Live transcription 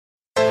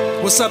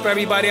What's up,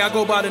 everybody? I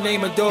go by the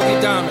name of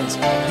Doggie Diamonds.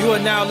 You are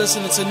now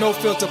listening to No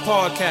Filter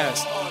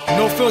Podcast.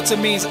 No filter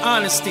means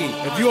honesty.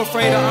 If you're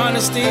afraid of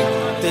honesty,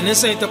 then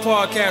this ain't the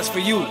podcast for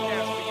you.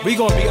 We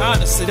gonna be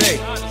honest today.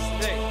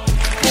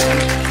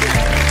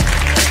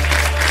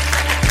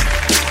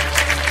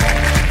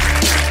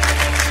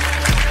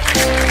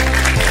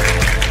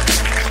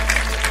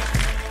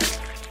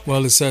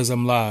 Well, it says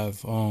I'm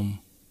live.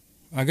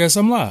 I guess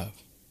I'm live.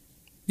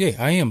 Yeah,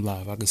 I am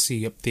live. I can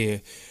see up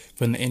there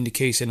from the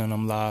indication that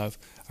I'm live.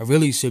 I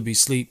really should be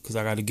asleep because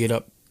I got to get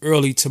up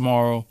early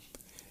tomorrow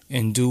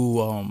and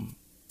do an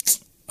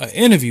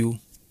interview,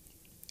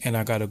 and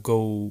I got to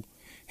go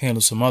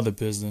handle some other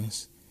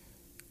business.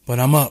 But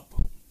I'm up.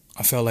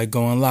 I felt like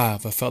going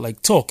live. I felt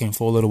like talking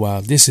for a little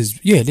while. This is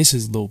a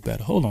little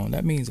better. Hold on.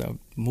 That means I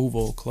move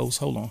all close.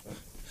 Hold on.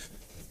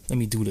 Let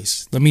me do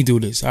this.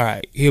 All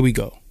right, here we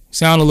go.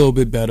 Sound a little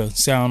bit better.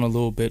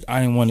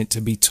 I didn't want it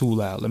to be too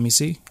loud. Let me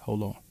see.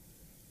 Hold on.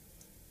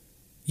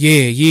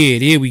 Yeah,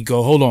 there we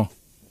go. Hold on.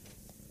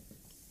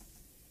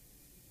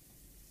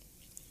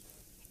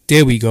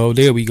 There we go.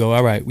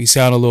 All right, we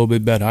sound a little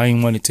bit better. I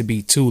didn't want it to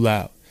be too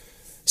loud.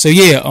 So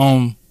yeah,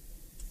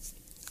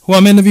 who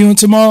I'm interviewing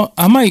tomorrow,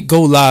 I might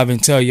go live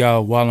and tell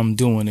y'all while I'm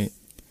doing it.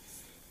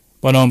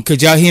 But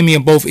could y'all hear me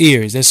in both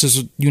ears? That's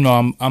just,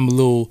 I'm a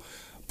little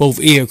both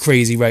ear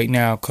crazy right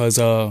now because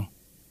the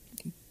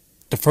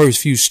first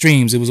few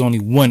streams it was only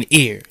one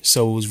ear,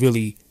 so it was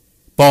really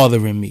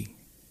bothering me.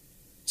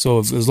 So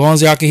as long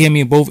as y'all can hear me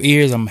in both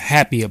ears, I'm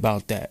happy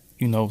about that.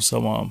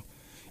 So all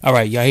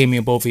right, y'all hear me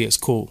in both ears,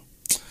 cool.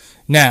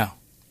 Now,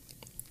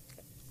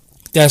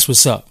 that's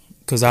what's up.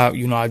 Cause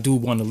I do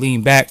want to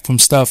lean back from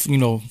stuff,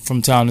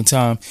 from time to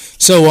time.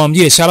 So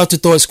yeah, shout out to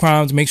Thoughts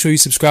Crimes. Make sure you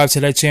subscribe to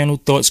that channel,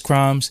 Thoughts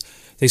Crimes.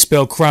 They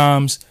spell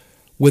crimes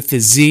with the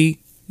Z.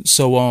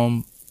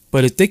 So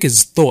but I think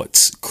it's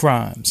Thoughts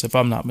Crimes, if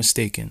I'm not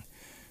mistaken.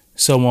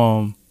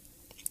 So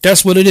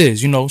that's what it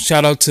is.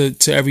 Shout out to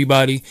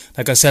everybody.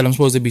 Like I said, I'm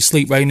supposed to be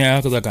asleep right now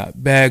because I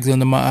got bags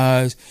under my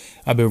eyes.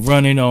 I've been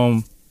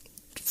running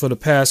for the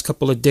past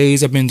couple of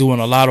days. I've been doing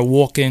a lot of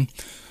walking.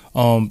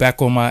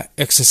 Back on my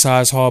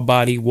exercise hard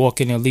body,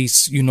 walking at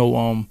least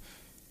 20,000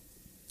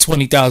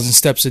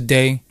 steps a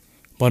day.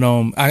 But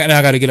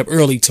I got to get up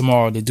early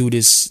tomorrow to do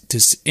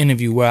this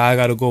interview where I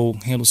got to go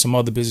handle some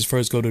other business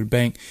first, go to the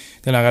bank,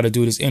 then I got to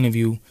do this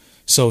interview.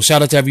 So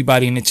shout out to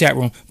everybody in the chat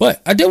room.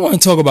 But I did want to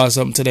talk about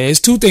something today. There's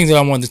two things that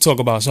I wanted to talk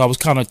about. So I was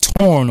kind of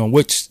torn on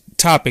which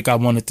topic I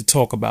wanted to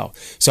talk about.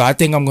 So I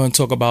think I'm going to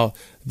talk about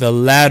the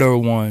latter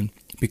one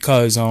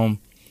because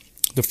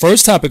the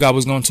first topic I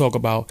was going to talk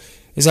about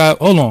is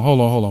hold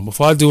on.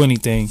 Before I do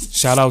anything,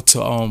 shout out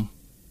to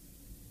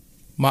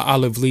my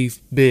olive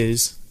leaf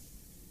biz.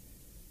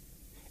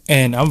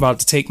 And I'm about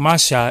to take my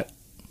shot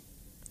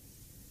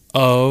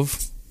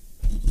of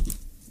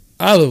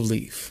olive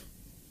leaf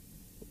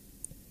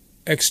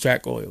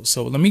extract oil.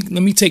 So let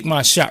me take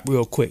my shot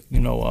real quick.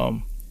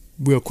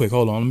 Real quick.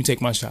 Hold on. Let me take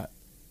my shot.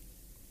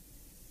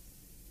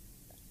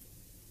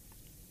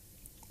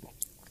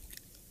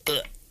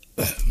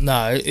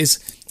 Nah,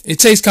 it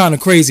tastes kind of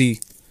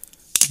crazy,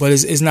 but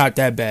it's not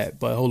that bad.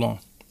 But hold on.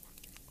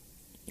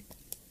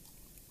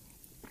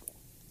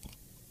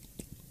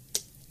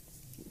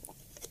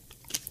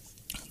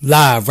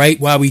 Live, right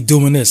while we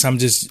doing this, I'm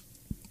just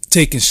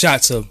taking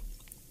shots of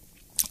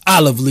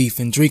olive leaf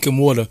and drinking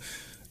water.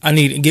 I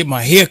need to get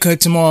my hair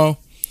cut tomorrow,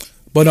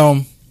 but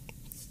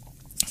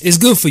it's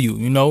good for you.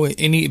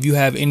 If you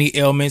have any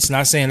ailments,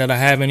 not saying that I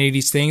have any of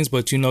these things,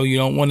 but you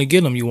don't want to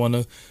get them. You want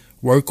to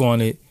work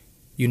on it,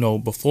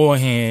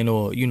 beforehand,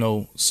 or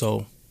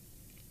so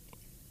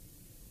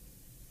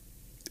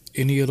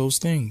any of those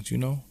things,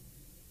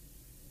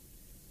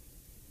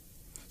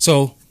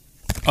 So,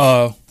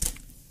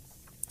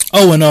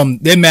 and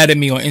they're mad at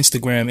me on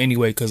Instagram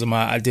anyway because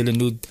I did a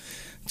new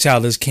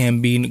Childish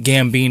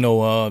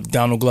Gambino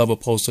Donald Glover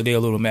post, so they're a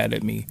little mad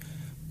at me.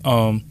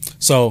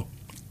 So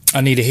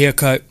I need a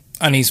haircut,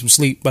 I need some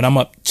sleep, but I'm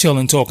up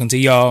chilling talking to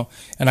y'all,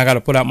 and I got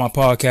to put out my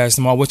podcast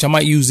tomorrow, which I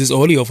might use this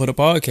audio for the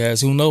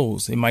podcast. Who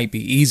knows? It might be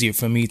easier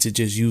for me to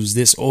just use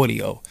this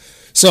audio.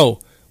 So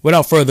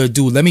without further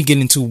ado, let me get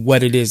into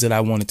what it is that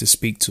I wanted to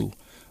speak to.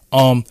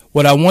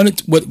 What I wanted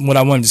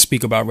to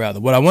speak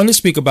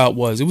about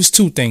was, it was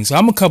two things. So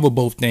I'm gonna cover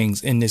both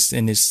things in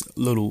this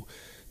little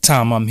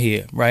time I'm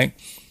here, right?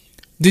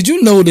 Did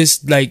you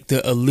notice like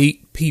the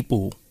elite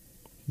people,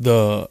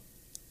 the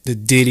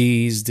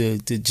Diddy's, the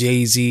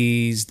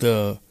Jay-Z's,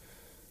 the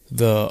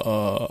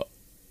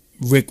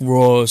Rick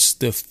Ross,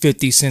 the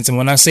 50 Cents, and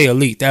when I say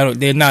elite,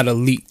 they're not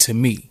elite to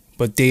me,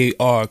 but they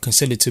are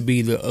considered to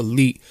be the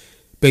elite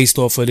based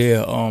off of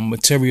their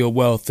material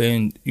wealth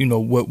and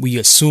what we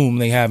assume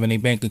they have in their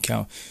bank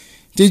account.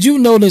 Did you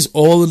notice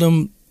all of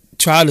them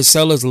try to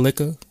sell us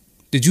liquor?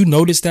 Did you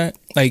notice that?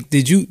 Like,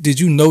 did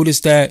you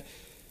notice that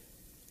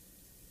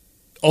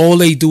all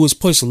they do is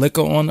push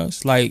liquor on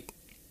us? Like,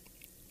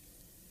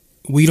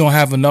 we don't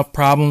have enough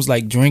problems,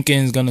 like drinking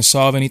is going to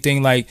solve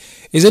anything. Like,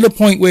 is it a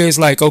point where it's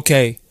like,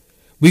 okay,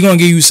 we're going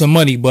to give you some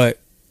money, but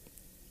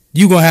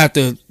you're going to have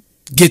to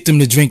get them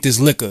to drink this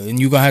liquor, and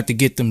you're gonna have to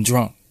get them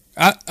drunk.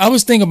 I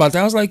was thinking about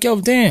that. I was like,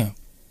 yo, damn.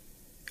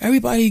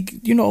 Everybody,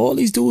 all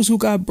these dudes who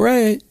got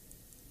bread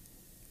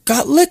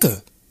got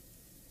liquor.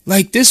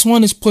 Like, this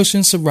one is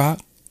pushing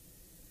Ciroc.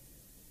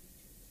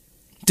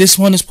 This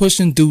one is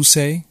pushing Douce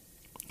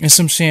and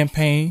some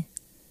champagne.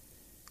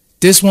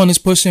 This one is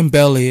pushing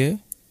Bel Air.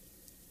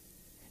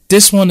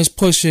 This one was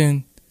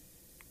pushing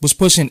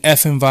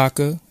effing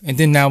vodka, and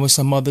then now with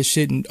some other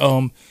shit.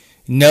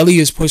 Nelly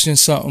is pushing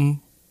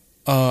something.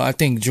 I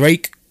think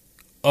Drake,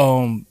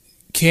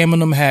 Cam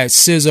and them had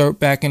scissor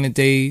back in the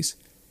days.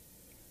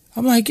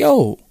 I'm like,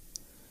 yo,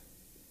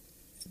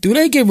 do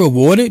they get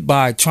rewarded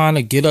by trying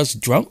to get us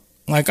drunk?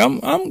 Like, I'm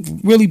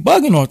really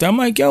bugging on that. I'm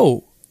like,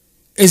 yo,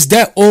 is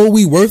that all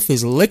we worth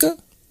is liquor?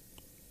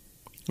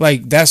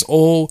 Like, that's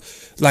all.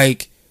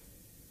 Like,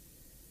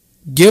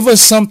 give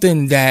us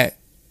something that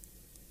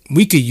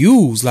we could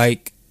use.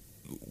 Like,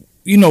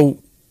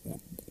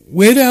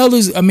 where the hell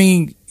is,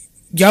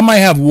 y'all might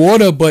have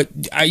water, but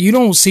you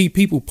don't see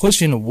people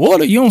pushing the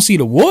water. You don't see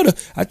the water.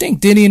 I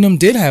think Diddy and them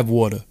did have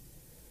water,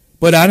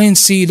 but I didn't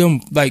see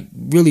them, like,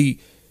 really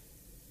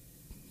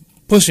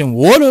pushing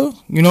water.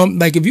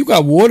 Like, if you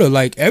got water,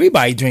 like,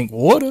 everybody drink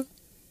water.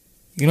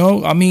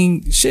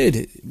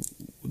 Shit,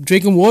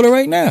 drinking water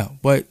right now.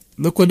 But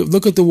look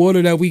at the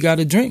water that we got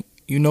to drink.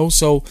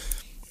 So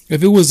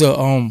if it was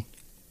a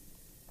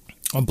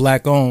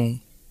black owned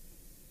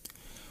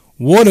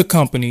water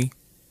company,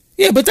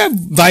 yeah, but that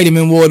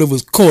vitamin water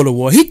was quarter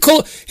water. He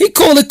called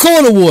it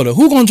quarter water.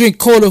 Who gonna drink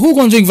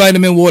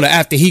vitamin water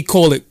after he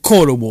called it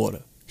quarter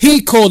water?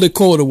 He called it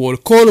quarter water.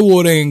 Quarter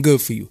water ain't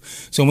good for you.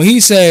 So when he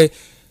said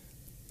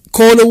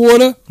quarter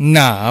water,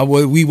 nah,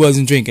 we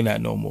wasn't drinking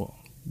that no more.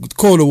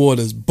 Quarter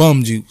water is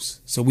bum juice.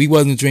 So we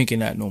wasn't drinking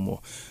that no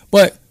more.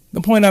 But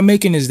the point I'm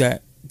making is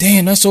that,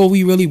 damn, that's all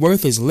we really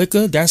worth is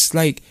liquor. That's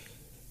like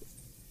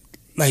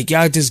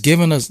y'all just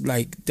giving us,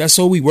 like, that's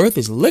all we worth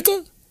is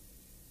liquor.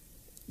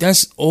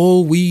 That's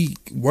all we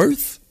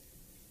worth.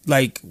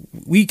 Like,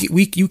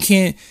 you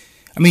can't.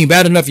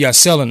 Bad enough y'all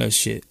selling us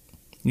shit,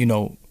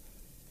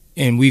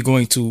 and we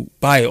going to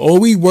buy it. All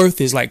we worth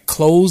is like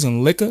clothes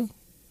and liquor.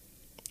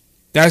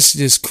 That's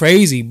just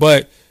crazy.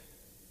 But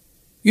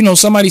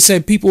somebody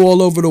said people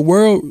all over the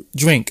world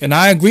drink, and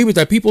I agree with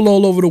that. People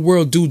all over the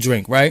world do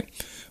drink, right?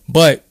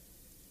 But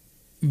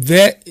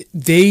that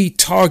they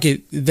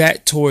target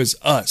that towards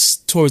us,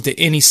 towards the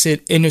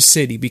inner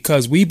city,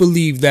 because we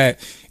believe that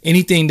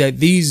anything that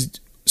these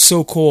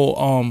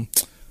so-called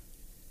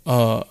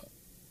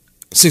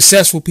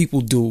successful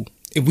people do,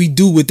 if we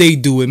do what they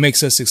do, it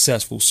makes us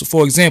successful. So,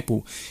 for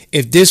example,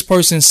 if this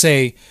person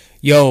say,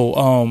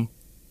 yo,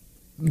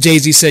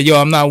 Jay-Z said, yo,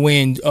 I'm not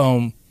wearing,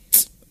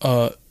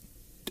 I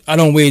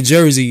don't wear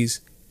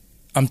jerseys,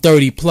 I'm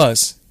 30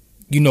 plus,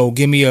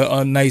 give me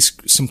a nice,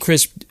 some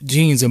crisp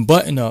jeans and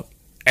button up.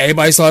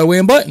 Everybody started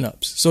wearing button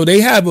ups. So they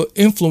have an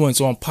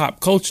influence on pop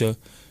culture,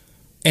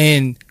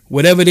 and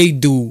whatever they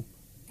do,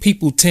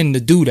 people tend to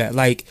do that.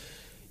 Like,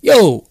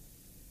 yo,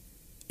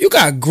 you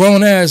got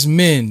grown ass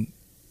men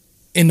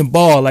in the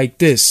bar like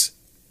this,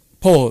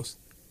 pause,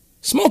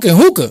 smoking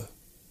hookah.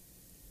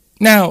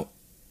 Now,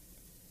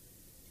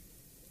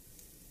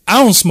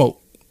 I don't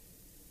smoke.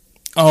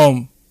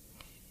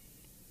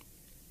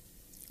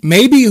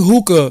 Maybe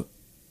hookah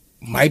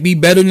might be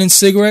better than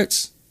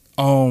cigarettes.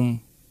 It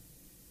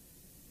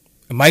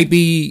might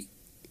be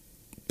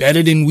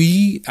better than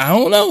weed. I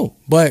don't know.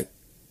 But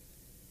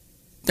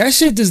that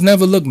shit just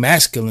never looked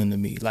masculine to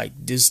me. Like,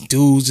 this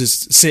dude's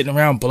just sitting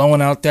around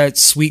blowing out that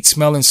sweet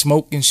smelling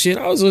smoke and shit.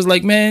 I was just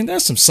like, man,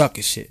 that's some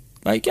sucker shit.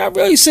 Like, y'all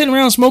really sitting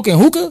around smoking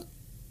hookah?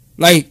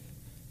 Like,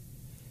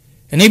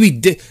 and they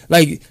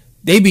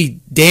be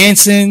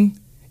dancing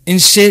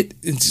and shit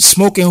and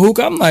smoking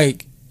hookah. I'm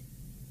like,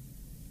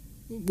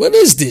 what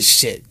is this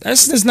shit?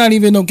 That's not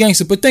even no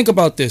gangster. But think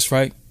about this,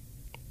 right?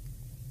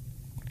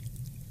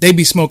 They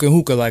be smoking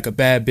hookah like a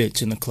bad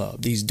bitch in the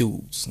club, these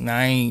dudes. And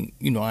I ain't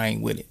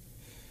with it.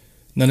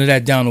 None of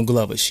that Donald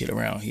Glover shit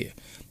around here.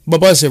 But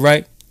bust it,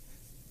 right?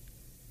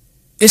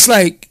 It's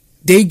like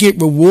they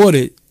get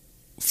rewarded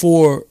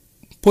for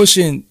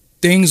pushing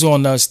things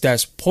on us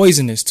that's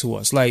poisonous to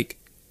us. Like,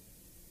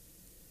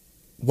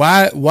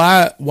 why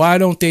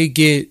don't they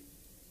get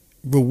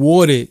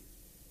rewarded,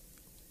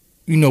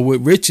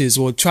 with riches,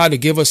 or try to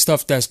give us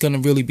stuff that's gonna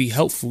really be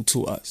helpful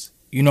to us?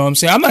 You know what I'm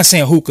saying? I'm not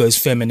saying hookah is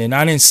feminine.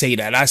 I didn't say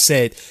that. I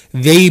said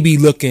they be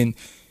looking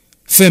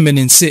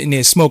feminine sitting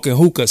there smoking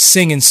hookah,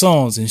 singing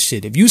songs and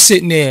shit. If you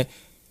sitting there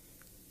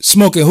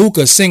smoking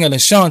hookah, singing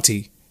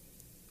Ashanti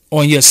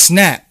on your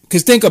Snap,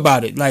 because think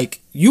about it.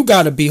 Like, you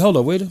got to be, hold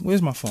on,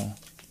 where's my phone?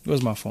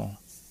 Where's my phone?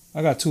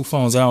 I got two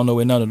phones. I don't know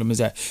where none of them is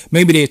at.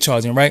 Maybe they're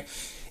charging, right?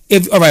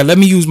 All right, let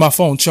me use my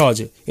phone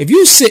charger. If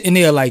you sitting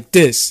there like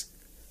this,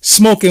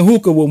 smoking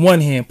hookah with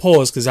one hand,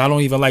 pause, because I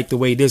don't even like the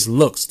way this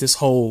looks. This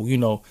whole,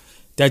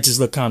 that just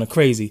look kind of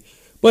crazy.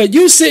 But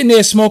you sitting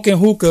there smoking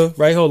hookah,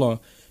 right? Hold on.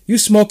 You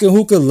smoking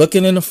hookah,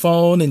 looking in the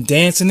phone and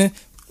dancing it.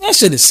 That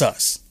shit is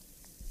sus.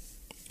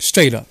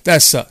 Straight up.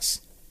 That's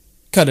sus.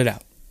 Cut it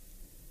out.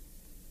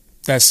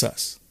 That's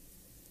sus.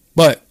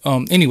 But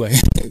anyway,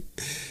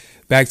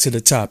 back to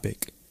the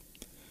topic.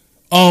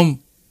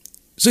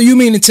 So you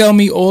mean to tell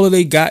me all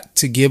they got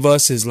to give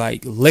us is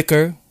like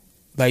liquor?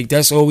 Like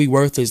that's all we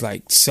worth is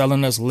like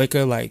selling us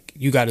liquor? Like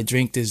you got to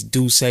drink this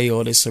Douce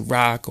or this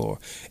Ciroc or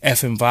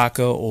effing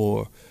vodka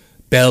or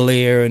Bel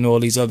Air and all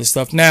these other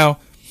stuff. Now,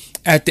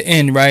 at the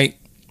end, right?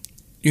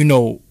 You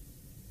know,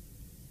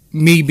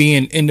 me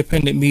being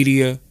independent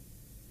media,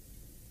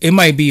 it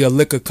might be a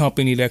liquor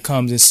company that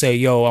comes and say,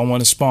 "Yo, I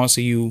want to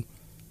sponsor you."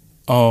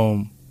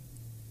 You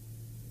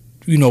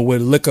know,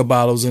 with liquor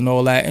bottles and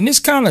all that. And it's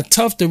kind of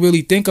tough to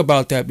really think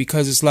about that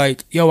because it's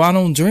like, yo, I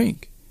don't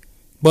drink.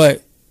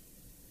 But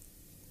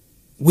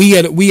we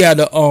at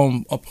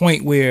a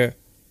point where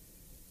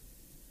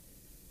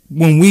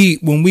when we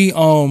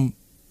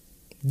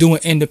doing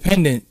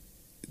independent,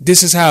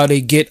 this is how they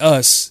get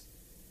us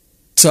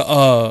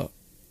to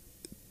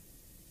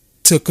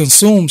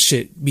consume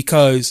shit.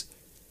 Because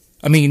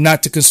I mean,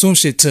 not to consume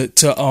shit,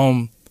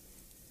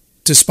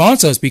 to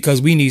sponsor us,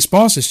 because we need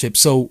sponsorship.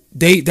 So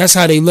that's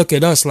how they look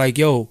at us, like,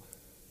 yo,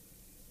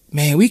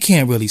 man, we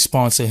can't really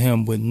sponsor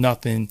him with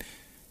nothing.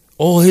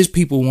 All his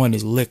people want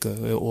is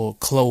liquor or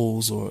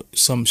clothes or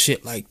some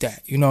shit like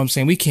that. You know what I'm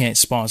saying? We can't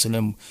sponsor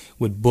them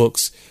with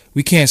books.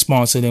 We can't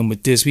sponsor them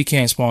with this. We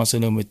can't sponsor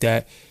them with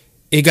that.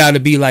 It got to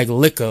be like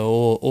liquor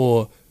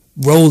or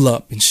roll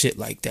up and shit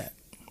like that.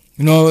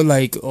 You know,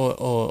 like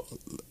or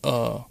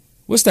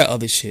what's that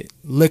other shit?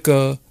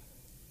 Liquor.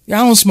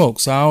 Yeah, I don't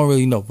smoke, so I don't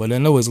really know. But I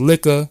know it's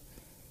liquor,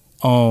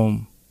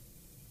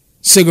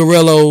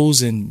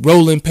 cigarillos and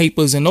rolling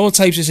papers and all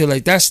types of shit.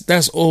 Like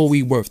that's all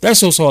we worth.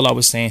 That's also all I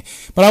was saying.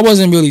 But I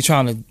wasn't really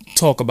trying to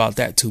talk about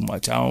that too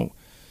much. I don't,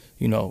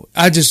 you know,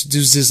 I just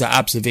an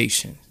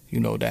observation, you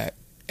know, that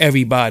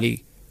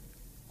everybody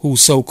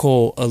who's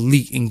so-called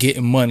elite and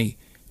getting money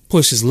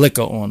pushes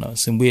liquor on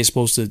us, and we're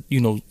supposed to,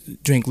 you know,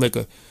 drink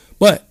liquor.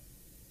 But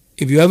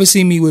if you ever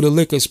see me with a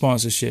liquor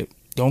sponsorship,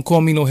 don't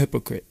call me no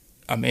hypocrite.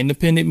 I'm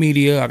independent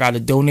media. I got a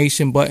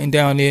donation button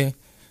down there,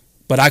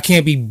 but I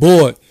can't be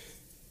bought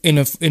in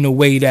a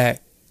way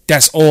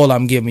that's all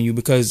I'm giving you,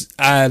 because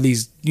I at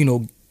least, you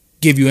know,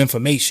 give you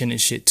information and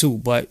shit too.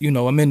 But, you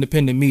know, I'm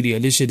independent media.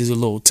 This shit is a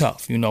little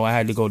tough. You know, I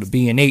had to go to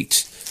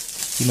B&H,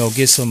 you know,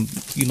 get some,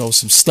 you know,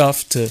 some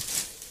stuff to,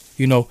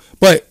 you know.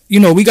 But,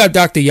 you know, we got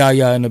Dr.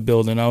 Yaya in the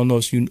building. I don't know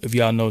if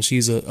y'all know,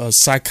 she's a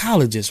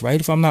psychologist, right?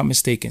 If I'm not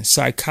mistaken.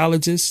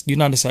 Psychologist. You're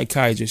not a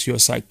psychiatrist. You're a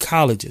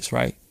psychologist,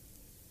 right?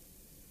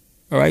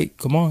 All right,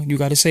 come on. You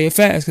got to say it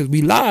fast because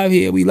we live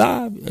here. We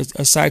live.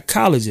 A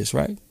psychologist,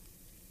 right?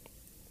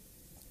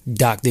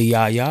 Dr.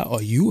 Yaya,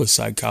 are you a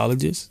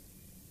psychologist?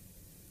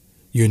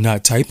 You're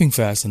not typing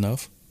fast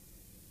enough.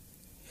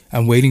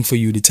 I'm waiting for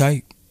you to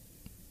type.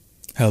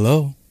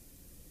 Hello?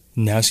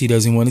 Now she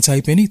doesn't want to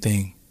type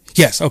anything.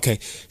 Yes, okay.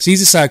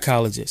 She's a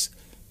psychologist.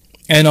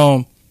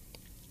 And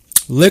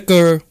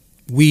liquor,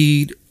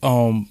 weed,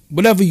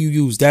 whatever you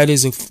use, that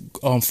is a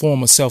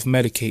form of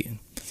self-medicating.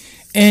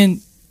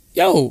 And,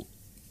 yo,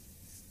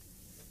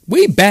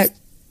 we back,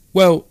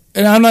 well,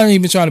 and I'm not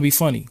even trying to be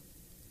funny.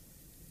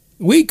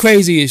 We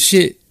crazy as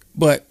shit,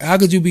 but how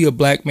could you be a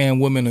black man,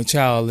 woman, or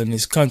child in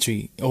this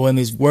country or in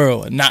this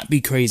world and not be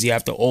crazy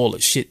after all the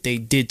shit they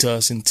did to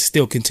us and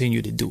still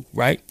continue to do,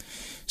 right?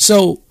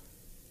 So,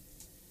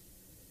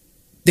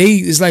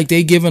 it's like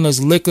they giving us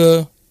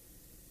liquor.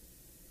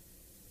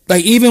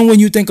 Like, even when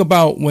you think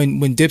about when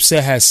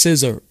Dipset has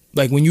Scissor,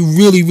 like when you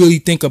really, really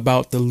think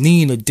about the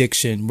lean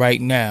addiction right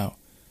now,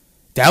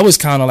 that was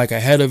kind of like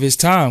ahead of his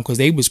time, because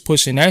they was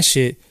pushing that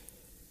shit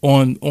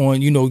on,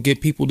 you know, get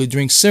people to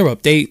drink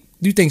syrup.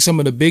 You think some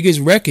of the biggest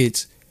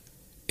records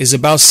is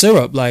about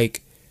syrup.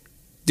 Like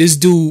this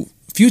dude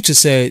Future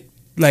said,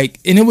 like,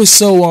 and it was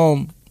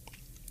so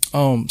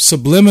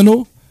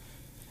subliminal.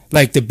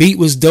 Like the beat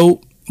was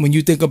dope when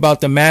you think about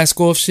the mask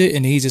off shit,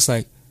 and he's just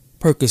like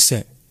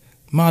Percocet,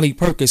 Molly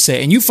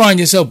Percocet, and you find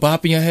yourself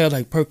bopping your head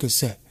like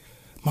Percocet,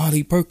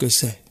 Molly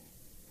Percocet,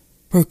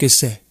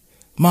 Percocet,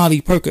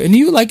 Molly Percocet, and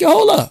you like, yo,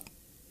 hold up,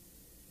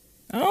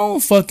 I don't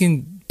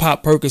fucking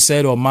pop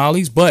Percocet or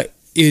Molly's, but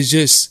it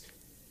just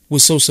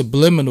was so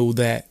subliminal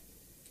that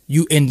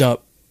you end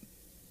up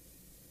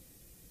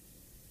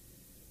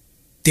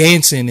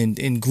dancing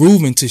and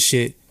grooving to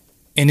shit,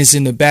 and it's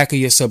in the back of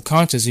your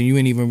subconscious, and you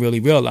ain't even really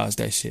realize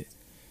that shit.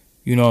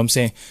 You know what I'm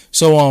saying?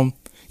 So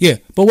yeah.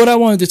 But what I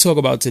wanted to talk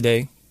about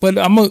today, but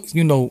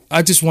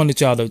I just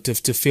wanted y'all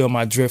to feel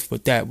my drift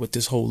with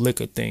this whole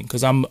liquor thing,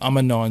 because I'm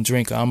a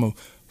non-drinker. I'm a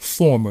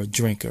former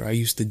drinker. I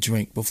used to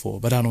drink before,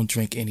 but I don't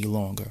drink any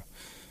longer.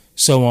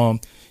 So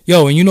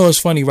yo, and you know it's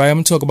funny, right? I'm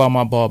gonna talk about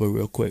my barber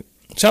real quick.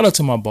 Shout out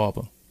to my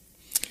barber.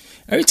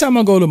 Every time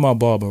I go to my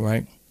barber,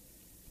 right,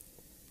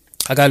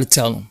 I gotta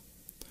tell him,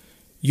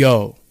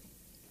 yo,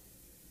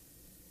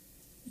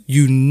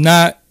 you're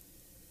not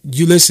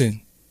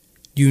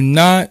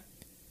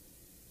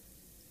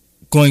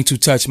going to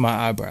touch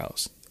my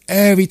eyebrows.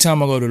 Every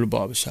time I go to the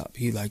barbershop,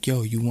 he like,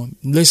 yo, you want,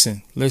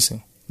 listen,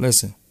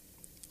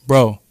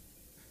 bro,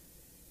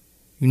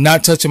 you're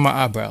not touching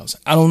my eyebrows.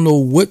 I don't know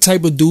what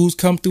type of dudes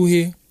come through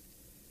here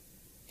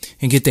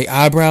and get their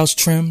eyebrows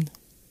trimmed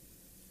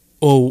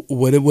or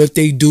what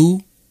they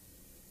do,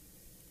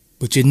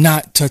 but you're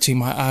not touching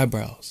my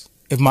eyebrows.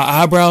 If my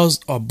eyebrows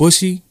are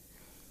bushy,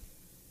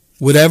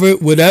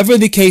 whatever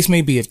the case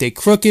may be, if they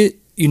crooked,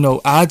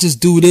 I just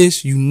do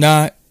this, you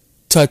not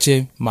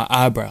touching my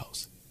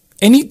eyebrows.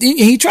 And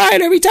he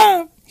tried every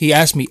time. He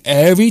asked me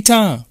every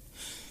time.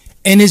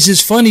 And it's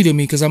just funny to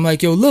me because I'm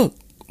like, yo, look,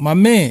 my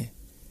man,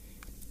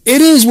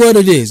 it is what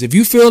it is. If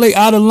you feel they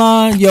out of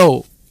line,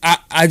 yo,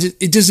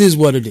 it just is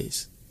what it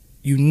is.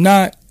 You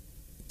not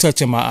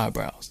touching my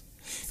eyebrows.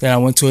 Then I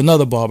went to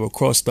another barber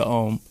across the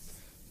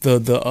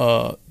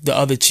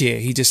other chair.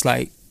 He just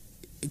like,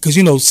 because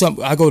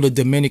I go to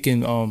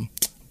Dominican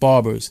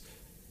barbers.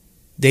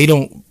 They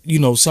don't,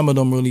 some of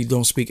them really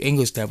don't speak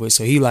English that way.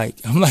 So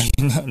I'm like,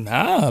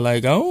 nah,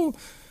 like I don't.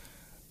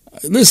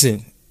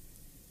 Listen,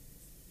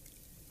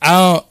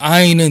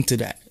 I ain't into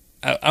that.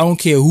 I don't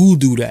care who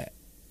do that.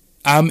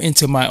 I'm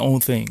into my own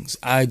things.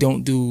 I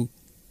don't do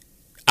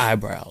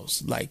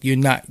eyebrows. Like, you're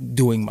not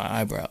doing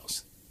my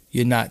eyebrows.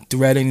 You're not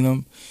threading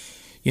them.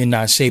 You're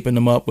not shaping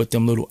them up with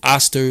them little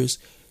osters.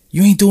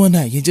 You ain't doing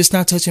that. You're just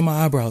not touching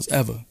my eyebrows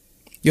ever.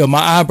 Yo,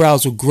 my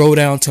eyebrows will grow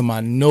down to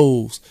my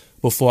nose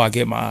before I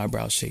get my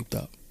eyebrows shaped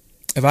up.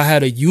 If I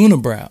had a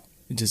unibrow,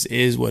 it just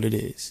is what it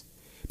is.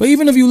 But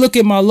even if you look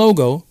at my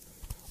logo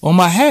on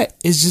my hat,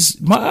 it's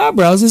just my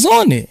eyebrows is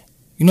on there.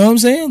 You know what I'm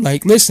saying?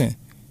 Like, listen,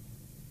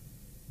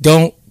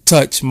 don't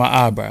touch my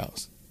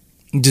eyebrows.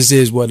 It just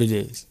is what it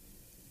is.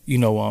 You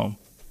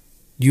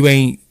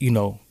ain't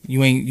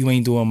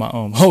doing my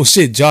own. Oh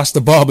shit, Josh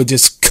the barber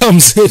just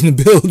comes in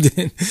the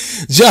building.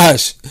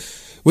 Josh,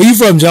 where you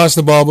from, Josh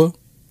the barber?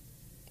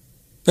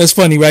 That's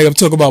funny, right? I'm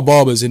talking about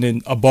barbers and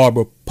then a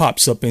barber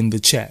pops up in the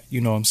chat.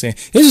 You know what I'm saying?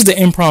 This is the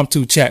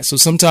impromptu chat. So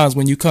sometimes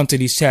when you come to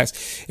these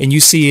chats and you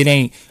see it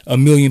ain't a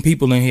million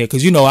people in here,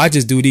 because I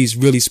just do these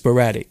really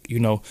sporadic,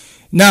 Now,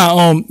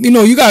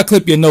 you gotta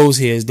clip your nose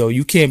hairs though.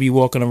 You can't be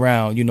walking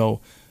around,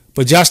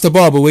 But Josh the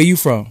barber, where you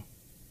from?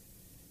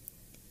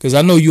 Because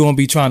I know you won't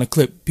be trying to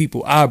clip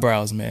people's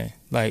eyebrows, man.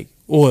 Like,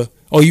 or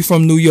you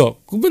from New York?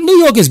 But New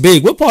York is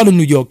big. What part of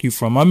New York you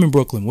from? I'm in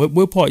Brooklyn.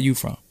 What part you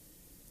from?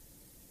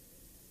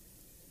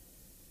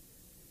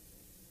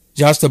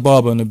 Josh the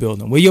barber in the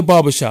building. Where your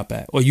barbershop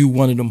at? Or you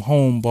one of them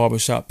home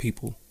barbershop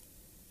people?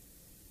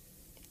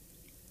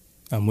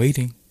 I'm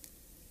waiting.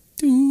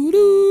 He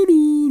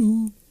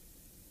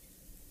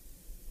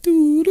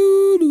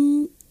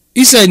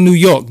said New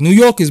York. New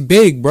York is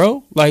big,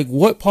 bro. Like,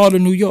 what part of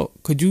New York?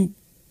 Could you...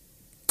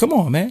 Come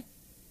on, man.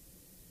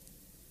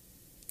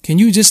 Can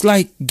you just,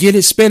 get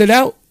it, spit it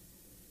out?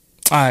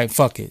 All right,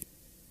 fuck it.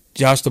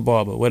 Josh the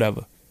barber,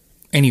 whatever.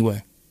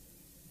 Anyway.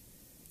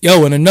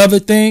 Yo, and another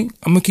thing,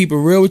 I'm going to keep it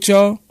real with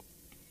y'all.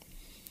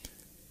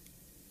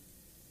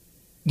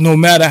 No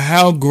matter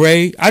how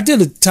gray, I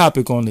did a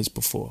topic on this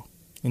before,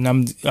 and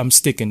I'm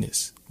sticking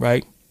this,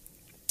 right?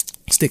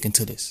 Sticking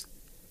to this.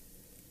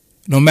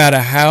 No matter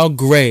how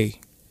gray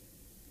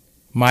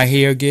my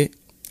hair get,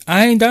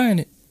 I ain't dyeing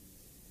it.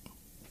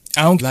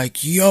 I don't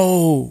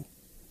yo.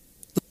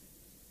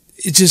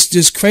 It's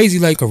just crazy,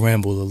 like a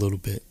ramble a little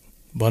bit.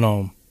 But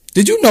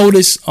did you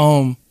notice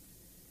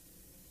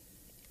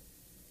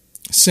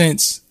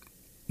since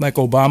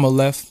Obama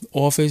left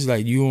office,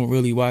 you don't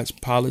really watch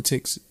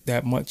politics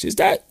that much? Is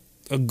that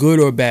a good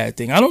or bad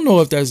thing? I don't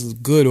know if that's a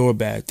good or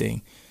bad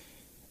thing.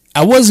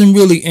 I wasn't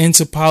really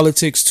into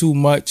politics too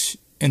much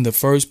in the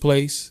first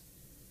place.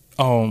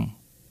 I'm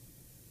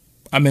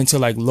into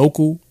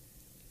local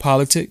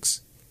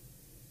politics,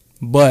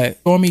 but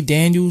Stormy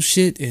Daniels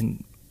shit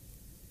and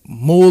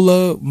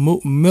Mueller,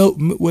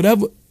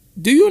 whatever.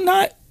 Do you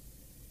know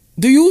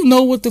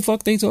what the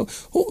fuck they talk?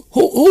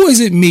 Who is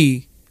it?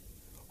 Me?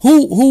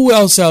 Who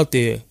else out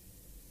there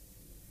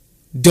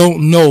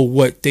don't know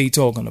what they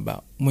talking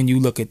about when you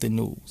look at the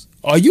news?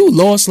 Are you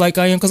lost like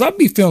I am? Because I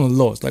be feeling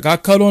lost. I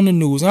cut on the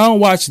news. I don't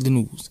watch the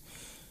news.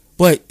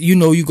 But,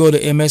 you go to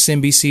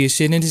MSNBC and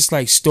shit, and it's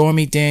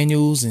Stormy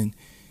Daniels and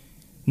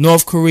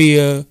North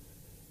Korea.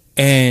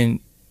 And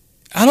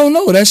I don't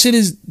know. That shit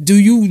is, do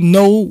you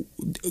know,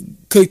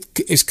 could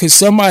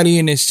somebody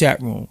in this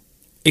chat room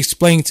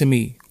explain to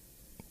me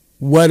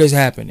what is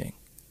happening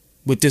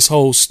with this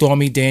whole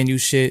Stormy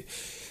Daniels shit,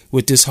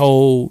 with this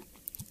whole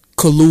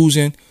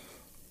collusion?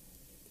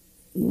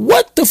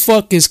 What the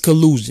fuck is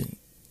collusion?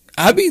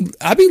 I be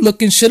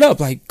looking shit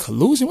up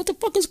collusion. What the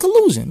fuck is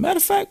collusion? Matter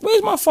of fact,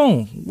 where's my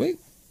phone? Wait,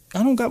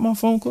 I don't got my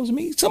phone close to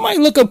me. Somebody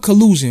look up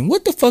collusion.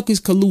 What the fuck is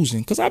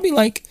collusion? Because I be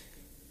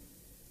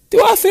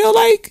do I feel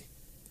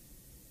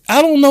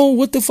I don't know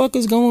what the fuck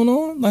is going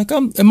on?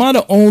 Am I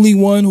the only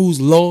one who's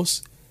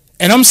lost?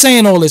 And I'm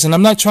saying all this, and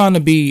I'm not trying to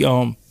be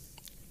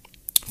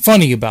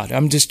funny about it.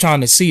 I'm just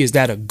trying to see, is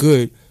that a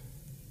good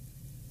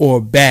or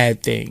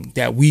bad thing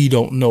that we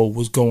don't know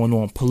what's going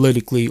on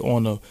politically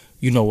on a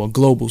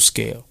global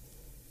scale?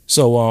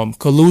 So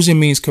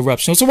collusion means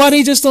corruption. So why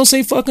they just don't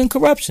say fucking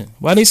corruption?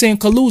 Why they saying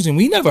collusion?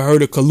 We never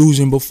heard of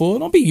collusion before.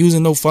 Don't be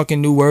using no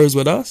fucking new words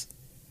with us.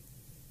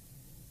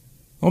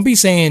 Don't be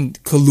saying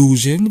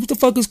collusion. What the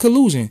fuck is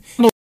collusion?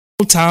 No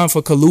time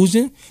for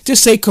collusion.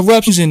 Just say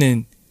corruption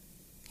and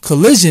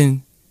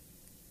collision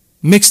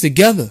mixed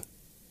together.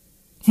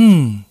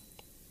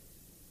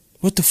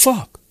 What the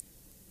fuck?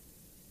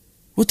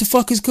 What the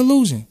fuck is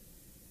collusion?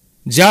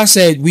 Josh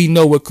said we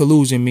know what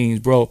collusion means,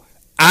 bro.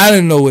 I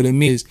don't know what it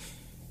means.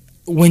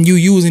 When you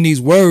using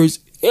these words,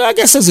 yeah, I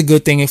guess that's a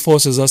good thing. It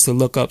forces us to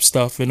look up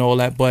stuff and all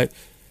that, but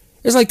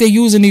it's like they're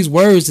using these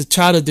words to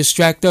try to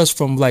distract us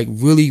from like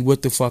really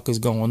what the fuck is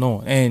going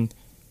on. And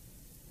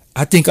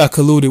I think I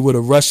colluded with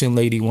a Russian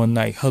lady one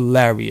night.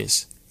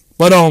 Hilarious.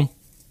 But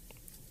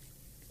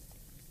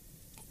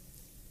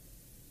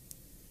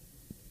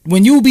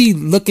when you be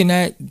looking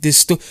at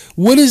this,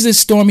 what is this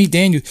Stormy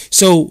Daniels?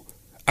 So,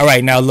 all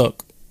right, now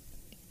look.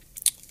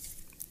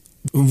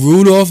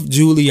 Rudolph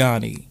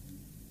Giuliani.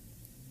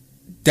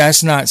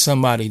 That's not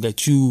somebody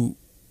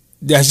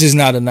that's just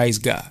not a nice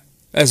guy.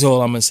 That's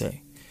all I'm going to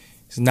say.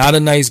 He's not a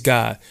nice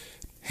guy.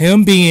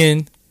 Him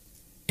being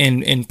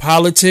in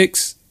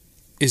politics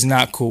is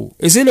not cool.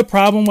 Is it a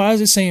problem? Why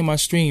is it saying my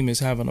stream is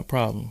having a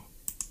problem?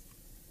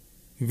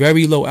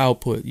 Very low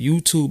output.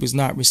 YouTube is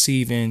not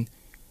receiving.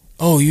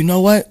 Oh, you know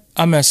what?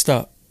 I messed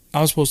up.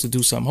 I was supposed to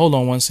do something. Hold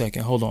on 1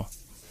 second. Hold on.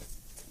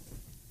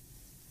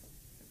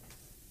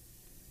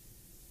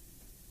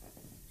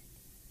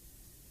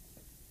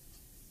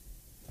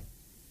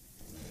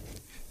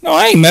 No,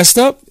 I ain't messed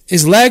up.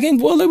 It's lagging.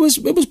 Well, it was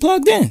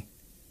plugged in.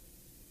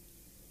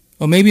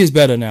 Or maybe it's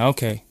better now.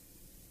 Okay.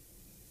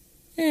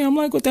 Yeah, I'm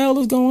like, what the hell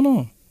is going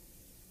on?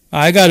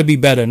 I got to be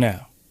better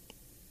now.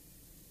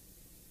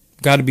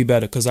 Got to be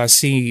better because I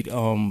seen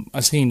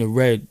the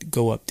red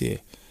go up there,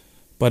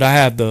 but I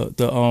have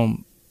the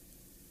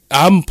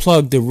I'm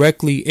plugged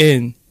directly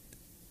in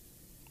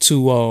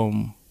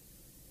to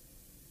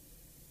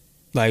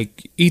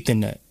like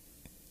Ethernet.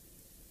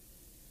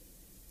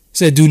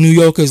 Said, do New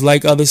Yorkers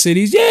like other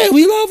cities? Yeah,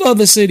 we love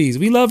other cities.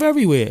 We love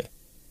everywhere.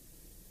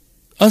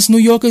 Us New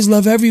Yorkers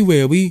love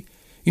everywhere.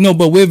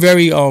 But we're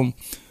very one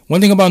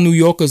thing about New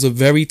Yorkers are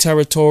very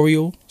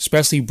territorial,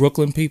 especially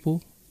Brooklyn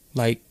people.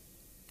 Like,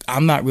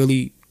 I'm not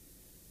really.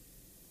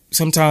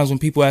 Sometimes when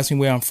people ask me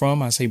where I'm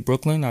from, I say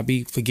Brooklyn. I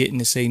be forgetting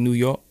to say New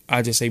York.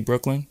 I just say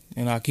Brooklyn,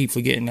 and I keep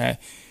forgetting that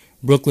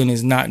Brooklyn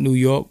is not New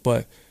York,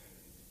 but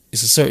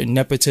it's a certain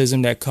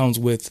nepotism that comes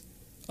with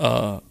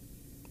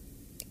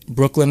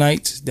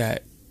Brooklynites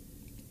that,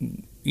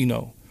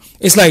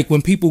 it's like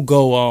when people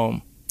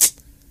go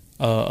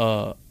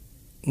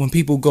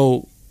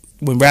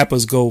when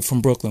rappers go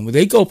from Brooklyn, when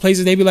they go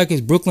places, they be like, it's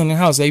Brooklyn in the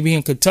house. They be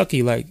in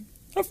Kentucky, like,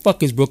 how the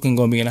fuck is Brooklyn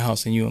gonna be in the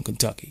house and you in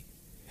Kentucky?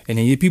 And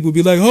then people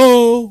be like,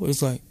 oh,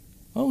 it's like,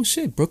 oh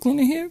shit, Brooklyn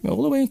in here,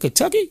 all the way in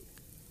Kentucky.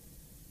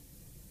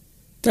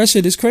 That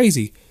shit is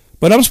crazy.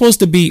 But I'm supposed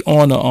to be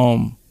on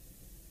a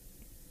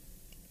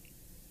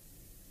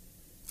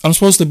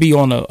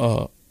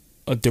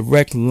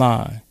direct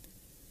line.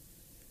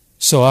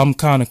 So I'm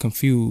kind of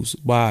confused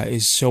why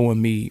it's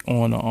showing me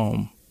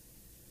on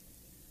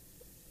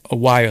a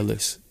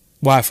wireless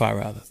Wi-Fi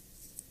rather.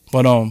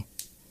 But I'm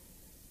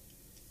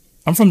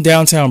from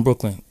downtown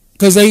Brooklyn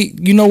because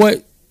you know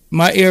what?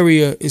 My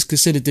area is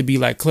considered to be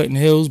like Clinton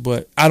Hills,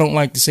 but I don't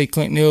like to say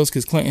Clinton Hills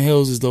because Clinton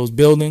Hills is those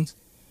buildings.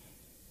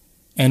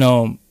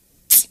 And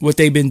what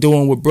they've been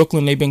doing with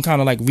Brooklyn, they've been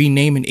kind of like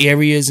renaming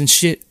areas and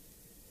shit.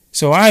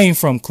 So I ain't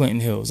from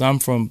Clinton Hills. I'm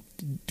from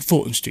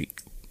Fulton Street.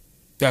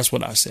 That's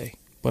what I say.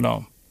 But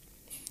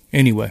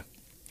anyway.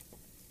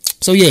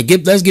 So yeah,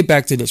 let's get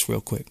back to this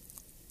real quick.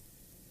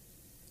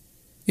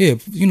 Yeah,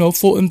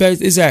 Fulton,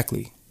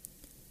 exactly.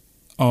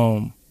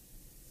 So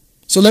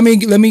let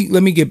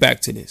me get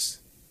back to this.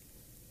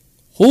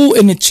 Who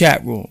in the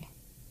chat room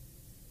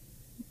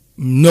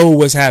know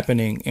what's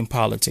happening in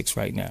politics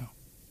right now?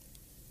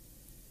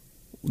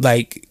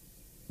 Like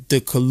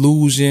the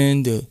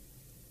collusion, the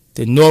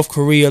North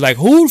Korea, like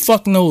who the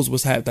fuck knows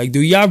what's happening? Like, do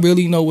y'all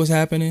really know what's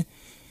happening?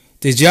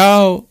 Did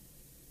y'all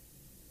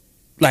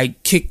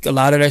like kick a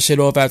lot of that shit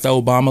off after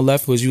Obama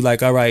left? Was you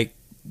like, all right,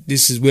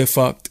 we're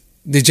fucked?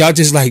 Did y'all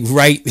just like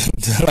write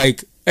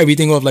like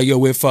everything off like, yo,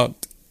 we're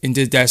fucked, and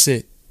just that's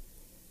it?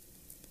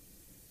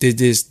 Did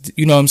this,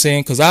 you know what I'm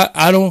saying? Because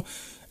I don't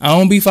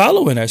be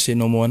following that shit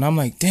no more, and I'm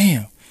like,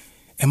 damn,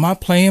 am I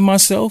playing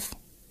myself?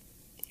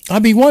 I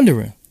be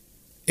wondering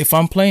if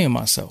I'm playing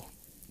myself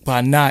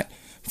by not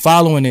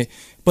following it.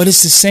 But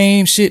it's the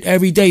same shit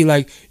every day.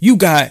 Like, you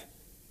got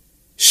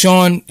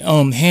Sean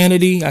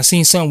Hannity. I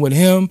seen something with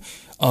him.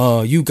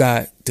 You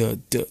got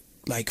the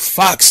like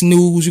Fox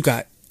News. You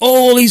got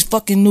all these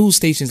fucking news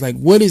stations. Like,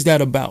 what is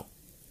that about?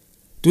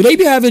 Do they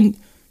be having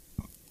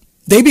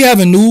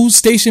news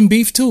station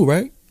beef too,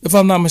 right? If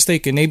I'm not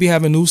mistaken, they be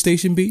having news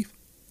station beef.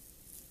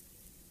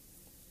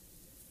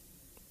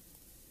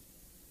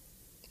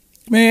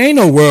 Man, ain't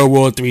no World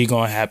War III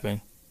gonna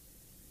happen.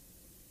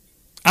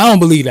 I don't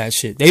believe that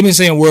shit. They've been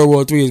saying World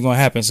War III is gonna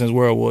happen since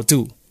World War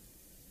II.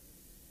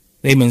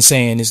 They've been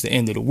saying it's the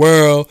end of the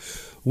world.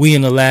 We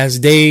in the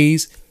last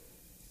days.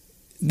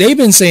 They've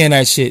been saying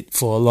that shit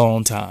for a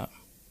long time.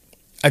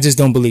 I just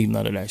don't believe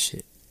none of that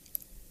shit.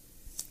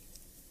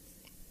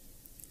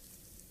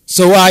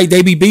 So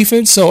they be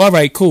beefing? So all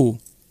right, cool.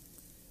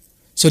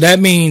 So that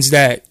means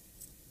that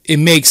it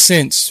makes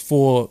sense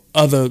for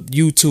other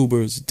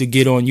YouTubers to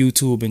get on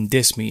YouTube and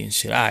diss me and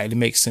shit. All right, it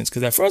makes sense.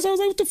 Because at first I was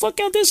like, what the fuck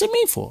y'all dissing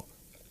me for?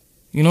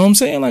 You know what I'm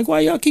saying? Like, why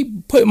y'all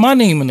keep putting my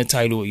name in the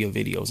title of your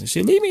videos and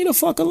shit? Leave me the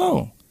fuck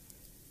alone.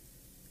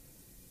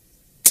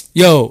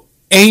 Yo,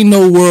 ain't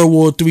no World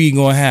War III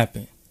gonna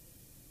happen.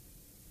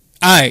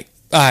 All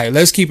right,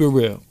 let's keep it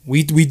real.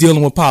 We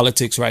dealing with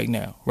politics right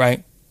now,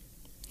 right?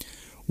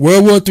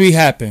 World War III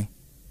happened.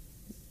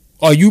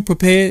 Are you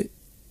prepared?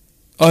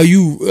 Are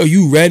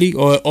you ready?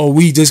 Or are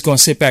we just gonna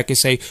sit back and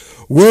say,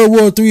 World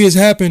War III is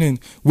happening,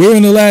 we're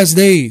in the last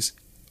days?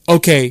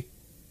 Okay,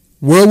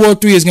 World War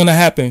III is gonna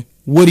happen.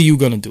 What are you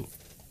gonna do?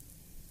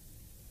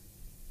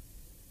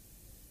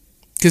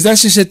 Because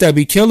that's the shit that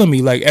be killing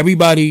me. Like,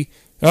 everybody,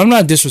 I'm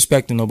not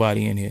disrespecting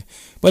nobody in here,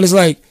 but it's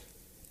like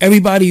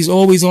everybody's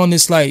always on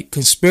this like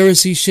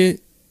conspiracy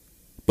shit,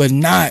 but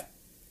not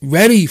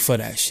ready for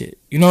that shit.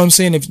 You know what I'm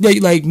saying? If they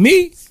like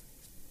me,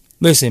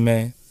 listen,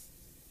 man.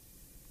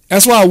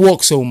 That's why I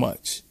walk so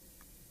much.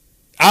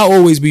 I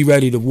always be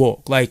ready to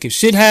walk. Like, if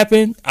shit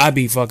happen, I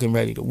be fucking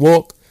ready to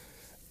walk.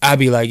 I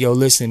be like, yo,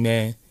 listen,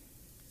 man.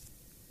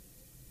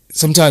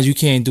 Sometimes you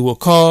can't do a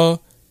car.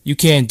 You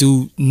can't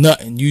do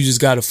nothing. You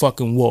just gotta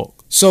fucking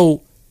walk.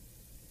 So,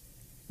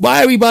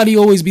 why everybody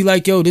always be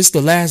like, yo, this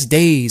the last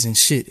days and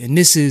shit. And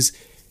this is,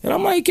 and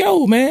I'm like,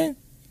 yo, man.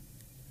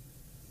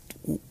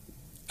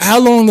 How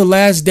long the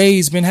last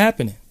days been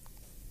happening?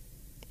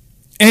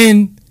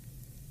 And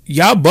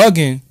y'all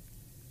bugging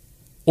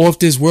off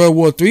this World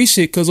War III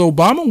shit because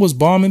Obama was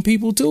bombing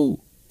people too.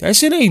 That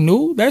shit ain't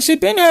new. That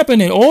shit been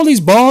happening. All these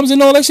bombs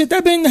and all that shit,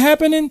 that been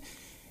happening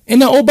in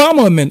the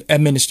Obama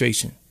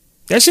administration.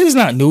 That shit is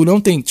not new.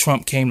 Don't think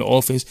Trump came to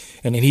office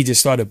and then he just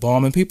started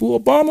bombing people.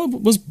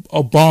 Obama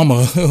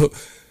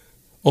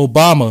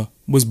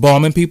was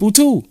bombing people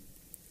too.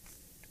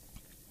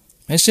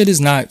 That shit is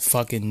not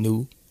fucking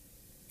new.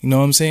 You know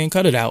what I'm saying?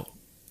 Cut it out.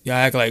 Y'all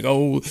act like,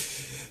 oh,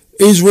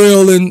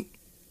 Israel and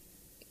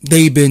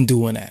they been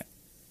doing that.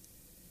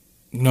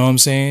 You know what I'm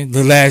saying?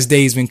 The last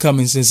days been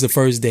coming since the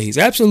first days.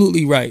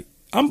 Absolutely right.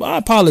 I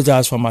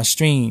apologize for my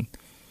stream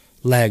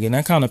lagging.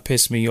 That kind of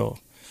pissed me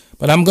off.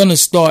 But I'm gonna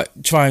start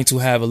trying to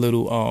have a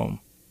little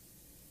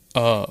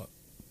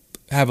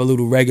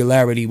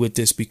regularity with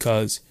this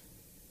because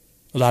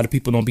a lot of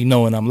people don't be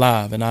knowing I'm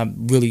live, and I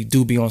really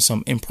do be on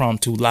some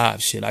impromptu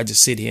live shit. I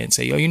just sit here and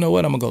say, yo, you know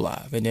what? I'm gonna go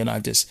live, and then I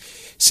just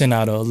send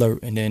out an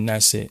alert, and then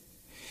that's it.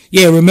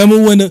 Yeah,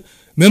 remember when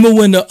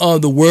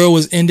the world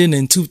was ending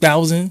in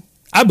 2000?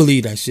 I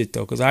believe that shit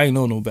though, cause I ain't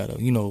know no better.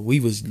 You know, we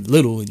was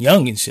little and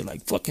young and shit.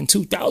 Like fucking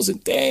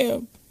 2000,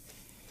 damn.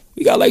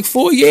 We got like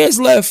 4 years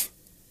left.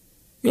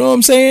 You know what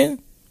I'm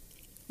saying?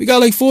 We got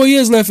like 4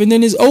 years left, and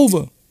then it's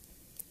over.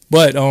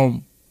 But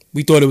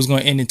we thought it was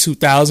gonna end in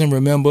 2000.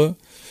 Remember?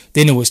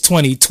 Then it was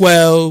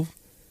 2012.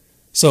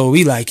 So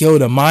we like, yo,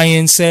 the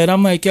Mayans said.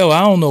 I'm like, yo,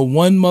 I don't know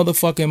one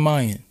motherfucking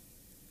Mayan.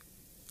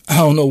 I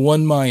don't know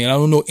one Mayan. I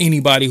don't know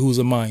anybody who's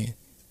a Mayan.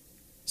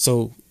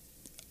 So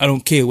I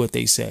don't care what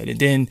they said. And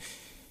then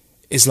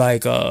it's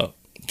like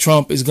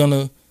Trump is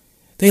gonna,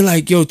 they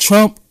like, yo,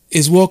 Trump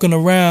is walking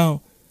around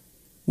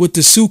with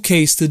the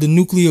suitcase to the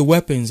nuclear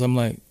weapons. I'm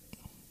like,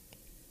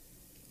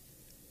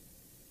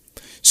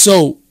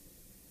 so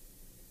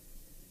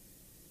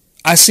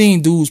I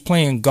seen dudes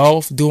playing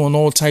golf, doing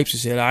all types of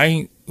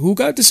shit. Who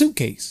got the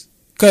suitcase?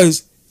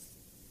 Because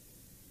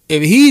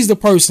if he's the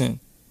person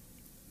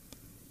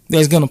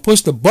that's gonna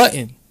push the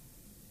button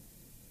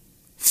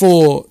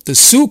for the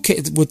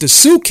suitcase with the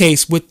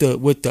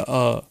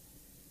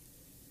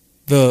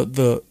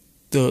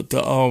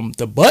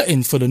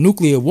button for the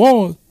nuclear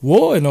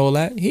war and all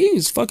that, he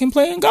was fucking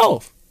playing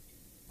golf.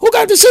 Who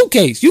got the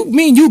suitcase? You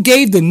mean you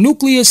gave the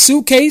nuclear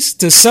suitcase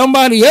to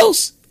somebody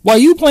else while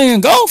you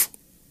playing golf?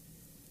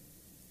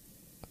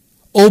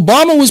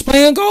 Obama was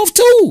playing golf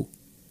too.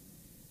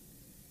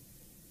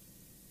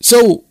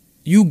 So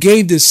you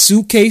gave the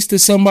suitcase to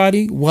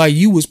somebody while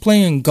you was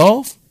playing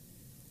golf?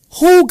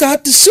 Who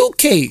got the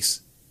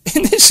suitcase?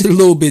 And this shit a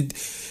little bit,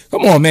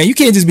 come on, man. You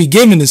can't just be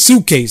giving the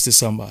suitcase to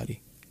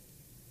somebody.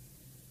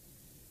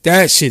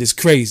 That shit is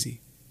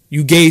crazy.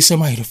 You gave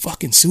somebody the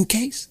fucking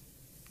suitcase?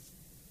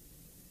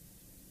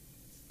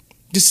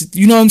 Just,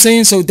 you know what I'm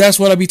saying? So that's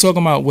what I be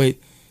talking about with,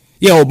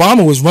 yeah,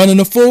 Obama was running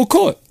a full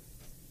court.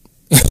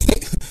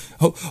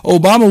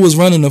 Obama was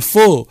running a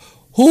full.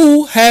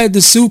 Who had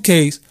the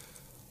suitcase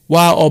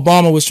while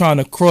Obama was trying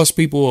to cross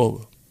people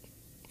over?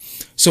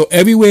 So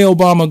everywhere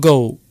Obama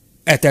go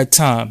at that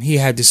time, he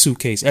had the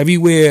suitcase.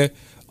 Everywhere,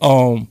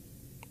 I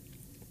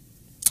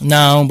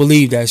don't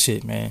believe that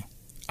shit, man.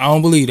 I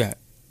don't believe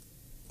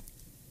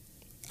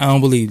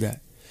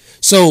that.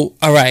 So,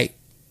 all right.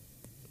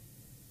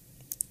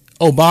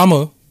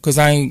 Obama, because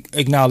I ain't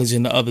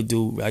acknowledging the other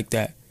dude like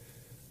that.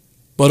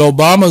 But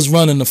Obama's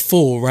running the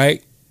full,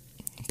 right?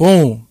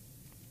 Boom.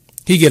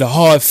 He get a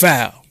hard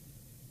foul.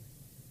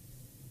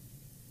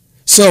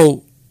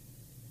 So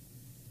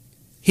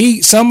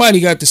somebody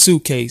got the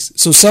suitcase.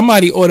 So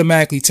somebody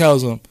automatically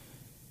tells him,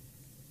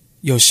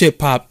 yo, shit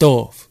popped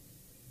off.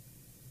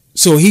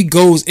 So he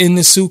goes in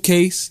the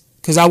suitcase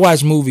Cause I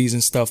watch movies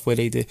and stuff where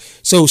they did.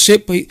 So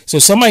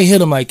somebody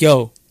hit him like,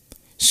 yo,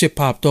 shit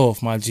popped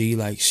off, my G.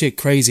 Like, shit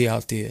crazy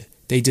out there.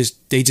 They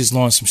just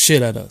launched some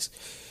shit at us.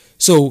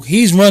 So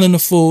he's running the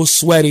full,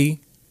 sweaty,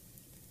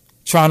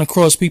 trying to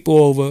cross people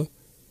over,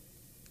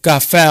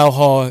 got fouled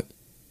hard.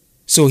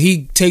 So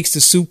he takes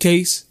the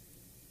suitcase,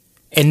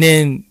 and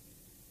then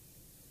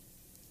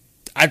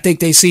I think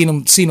they seen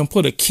him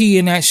put a key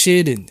in that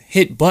shit and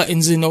hit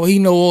buttons and he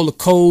know all the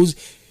codes.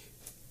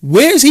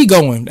 Where's he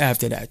going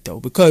after that though?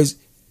 Because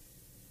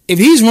if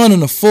he's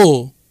running a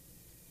full,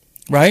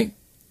 right,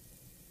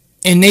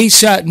 and they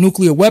shot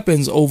nuclear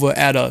weapons over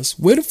at us,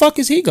 where the fuck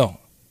is he going?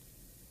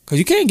 Because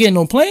you can't get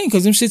no plane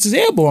because them shits is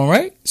airborne,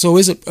 right? So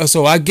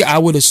I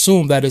would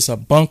assume that it's a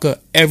bunker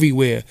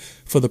everywhere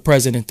for the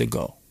president to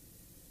go.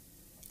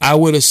 I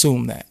would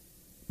assume that.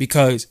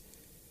 Because,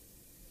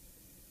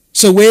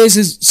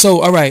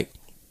 all right.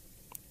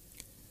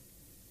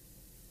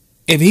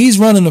 If he's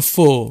running a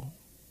full,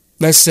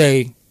 let's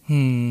say,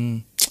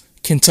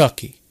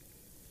 Kentucky.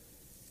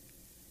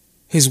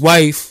 His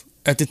wife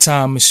at the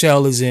time,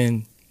 Michelle, is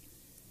in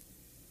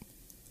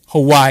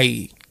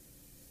Hawaii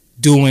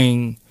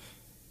doing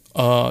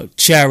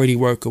charity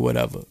work or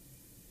whatever.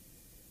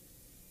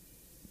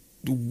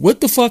 What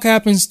the fuck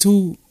happens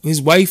to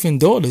his wife and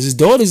daughters? His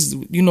daughters,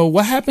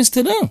 what happens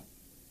to them?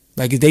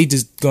 Like, is they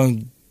just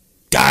gonna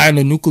die in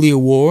a nuclear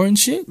war and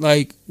shit?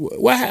 Like,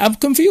 I'm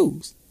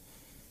confused.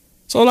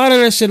 So a lot of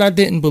that shit I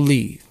didn't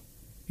believe.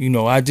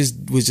 I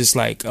just was just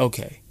like,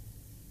 okay.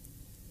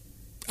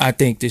 I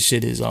think this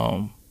shit is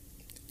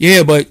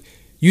yeah, but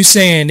you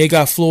saying they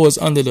got floors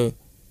under the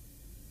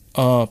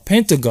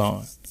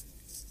Pentagon.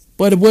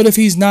 But what if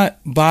he's not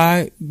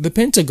by the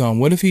Pentagon?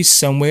 What if he's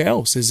somewhere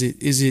else? Is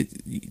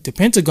it the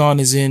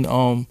Pentagon is in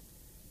DC?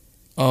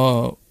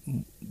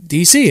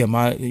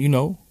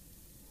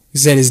 He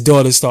said his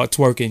daughter start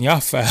twerking. Y'all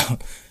foul.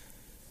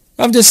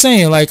 I'm just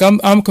saying, like,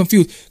 I'm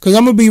confused. Cause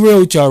I'm gonna be real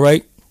with y'all,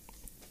 right?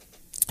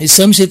 It's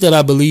some shit that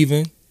I believe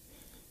in,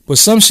 but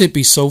some shit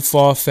be so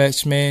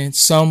far-fetched, man.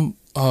 Some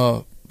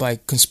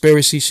like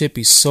conspiracy shit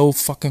be so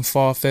fucking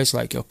far-fetched.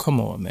 Like, yo, come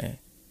on, man.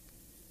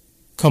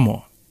 Come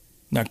on.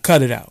 Now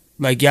cut it out.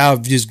 Like, y'all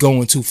just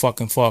going too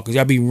fucking far. Cause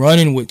y'all be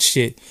running with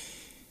shit.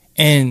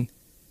 And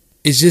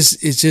it's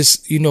just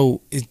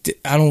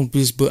I don't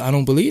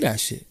believe that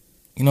shit.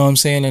 You know what I'm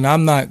saying? And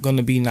I'm not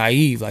gonna be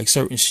naive. Like,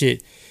 certain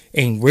shit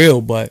ain't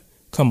real, but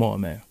come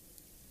on, man.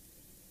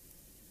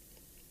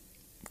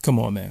 Come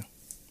on, man.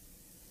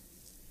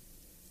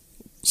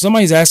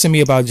 Somebody's asking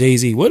me about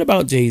Jay-Z. What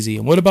about Jay-Z?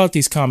 And what about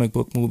these comic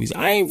book movies?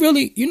 I ain't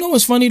really,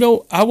 what's funny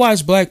though? I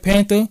watched Black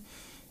Panther,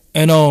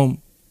 and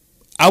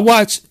I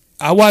watched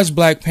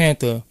Black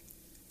Panther,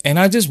 and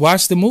I just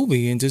watched the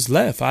movie and just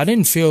left. I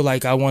didn't feel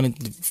like I wanted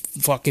to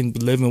fucking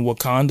live in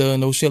Wakanda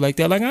and no shit like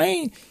that. Like, I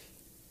ain't,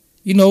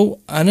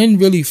 I didn't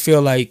really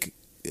feel like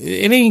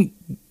it ain't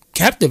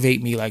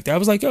captivate me like that. I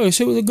was like, yo, this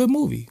shit was a good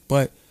movie.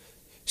 But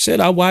shit,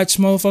 I watched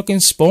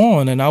motherfucking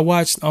Spawn, and I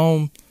watched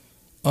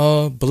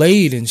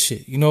Blade and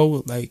shit.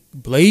 Like,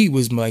 Blade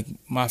was like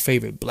my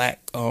favorite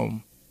black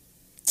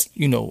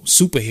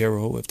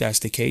superhero, if that's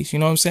the case. You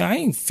know what I'm saying? I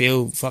ain't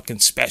feel fucking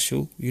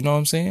special. You know what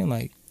I'm saying?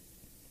 Like,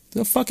 it's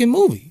a fucking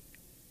movie.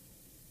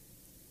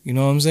 You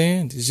know what I'm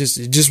saying? It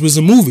just was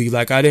a movie.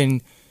 Like, I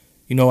didn't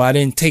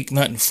take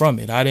nothing from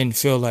it. I didn't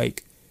feel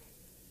like,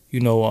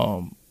 it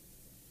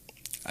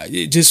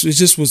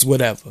just was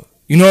whatever.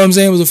 You know what I'm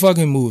saying? It was a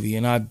fucking movie,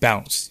 and I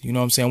bounced. You know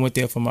what I'm saying? I went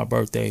there for my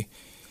birthday.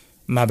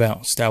 I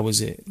bounced. That was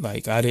it.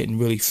 Like, I didn't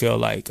really feel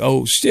like,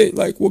 oh shit,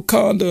 like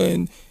Wakanda.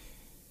 And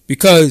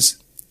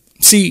because,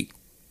 see,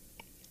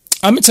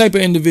 I'm the type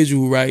of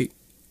individual, right?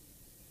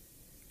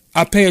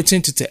 I pay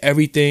attention to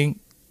everything,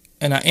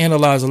 and I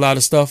analyze a lot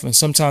of stuff, and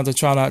sometimes I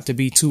try not to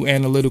be too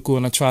analytical,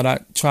 and I try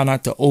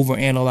not to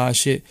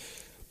overanalyze shit.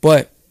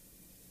 But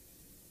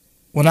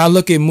when I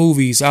look at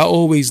movies, I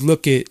always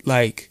look at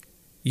like,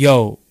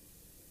 yo,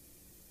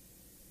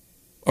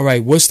 all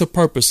right, what's the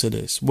purpose of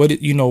this?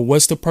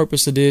 What's the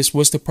purpose of this?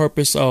 What's the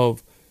purpose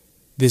of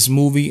this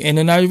movie? And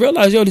then I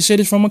realized, yo, this shit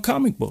is from a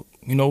comic book,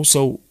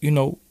 so,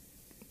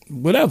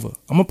 whatever.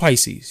 I'm a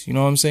Pisces, you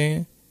know what I'm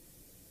saying?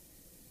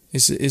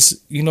 It's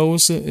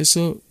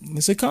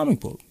a comic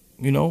book,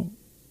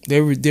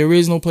 There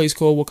is no place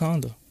called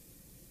Wakanda.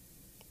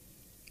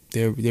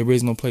 There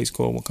is no place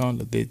called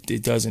Wakanda.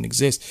 It doesn't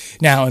exist.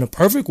 Now, in a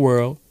perfect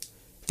world,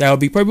 that would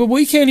be perfect. But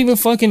we can't even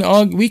fucking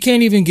argue. We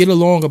can't even get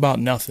along about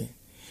nothing.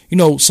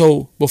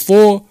 So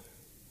before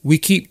we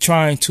keep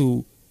trying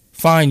to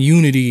find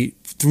unity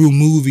through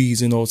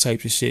movies and all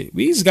types of shit,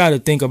 we just got to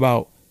think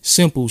about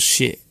simple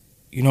shit.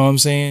 You know what I'm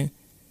saying?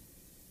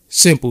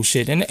 Simple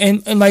shit.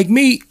 And like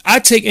me, I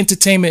take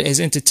entertainment as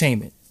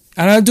entertainment.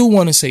 And I do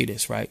want to say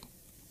this, right?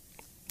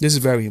 This is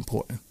very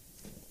important.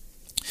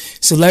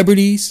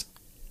 Celebrities,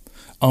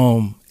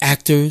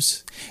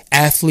 actors,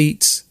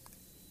 athletes,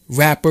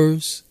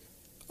 rappers,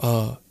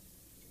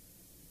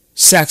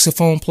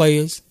 saxophone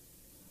players,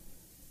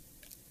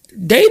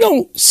 they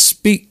don't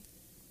speak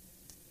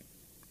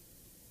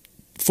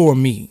for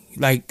me.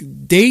 Like,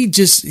 they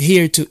just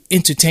here to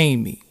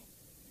entertain me.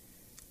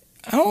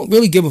 I don't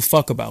really give a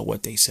fuck about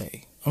what they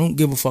say. I don't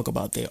give a fuck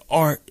about their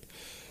art.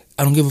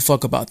 I don't give a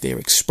fuck about their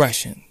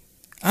expression.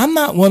 I'm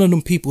not one of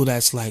them people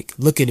that's like,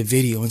 look at a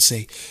video and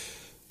say,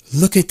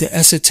 look at the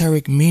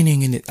esoteric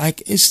meaning in it.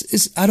 Like,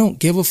 I don't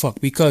give a fuck,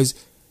 because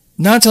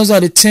 9 times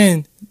out of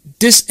 10,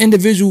 this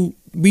individual,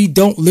 we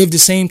don't live the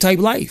same type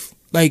life.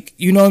 Like,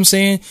 you know what I'm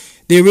saying?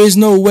 There is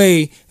no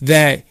way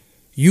that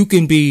you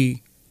can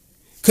be,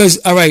 because,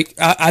 all right,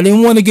 I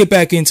didn't want to get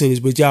back into this,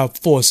 but y'all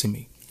forcing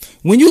me.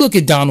 When you look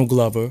at Donald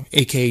Glover,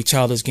 aka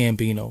Childish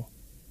Gambino,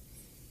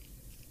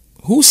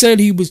 who said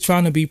he was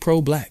trying to be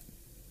pro-black?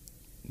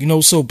 You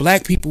know, so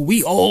black people,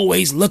 we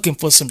always looking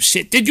for some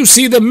shit. Did you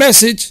see the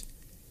message?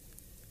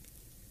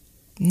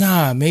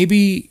 Nah,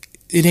 maybe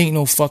it ain't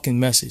no fucking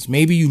message.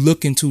 Maybe you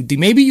looking too deep.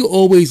 Maybe you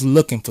always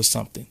looking for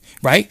something,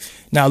 right?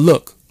 Now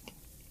look,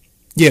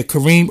 yeah,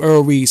 Kareem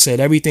Earl Reed said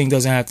everything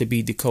doesn't have to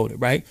be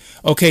decoded, right?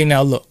 Okay,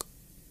 now look.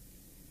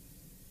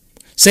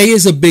 Say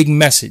it's a big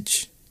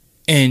message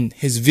in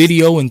his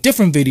video and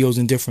different videos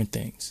and different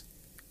things.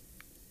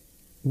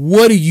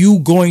 What are you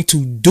going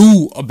to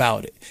do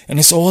about it? And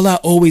it's all I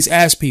always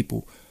ask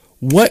people.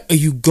 What are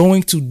you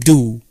going to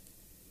do,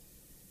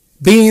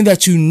 being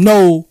that you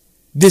know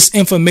this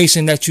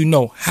information that you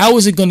know? How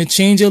is it going to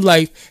change your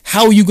life?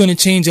 How are you going to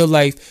change your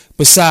life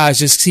besides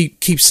just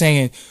keep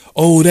saying,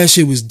 oh, that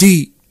shit was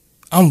deep.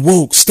 I'm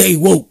woke. Stay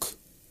woke.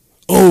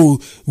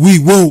 Oh, we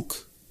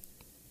woke.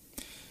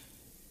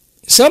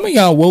 Some of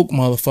y'all woke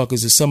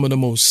motherfuckers are some of the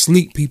most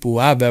sleep people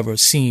I've ever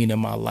seen in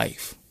my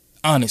life.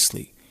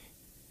 Honestly.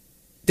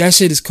 That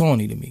shit is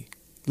corny to me.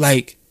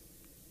 Like,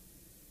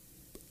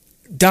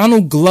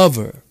 Donald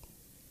Glover,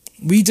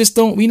 we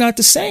not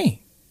the same.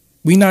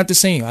 We not the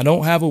same. I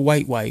don't have a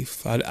white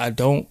wife. I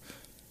don't,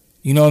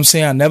 you know what I'm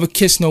saying? I never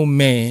kiss no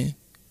man.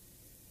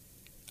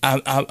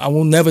 I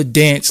will never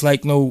dance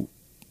like no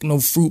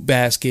fruit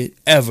basket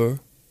ever.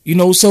 You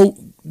know, so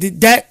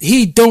that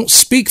he don't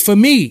speak for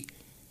me.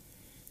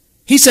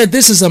 He said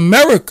this is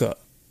America.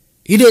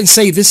 He didn't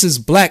say this is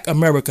black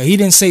America. He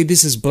didn't say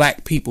this is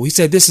black people. He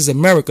said this is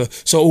America.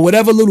 So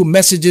whatever little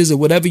messages or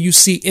whatever you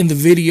see in the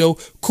video,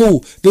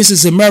 cool. This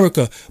is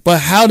America.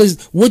 But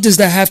what does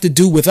that have to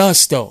do with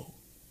us though?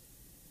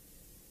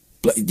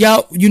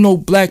 Y'all, you know,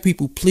 black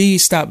people,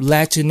 please stop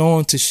latching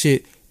on to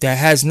shit that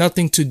has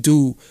nothing to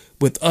do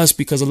with us,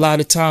 because a lot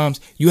of times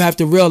you have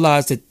to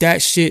realize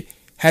that shit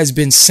has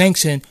been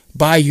sanctioned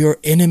by your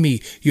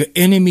enemy. Your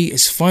enemy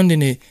is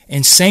funding it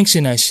and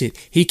sanctioning that shit.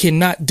 He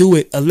cannot do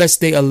it unless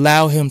they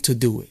allow him to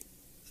do it.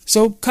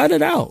 So cut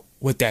it out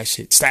with that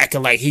shit.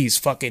 Stacking like he's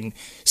fucking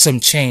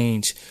some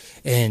change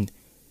and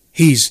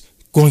he's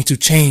going to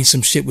change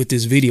some shit with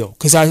this video.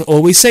 Because I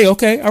always say,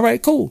 okay, all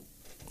right, cool.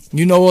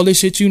 You know all this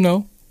shit you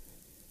know.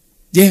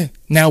 Yeah,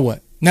 now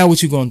what? Now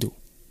what you gonna do?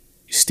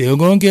 You still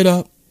gonna get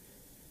up,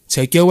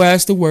 take your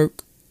ass to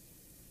work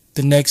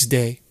the next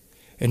day,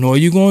 and all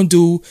you gonna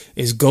do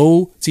is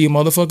go to your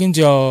motherfucking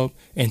job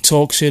and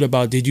talk shit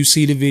about, did you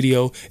see the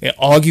video, and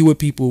argue with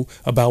people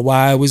about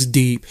why it was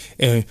deep,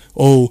 and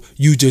oh,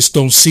 you just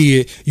don't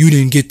see it, you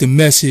didn't get the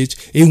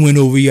message, it went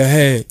over your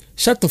head.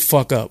 Shut the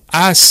fuck up.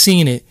 I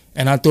seen it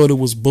and I thought it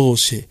was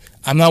bullshit.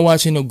 I'm not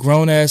watching no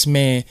grown-ass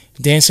man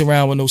dance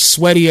around with no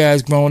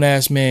sweaty-ass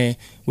grown-ass man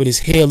with his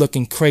hair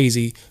looking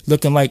crazy,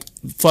 looking like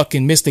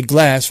fucking Mr.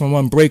 Glass from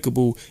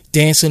Unbreakable,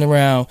 dancing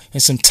around in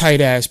some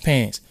tight-ass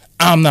pants.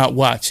 I'm not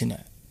watching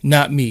that.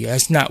 Not me.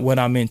 That's not what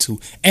I'm into.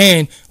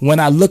 And when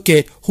I look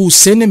at who's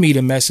sending me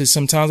the message,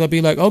 sometimes I'll be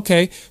like,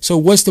 okay, so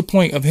what's the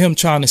point of him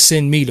trying to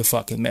send me the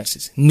fucking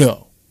message?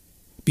 No.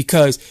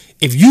 Because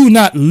if you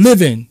not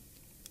living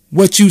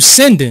what you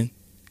sending,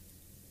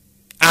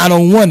 I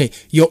don't want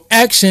it. Your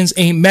actions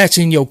ain't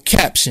matching your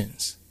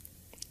captions.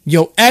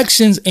 Your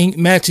actions ain't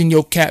matching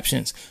your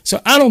captions.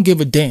 So I don't give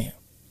a damn.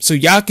 So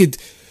y'all could,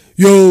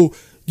 you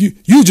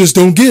just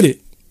don't get it.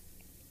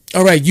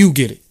 All right, you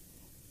get it.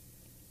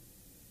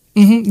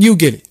 You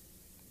get it.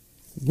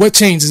 What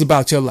changes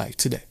about your life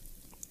today?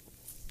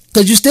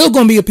 Because you're still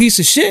going to be a piece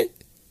of shit.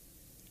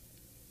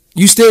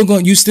 You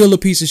still a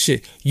piece of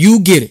shit.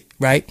 You get it,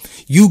 right?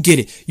 You get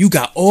it. You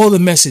got all the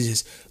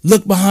messages.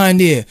 Look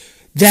behind there.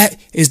 That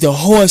is the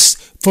horse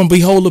from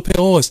Behold the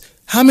Pale Horse.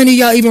 How many of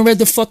y'all even read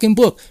the fucking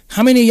book?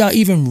 How many of y'all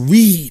even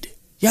read?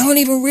 Y'all don't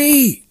even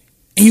read.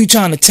 And you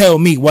trying to tell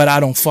me what I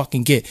don't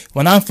fucking get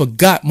when I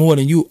forgot more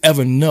than you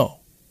ever know.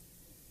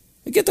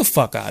 Get the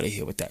fuck out of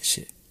here with that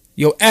shit.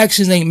 Your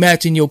actions ain't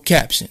matching your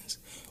captions.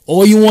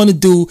 All you want to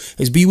do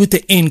is be with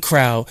the in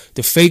crowd,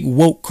 the fake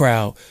woke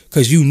crowd,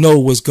 because you know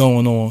what's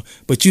going on,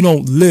 but you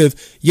don't live.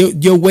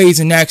 Your ways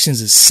and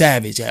actions are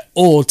savage at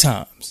all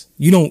times.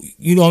 You know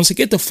what I'm saying?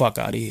 Get the fuck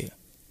out of here.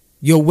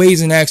 Your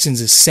ways and actions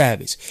is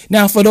savage.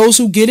 Now, for those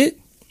who get it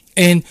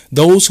and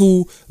those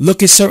who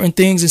look at certain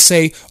things and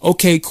say,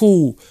 okay,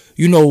 cool,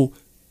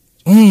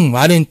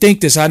 I didn't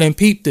think this, I didn't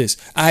peep this.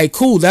 All right,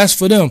 cool, that's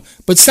for them.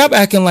 But stop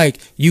acting like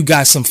you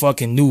got some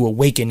fucking new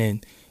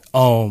awakening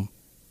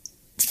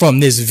from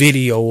this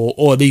video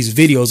or these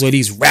videos or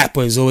these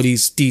rappers or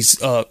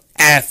these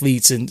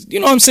athletes. And you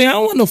know what I'm saying? I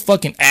don't want no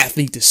fucking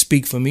athlete to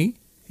speak for me.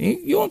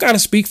 You don't got to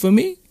speak for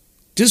me.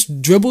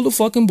 Just dribble the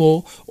fucking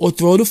ball or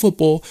throw the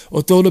football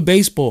or throw the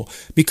baseball,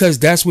 because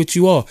that's what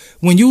you are.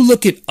 When you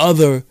look at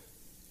other,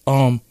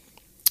 and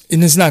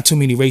there's not too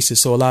many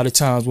races, so a lot of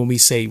times when we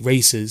say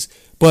races,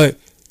 but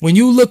when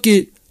you look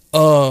at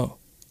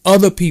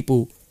other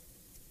people,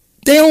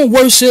 they don't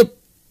worship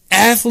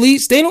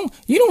athletes. You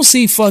don't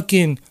see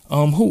fucking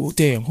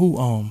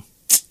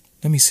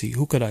let me see,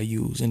 who could I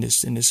use in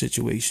this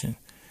situation?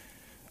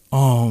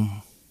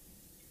 Damn,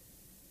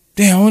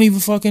 I don't even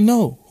fucking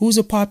know. Who's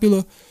a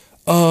popular,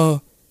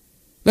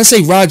 let's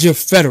say Roger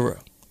Federer,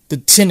 the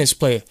tennis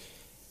player.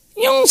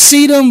 You don't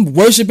see them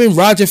worshiping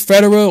Roger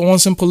Federer on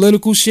some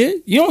political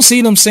shit. You don't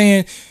see them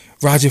saying,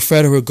 Roger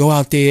Federer, go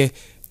out there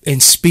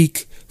and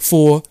speak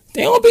for.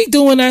 They don't be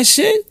doing that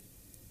shit.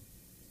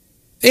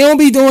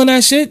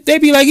 They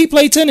be like, he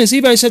played tennis.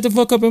 He better shut the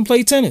fuck up and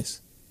play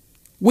tennis.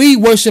 We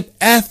worship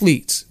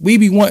athletes. We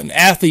be wanting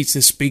athletes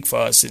to speak for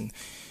us. And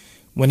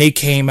when they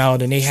came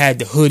out and they had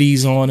the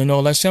hoodies on and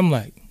all that shit, I'm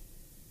like,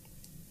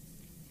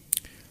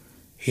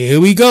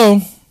 here we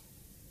go.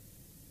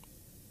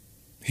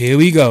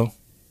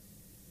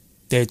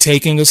 They're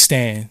taking a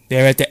stand.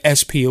 They're at the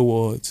SP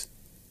Awards.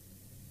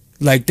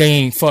 Like they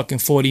ain't fucking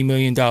 $40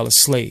 million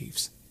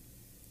slaves.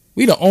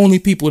 We the only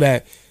people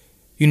that,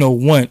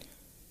 want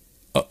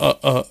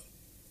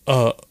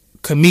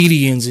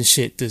comedians and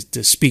shit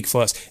to speak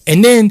for us.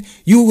 And then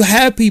you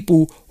have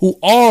people who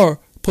are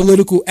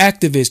political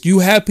activists. You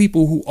have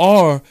people who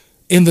are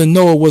in the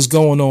know of what's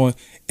going on.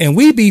 And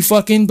we be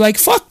fucking like,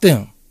 fuck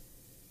them.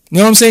 You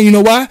know what I'm saying? You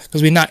know why?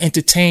 Because we're not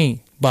entertained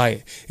by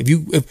it.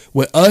 If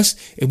with us,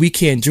 if we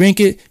can't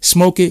drink it,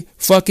 smoke it,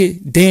 fuck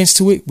it, dance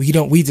to it,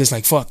 we just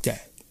like, fuck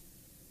that.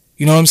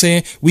 You know what I'm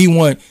saying? We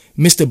want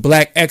Mr.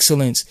 Black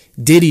Excellence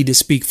Diddy to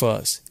speak for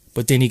us.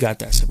 But then he got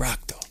that Ciroc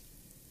though.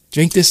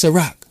 Drink this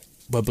Ciroc.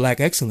 But Black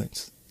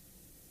Excellence.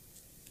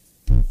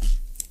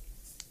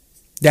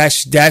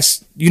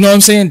 That's you know what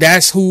I'm saying?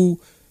 That's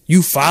who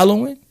you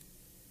following.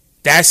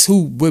 That's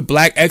what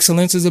Black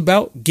Excellence is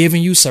about.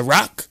 Giving you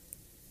Ciroc.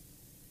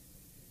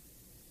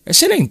 That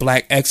shit ain't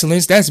Black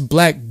Excellence. That's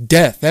Black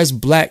Death. That's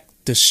Black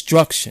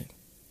Destruction.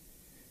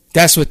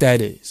 That's what that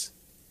is.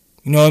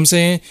 You know what I'm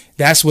saying?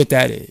 That's what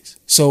that is.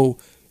 So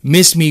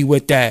miss me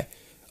with that.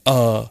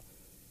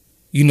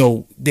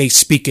 They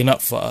speaking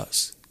up for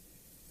us.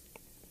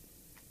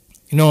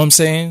 You know what I'm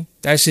saying?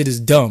 That shit is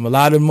dumb. A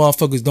lot of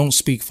motherfuckers don't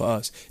speak for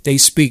us. They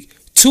speak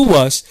to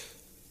us,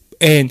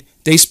 and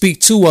they speak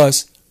to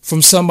us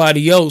from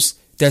somebody else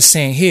that's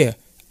saying, here,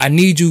 I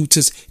need you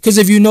to... Because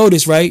if you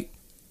notice, right,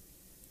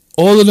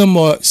 all of them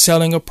are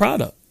selling a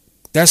product.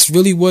 That's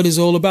really what it's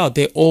all about.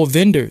 They're all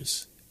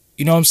vendors.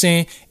 You know what I'm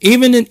saying?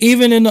 Even in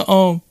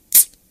the...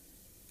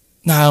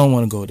 Nah, I don't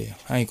want to go there.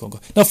 I ain't going to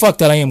go. No, fuck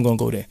that. I am going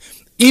to go there.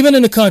 Even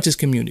in the conscious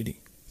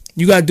community,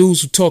 you got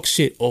dudes who talk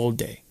shit all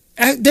day.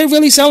 They're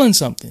really selling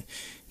something.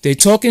 They're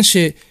talking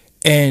shit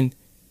and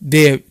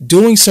they're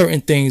doing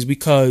certain things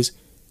because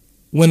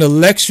when the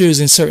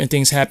lectures and certain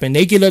things happen,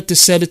 they get up to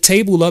set a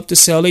table up to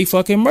sell their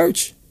fucking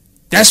merch.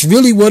 That's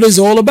really what it's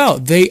all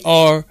about. They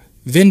are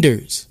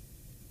vendors.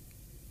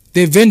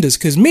 They're vendors.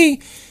 Because me,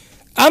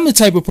 I'm the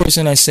type of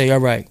person that say, all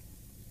right,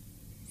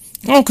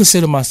 I don't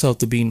consider myself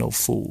to be no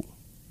fool.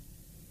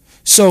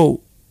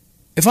 So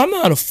if I'm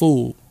not a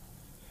fool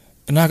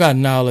and I got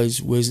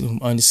knowledge, wisdom,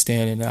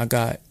 understanding,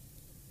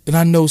 and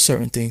I know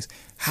certain things,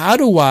 how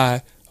do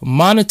I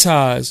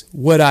monetize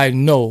what I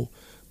know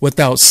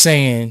without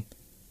saying,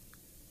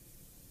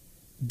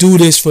 do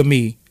this for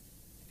me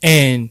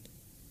and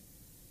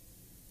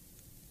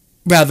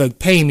rather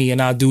pay me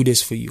and I'll do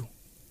this for you?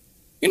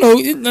 A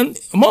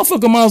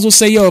motherfucker might as well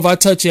say, yo, if I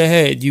touch your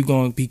head, you're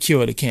going to be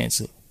cured of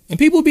cancer. And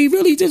people be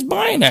really just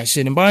buying that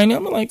shit and buying it.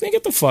 I'm like,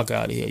 get the fuck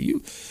out of here.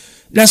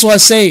 That's why I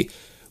say,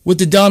 with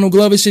the Donald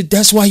Glover shit,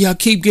 that's why y'all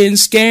keep getting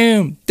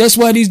scammed. That's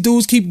why these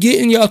dudes keep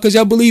getting y'all, because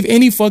y'all believe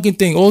any fucking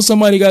thing. All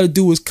somebody got to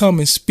do is come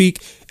and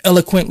speak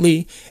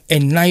eloquently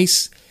and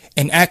nice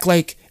and act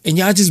like, and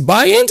y'all just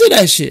buy into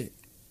that shit.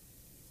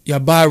 Y'all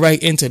buy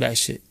right into that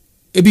shit.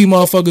 It be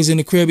motherfuckers in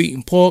the crib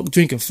eating pork,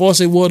 drinking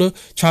faucet water,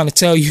 trying to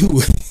tell you.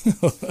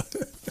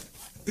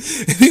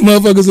 It be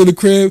motherfuckers in the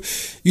crib,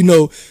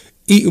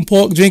 eating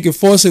pork, drinking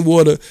faucet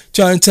water,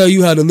 trying to tell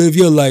you how to live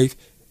your life,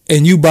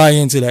 and you buy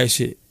into that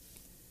shit.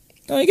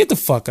 Now, get the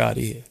fuck out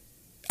of here.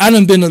 I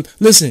done been to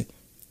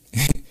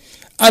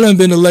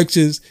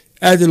lectures.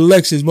 After the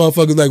lectures,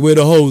 motherfuckers like, where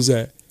the hoes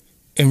at?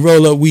 And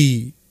roll up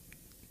weed.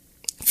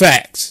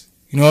 Facts.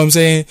 You know what I'm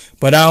saying?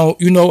 But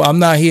I'm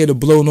not here to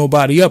blow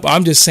nobody up.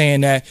 I'm just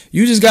saying that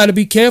you just got to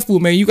be careful,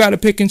 man. You got to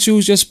pick and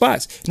choose your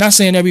spots. Not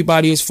saying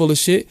everybody is full of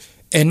shit.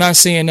 And not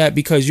saying that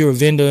because you're a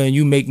vendor and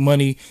you make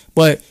money.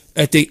 But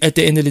at the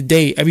end of the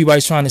day,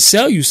 everybody's trying to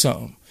sell you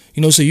something.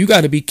 So you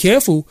got to be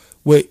careful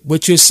with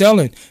what you're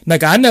selling.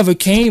 Like, I never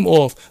came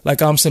off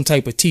like I'm some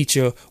type of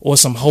teacher or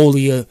some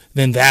holier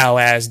than thou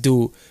ass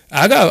dude.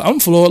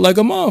 I'm flawed like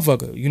a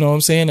motherfucker. You know what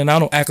I'm saying? And I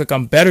don't act like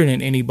I'm better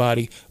than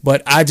anybody,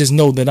 but I just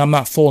know that I'm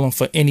not falling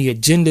for any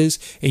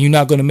agendas, and you're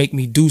not going to make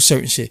me do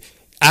certain shit.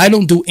 I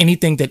don't do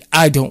anything that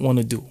I don't want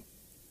to do.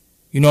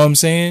 You know what I'm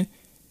saying?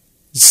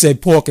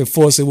 said pork and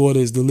faucet water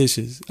is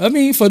delicious. I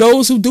mean, for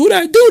those who do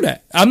that, do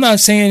that. I'm not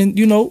saying,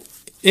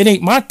 it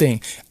ain't my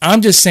thing.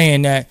 I'm just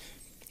saying that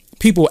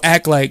people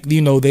act like,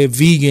 they're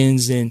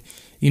vegans and,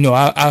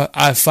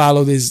 I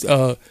follow this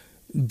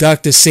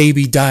Dr.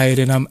 Sabi diet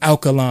and I'm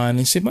alkaline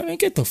and shit. Man,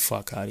 get the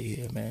fuck out of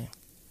here, man.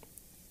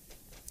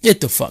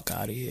 Get the fuck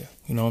out of here.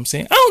 You know what I'm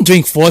saying? I don't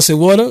drink faucet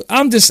water.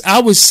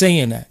 I was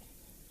saying that.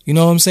 You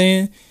know what I'm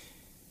saying?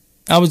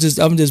 I'm just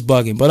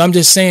bugging. But I'm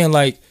just saying,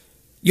 like,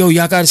 yo,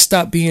 y'all got to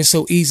stop being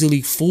so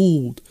easily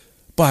fooled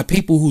by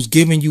people who's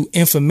giving you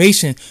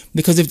information.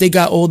 Because if they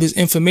got all this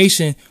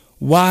information,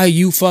 why are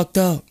you fucked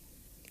up?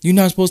 You're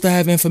not supposed to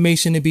have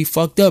information to be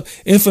fucked up.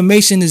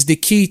 Information is the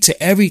key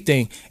to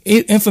everything.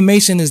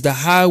 Information is the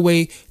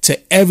highway to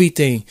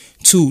everything,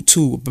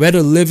 to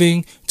better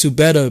living, to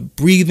better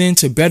breathing,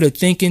 to better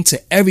thinking,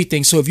 to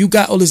everything. So if you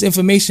got all this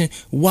information,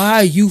 why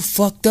are you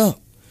fucked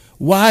up?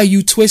 Why are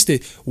you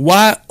twisted?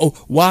 Why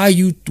are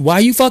you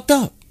fucked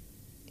up?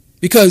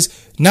 Because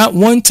not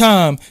one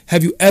time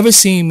have you ever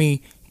seen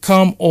me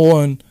come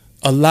on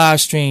a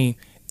live stream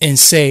and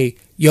say,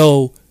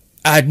 yo,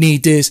 I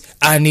need this,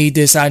 I need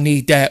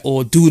that,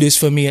 or do this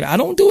for me. And I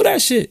don't do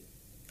that shit.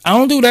 You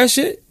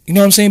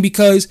know what I'm saying?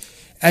 Because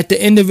at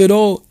the end of it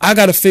all, I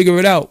got to figure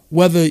it out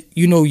whether,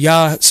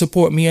 y'all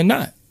support me or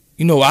not.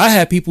 I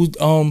had people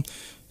donate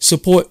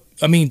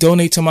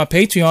to my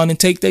Patreon and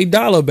take their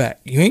dollar back.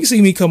 You ain't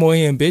see me come over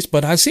here and bitch,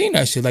 but I seen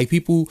that shit. Like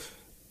people,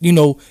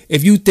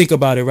 if you think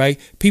about it, right?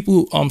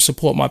 People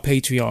support my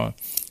Patreon.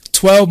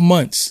 12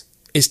 months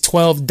is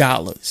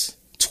 $12.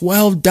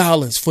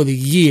 $12 for the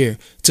year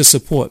to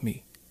support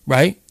me,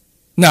 right?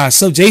 Nah,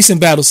 so Jason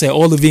Battle said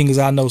all the vegans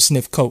I know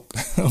sniff coke.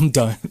 I'm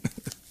done.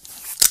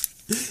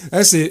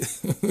 That's it.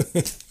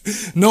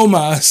 No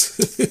mas.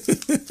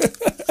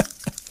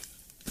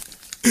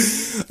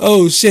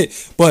 Oh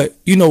shit. But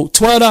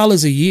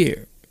 $12 a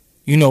year,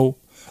 if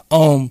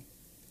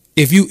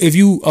you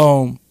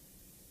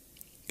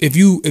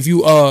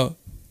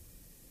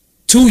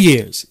 2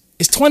 years,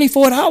 it's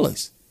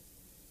 $24.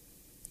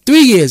 3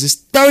 years, it's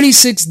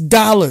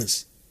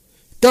 $36.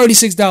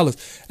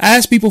 $36. I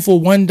ask people for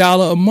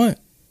 $1 a month.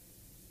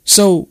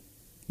 So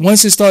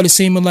once it started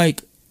seeming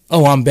like,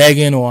 oh, I'm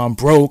begging or I'm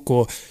broke,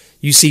 or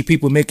you see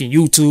people making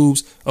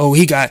YouTubes, oh,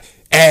 he got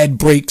ad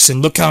breaks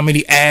and look how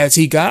many ads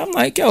he got. I'm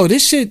like, yo,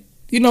 this shit,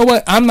 you know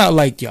what? I'm not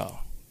like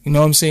y'all. You know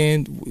what I'm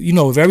saying?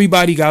 If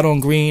everybody got on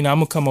green,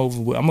 I'm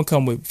gonna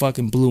come with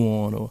fucking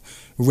blue on or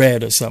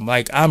red or something.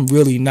 Like, I'm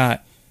really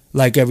not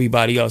like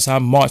everybody else. I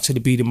march to the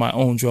beat of my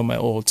own drum at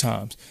all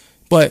times.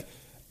 But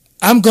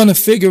I'm going to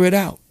figure it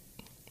out.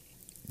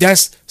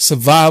 That's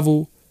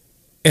survival.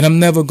 And I'm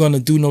never going to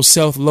do no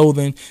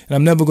self-loathing. And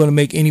I'm never going to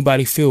make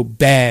anybody feel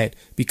bad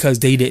because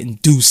they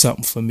didn't do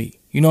something for me.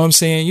 You know what I'm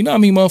saying? You know how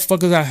many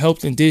motherfuckers I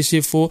helped and did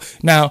shit for?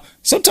 Now,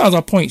 sometimes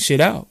I point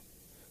shit out.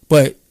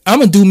 But I'm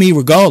going to do me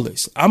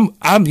regardless. I'm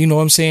you know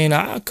what I'm saying?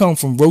 I come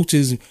from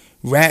roaches,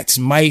 rats,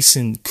 mice,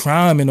 and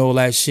crime and all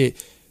that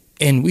shit.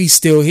 And we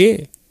still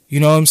here. You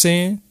know what I'm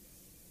saying?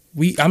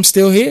 I'm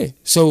still here.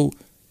 So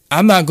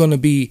I'm not going to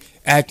be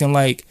acting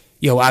like,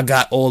 yo, I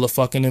got all the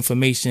fucking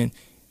information.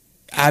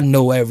 I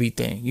know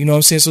everything. You know what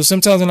I'm saying? So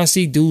sometimes when I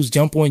see dudes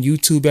jump on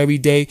YouTube every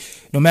day,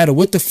 no matter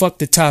what the fuck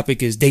the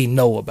topic is, they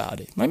know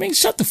about it. I mean,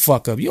 shut the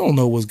fuck up. You don't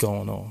know what's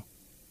going on.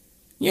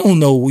 You don't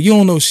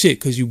know shit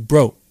because you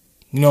broke.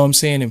 You know what I'm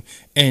saying?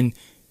 And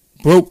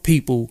broke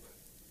people,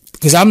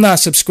 because I'm not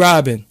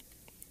subscribing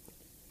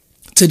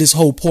to this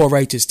whole poor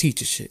righteous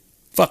teacher shit.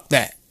 Fuck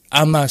that.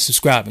 I'm not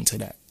subscribing to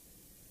that.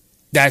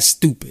 That's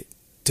stupid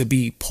to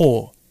be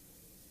poor.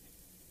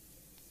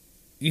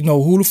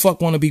 Who the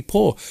fuck want to be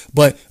poor?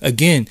 But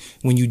again,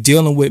 when you're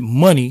dealing with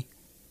money,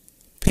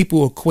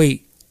 people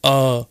equate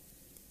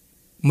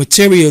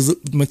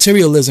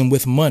materialism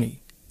with money.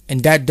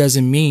 And that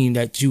doesn't mean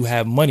that you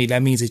have money.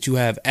 That means that you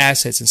have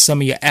assets. And some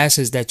of your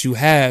assets that you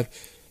have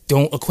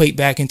don't equate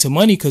back into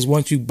money, because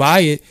once you buy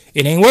it,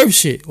 it ain't worth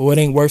shit, or it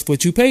ain't worth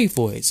what you paid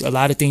for it. So a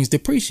lot of things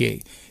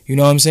depreciate. You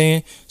know what I'm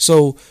saying?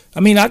 So, I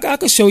mean, I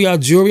could show y'all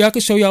jewelry. I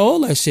could show y'all all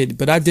that shit.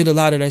 But I did a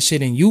lot of that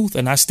shit in youth,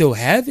 and I still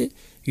have it.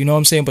 You know what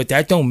I'm saying? But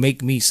that don't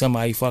make me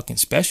somebody fucking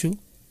special.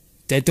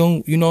 That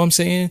don't, you know what I'm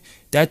saying?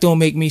 That don't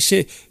make me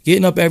shit.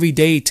 Getting up every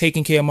day,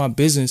 taking care of my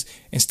business,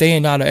 and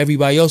staying out of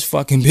everybody else's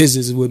fucking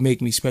business would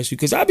make me special.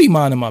 Because I be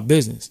minding my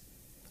business.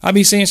 I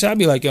be saying shit. I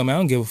be like, yo, man, I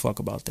don't give a fuck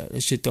about that.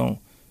 That shit don't.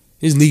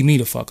 Just leave me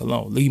the fuck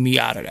alone. Leave me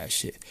out of that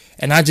shit.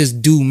 And I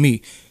just do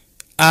me.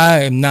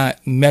 I am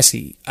not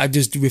messy. I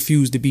just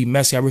refuse to be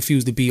messy. I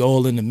refuse to be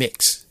all in the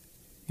mix.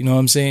 You know what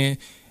I'm saying?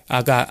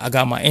 I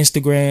got my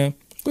Instagram,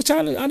 which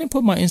I didn't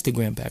put my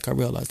Instagram back. I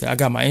realized that. I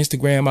got my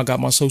Instagram. I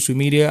got my social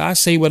media. I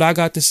say what I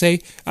got to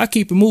say. I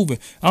keep it moving.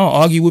 I don't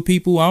argue with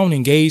people. I don't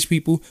engage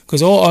people,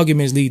 because all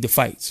arguments lead to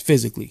fights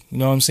physically. You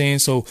know what I'm saying?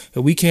 So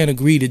if we can't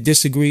agree to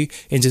disagree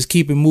and just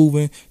keep it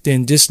moving,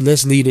 then just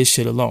let's leave this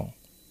shit alone.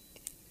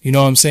 You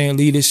know what I'm saying?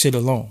 Leave this shit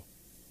alone.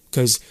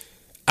 Because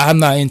I'm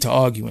not into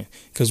arguing.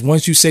 Because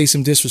once you say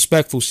some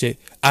disrespectful shit,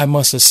 I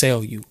must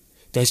assail you.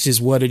 That's just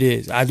what it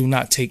is. I do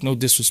not take no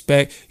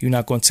disrespect. You're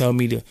not going to tell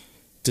me to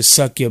to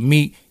suck your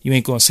meat. You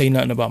ain't gonna say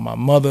nothing about my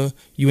mother.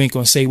 You ain't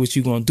gonna say what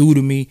you gonna do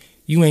to me.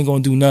 You ain't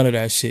gonna do none of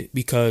that shit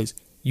because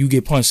you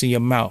get punched in your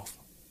mouth.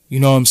 You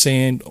know what I'm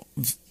saying?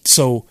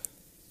 So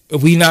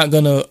if we not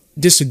gonna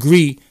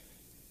disagree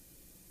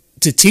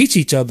to teach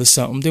each other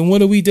something, then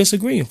what are we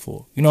disagreeing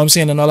for? You know what I'm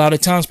saying? And a lot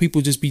of times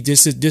people just be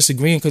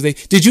disagreeing because they...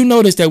 Did you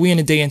notice that we in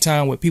a day and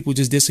time where people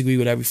just disagree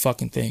with every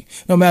fucking thing?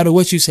 No matter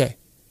what you say.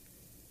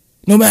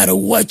 No matter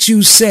what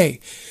you say.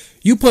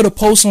 You put a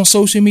post on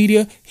social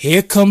media,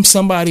 here comes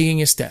somebody in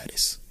your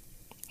status.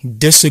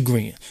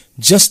 Disagreeing.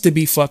 Just to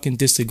be fucking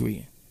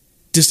disagreeing.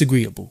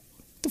 Disagreeable.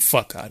 Get the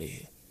fuck out of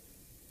here.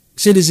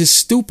 Shit is just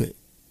stupid.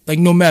 Like,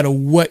 no matter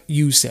what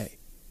you say.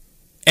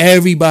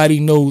 Everybody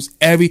knows.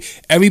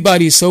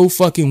 Everybody is so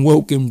fucking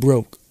woke and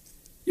broke.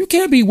 You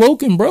can't be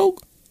woke and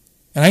broke.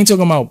 And I ain't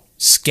talking about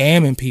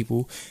scamming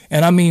people.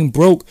 And I mean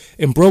broke.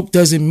 And broke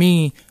doesn't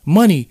mean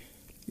money.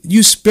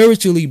 You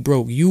spiritually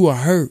broke. You are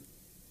hurt.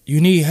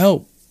 You need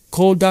help.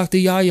 Call Dr.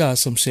 Yaya or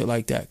some shit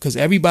like that. Because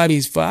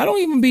everybody's... I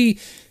don't even be...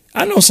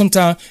 I know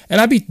sometimes...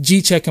 And I be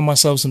G-checking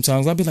myself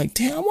sometimes. I be like,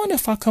 damn, I wonder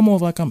if I come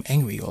off like I'm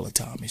angry all the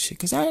time and shit.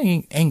 Because I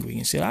ain't angry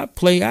and shit. I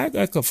act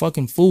like a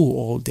fucking fool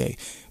all day.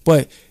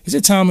 But it's a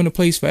time and a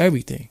place for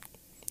everything.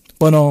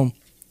 But,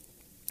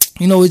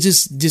 you know,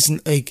 it's just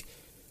like...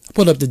 I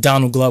put up the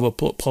Donald Glover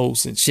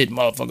post and shit.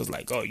 Motherfuckers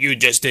like, oh, you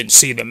just didn't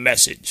see the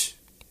message.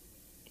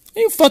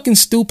 Are you fucking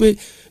stupid?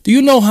 Do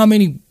you know how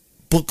many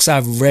books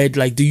I've read?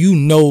 Like, do you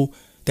know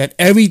that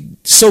every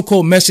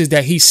so-called message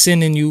that he's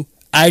sending you,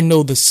 I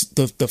know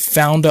the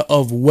founder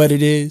of what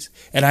it is,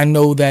 and I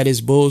know that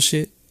is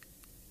bullshit.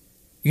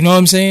 You know what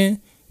I'm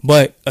saying?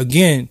 But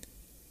again,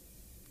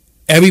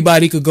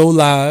 everybody could go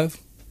live,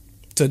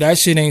 so that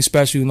shit ain't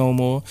special no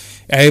more.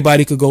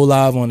 Everybody could go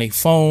live on their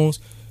phones.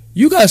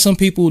 You got some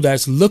people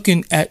that's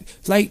looking at,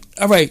 like,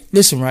 all right,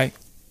 listen, right?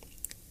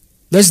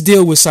 Let's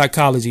deal with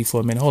psychology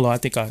for a minute. Hold on, I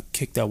think I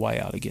kicked that Y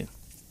out again.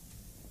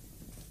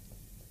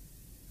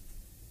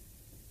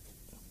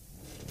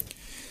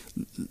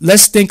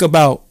 Let's think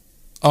about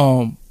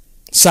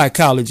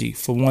psychology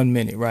for 1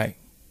 minute, right?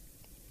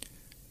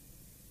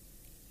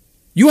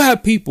 You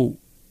have people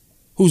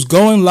who's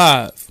going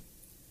live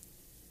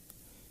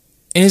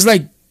and it's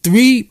like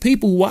 3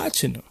 people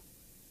watching them.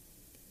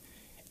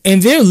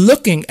 And they're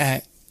looking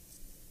at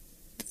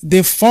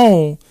their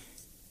phone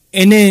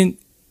and then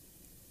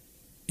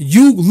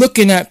you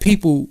looking at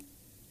people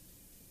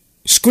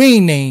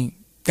screen name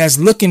that's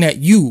looking at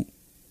you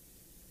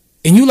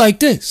and you like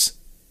this.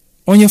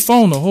 On your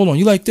phone, though. Hold on.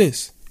 You like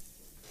this.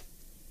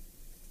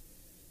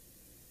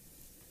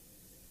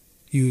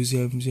 Use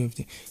everything.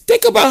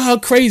 Think about how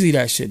crazy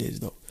that shit is,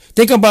 though.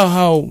 Think about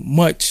how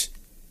much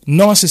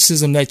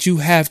narcissism that you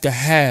have to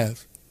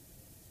have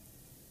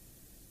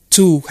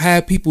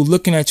people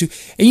looking at you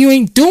and you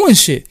ain't doing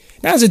shit.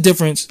 That's a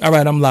difference. All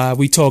right, I'm live.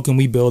 We talking,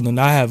 we building.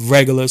 I have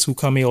regulars who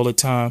come here all the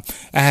time.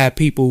 I have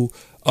people,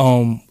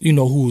 you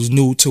know, who's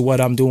new to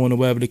what I'm doing or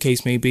whatever the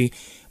case may be.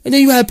 And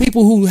then you have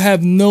people who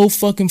have no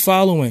fucking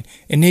following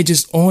and they're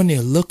just on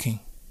there looking.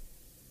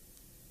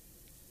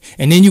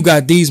 And then you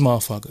got these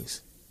motherfuckers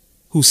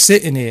who's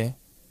sitting there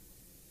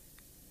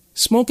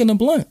smoking a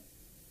blunt.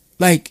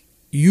 Like,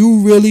 you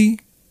really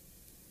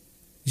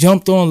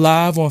jumped on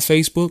live on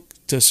Facebook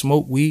to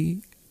smoke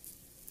weed?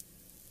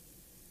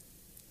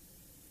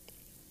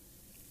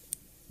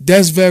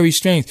 That's very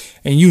strange.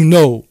 And you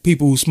know,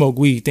 people who smoke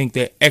weed think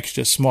they're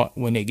extra smart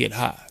when they get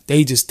high.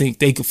 They just think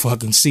they could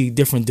fucking see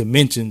different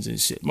dimensions and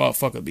shit.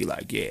 Motherfucker be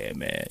like, yeah,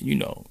 man, you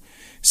know,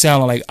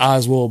 sounding like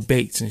Oswald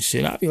Bates and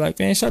shit. I'd be like,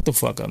 man, shut the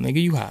fuck up,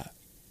 nigga, you high.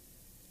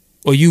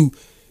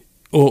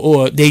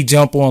 Or they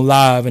jump on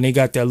live and they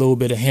got that little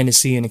bit of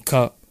Hennessy in the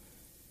cup.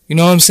 You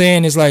know what I'm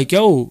saying? It's like,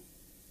 yo,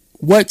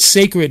 what's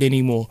sacred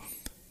anymore?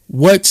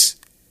 What's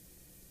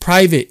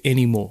private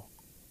anymore?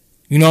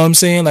 You know what I'm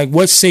saying? Like,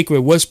 what's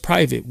sacred? What's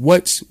private?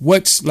 What's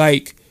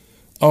like,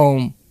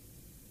 you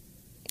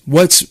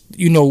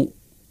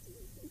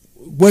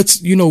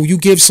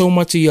give so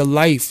much of your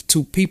life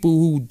to people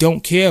who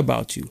don't care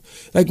about you.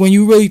 Like, when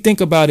you really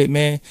think about it,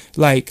 man,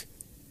 like,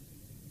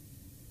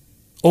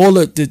 all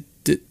of the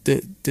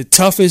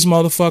toughest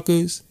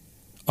motherfuckers,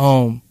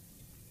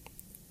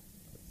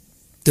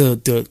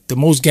 the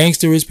most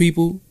gangsterous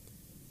people,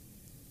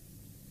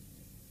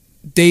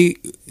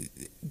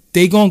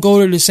 they gonna go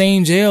to the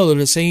same jail or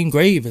the same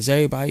grave as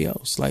everybody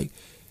else. Like,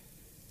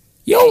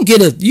 you don't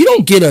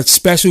get a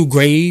special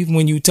grave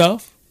when you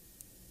tough.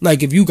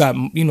 Like, if you got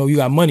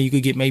money, you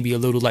could get maybe a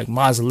little like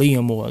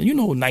mausoleum or, a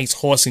nice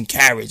horse and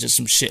carriage or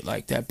some shit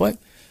like that. But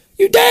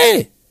you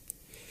dead.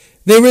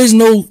 There is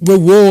no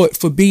reward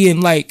for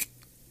being like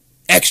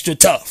extra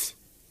tough.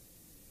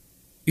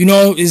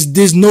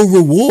 There's no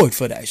reward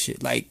for that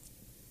shit. Like,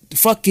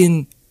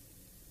 fucking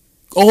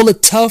all the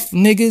tough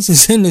niggas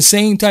is in the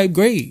same type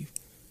grave.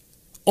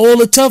 All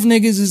the tough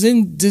niggas is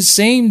in the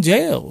same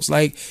jails.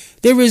 Like,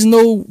 there is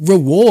no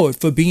reward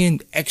for being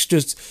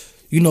extras.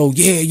 He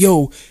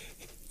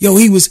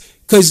was,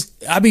 because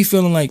I be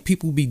feeling like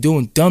people be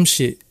doing dumb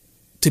shit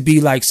to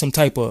be like some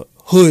type of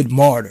hood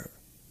martyr.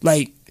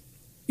 Like,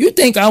 You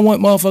think I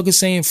want motherfuckers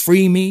saying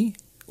free me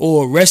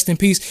or rest in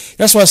peace?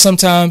 That's why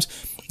sometimes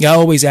y'all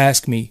always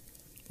ask me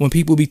when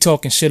people be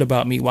talking shit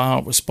about me why I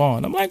don't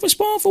respond. I'm like,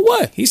 respond for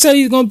what? He said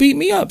he's going to beat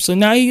me up, so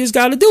now he just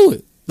got to do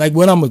it. Like,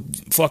 when I'm going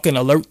to fucking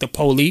alert the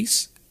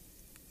police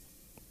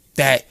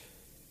that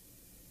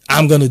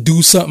I'm going to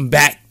do something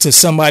back to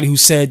somebody who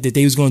said that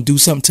they was going to do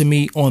something to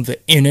me on the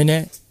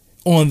internet,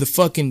 on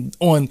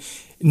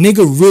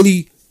nigga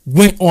really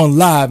went on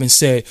live and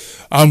said,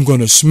 I'm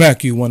going to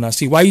smack you when I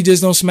see. Why you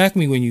just don't smack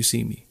me when you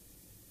see me?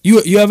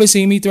 You ever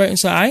see me threaten?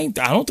 So I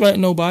don't threaten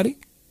nobody.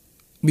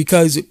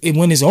 Because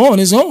when it's on,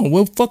 it's on.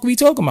 What the fuck are we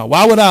talking about?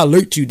 Why would I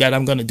alert you that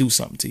I'm going to do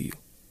something to you?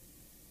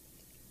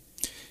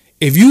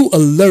 If you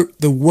alert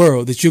the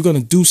world that you're going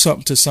to do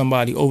something to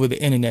somebody over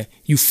the internet,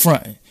 you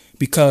fronting.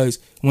 Because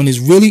when it's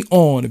really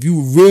on, if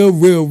you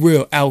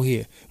real out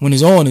here, when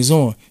it's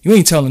on, you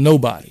ain't telling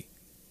nobody.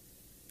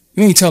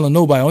 You ain't telling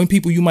nobody. Only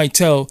people you might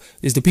tell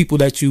is the people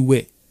that you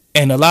with.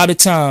 And a lot of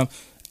time,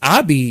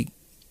 I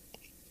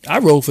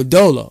roll for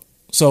Dolo.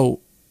 So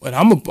when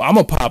I'm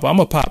a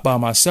pop by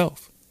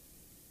myself.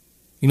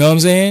 You know what I'm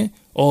saying?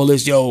 All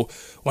this, yo,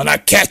 when I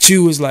catch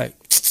you, it's like,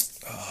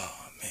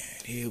 oh man,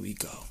 here we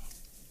go.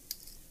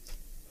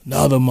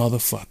 Another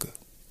motherfucker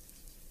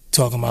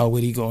talking about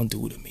what he gonna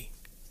do to me.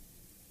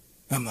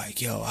 I'm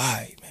like, yo, all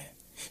right, man.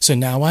 So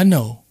now I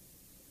know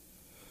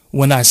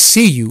when I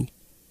see you,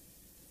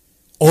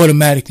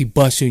 automatically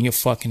bust you in your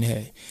fucking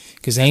head.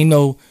 Because ain't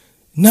no,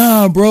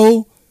 nah,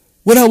 bro,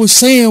 what I was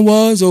saying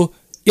was, or,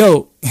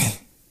 yo,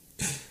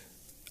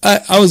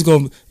 I was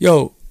going,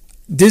 yo,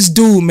 this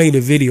dude made a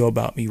video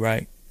about me,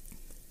 right?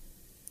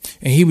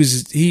 And he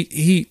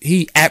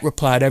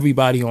replied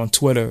everybody on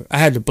Twitter. I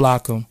had to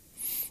block him.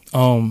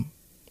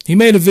 He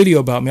made a video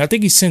about me. I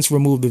think he since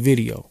removed the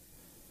video.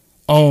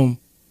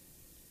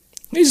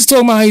 He's just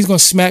talking about how he's gonna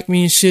smack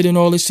me and shit and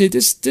all this shit.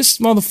 This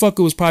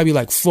motherfucker was probably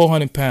like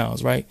 400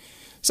 pounds, right?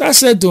 So I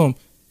said to him,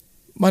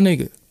 my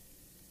nigga,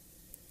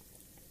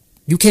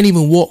 you can't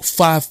even walk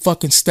 5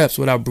 fucking steps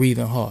without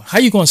breathing hard. How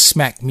you gonna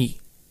smack me?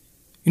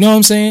 You know what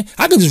I'm saying?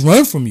 I could just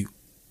run from you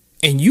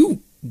and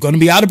you gonna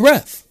be out of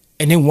breath.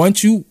 And then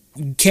once you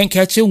can't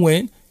catch your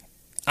wind,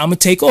 I'm gonna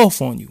take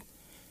off on you.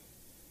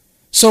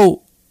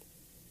 So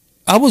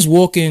I was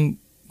walking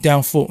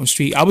down Fulton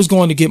Street. I was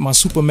going to get my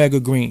super mega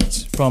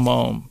greens from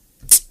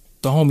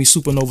the homie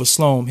Supernova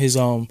Sloan,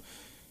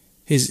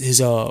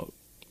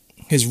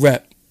 his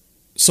rep.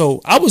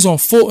 So I was on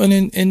Fulton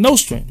and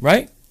Nostrand,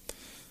 right?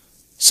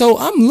 So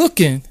I'm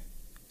looking.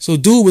 So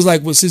dude was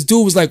like,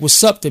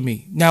 what's up to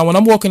me? Now when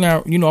I'm walking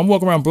out, I'm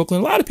walking around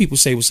Brooklyn, a lot of people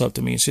say what's up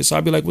to me and shit. So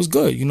I'd be like, what's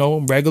good?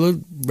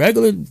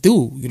 Regular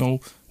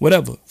dude,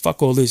 whatever.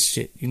 Fuck all this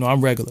shit.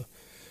 I'm regular.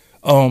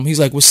 He's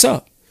like, what's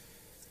up?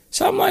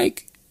 So I'm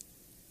like,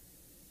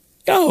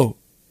 yo,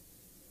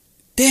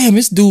 damn,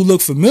 this dude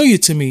look familiar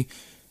to me.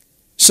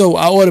 So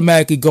I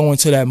automatically go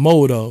into that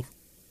mode of,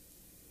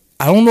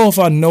 I don't know if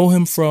I know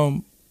him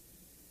from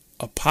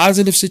a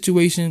positive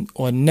situation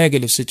or a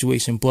negative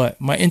situation,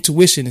 but my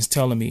intuition is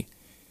telling me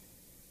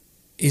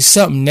it's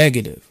something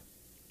negative.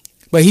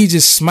 But he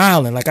just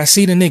smiling. Like I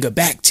see the nigga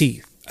back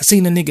teeth. I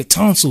seen the nigga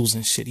tonsils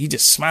and shit. He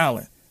just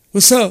smiling.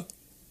 What's up?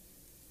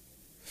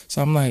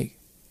 So I'm like,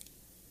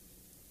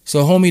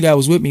 so homie that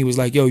was with me was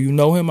like, yo, you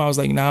know him? I was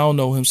like, nah, I don't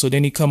know him. So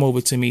then he come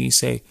over to me and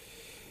say,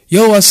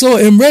 yo, I saw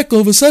Emrek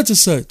over such and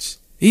such.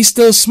 He's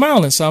still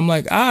smiling. So I'm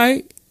like, all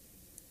right.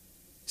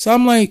 So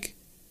I'm like,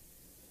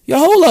 yo,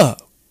 hold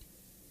up.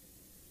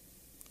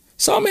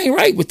 Something ain't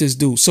right with this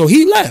dude. So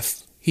he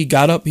left. He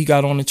got up. He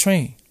got on the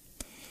train.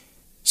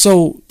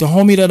 So the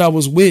homie that I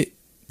was with,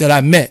 that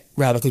I met,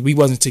 rather, because we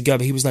wasn't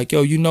together, he was like,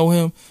 yo, you know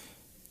him?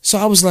 So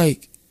I was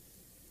like,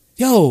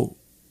 yo,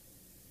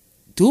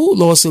 dude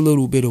lost a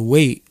little bit of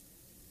weight.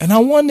 And I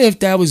wonder if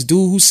that was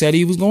dude who said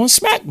he was going to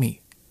smack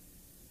me.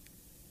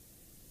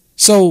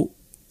 So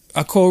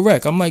I called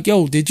Rec. I'm like,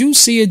 yo, did you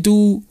see a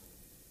dude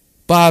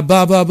blah,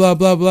 blah, blah, blah,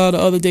 blah, blah the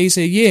other day? He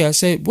said, yeah. I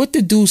said, what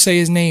did dude say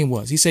his name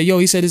was? He said, yo,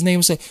 he said his name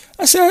was.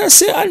 I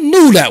said, I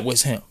knew that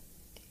was him.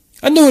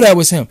 I knew that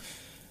was him.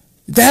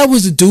 That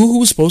was the dude who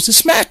was supposed to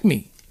smack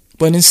me.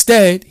 But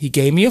instead, he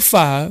gave me a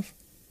 5.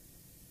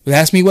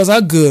 Asked me, was I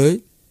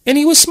good? And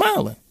he was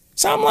smiling.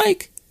 So I'm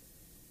like,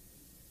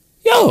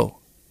 yo,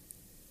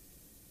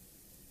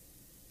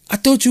 I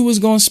thought you was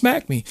going to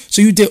smack me.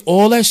 So you did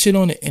all that shit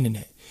on the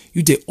internet.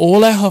 You did all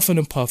that huffing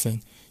and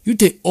puffing. You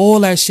did all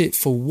that shit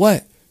for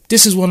what?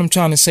 This is what I'm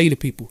trying to say to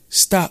people.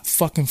 Stop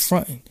fucking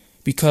fronting.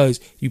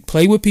 Because you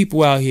play with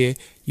people out here,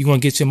 you're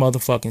going to get your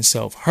motherfucking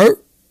self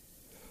hurt.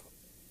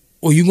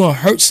 Or you're going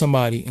to hurt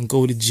somebody and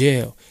go to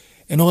jail.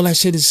 And all that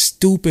shit is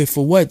stupid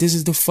for what? This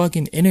is the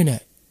fucking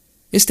internet.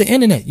 It's the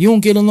internet. You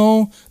don't get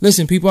along.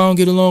 Listen, people I don't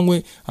get along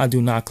with, I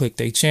do not click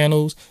their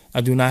channels.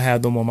 I do not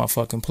have them on my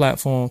fucking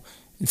platform.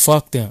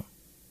 Fuck them.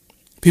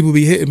 People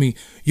be hitting me.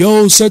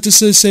 Yo, such and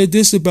such said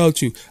this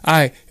about you.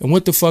 Alright, and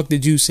what the fuck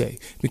did you say?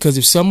 Because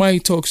if somebody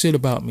talks shit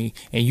about me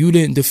and you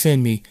didn't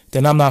defend me,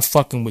 then I'm not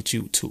fucking with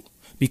you too.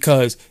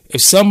 Because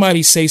if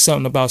somebody say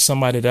something about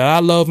somebody that I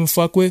love and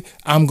fuck with,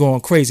 I'm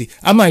going crazy.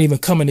 I'm not even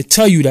coming to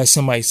tell you that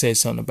somebody said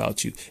something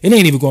about you. It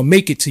ain't even going to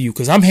make it to you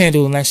because I'm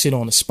handling that shit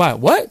on the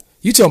spot. What?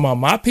 You talking about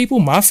my people,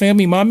 my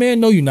family, my man?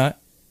 No, you're not.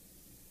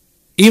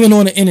 Even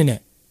on the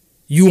internet,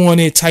 you on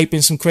there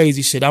typing some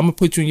crazy shit. I'm going to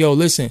put you in, yo,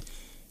 listen,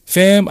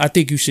 fam, I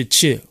think you should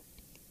chill.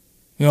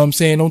 You know what I'm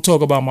saying? Don't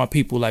talk about my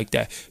people like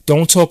that.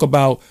 Don't talk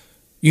about,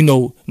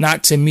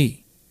 not to me.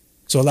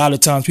 So a lot of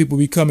times people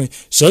be coming,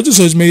 such and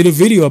such made a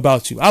video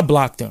about you. I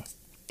blocked them.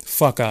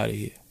 Fuck out of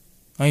here.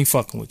 I ain't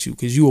fucking with you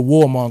because you a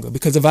warmonger.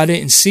 Because if I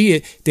didn't see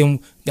it, then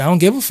I don't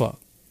give a fuck.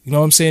 You know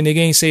what I'm saying? Nigga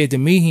ain't say it to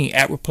me. He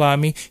ain't reply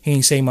me. He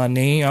ain't say my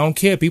name. I don't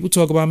care. People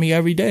talk about me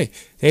every day.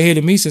 They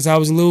hated me since I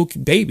was a little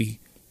baby.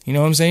 You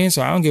know what I'm saying?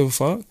 So I don't give a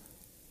fuck.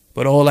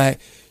 But all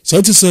that,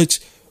 such and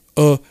such,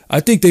 I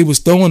think they was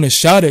throwing a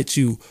shot at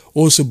you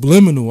or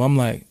subliminal. I'm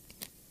like,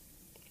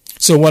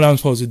 so what I'm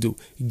supposed to do?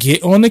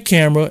 Get on the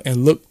camera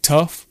and look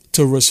tough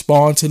to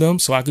respond to them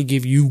so I could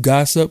give you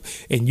gossip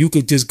and you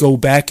could just go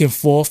back and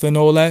forth and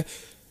all that?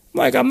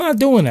 Like, I'm not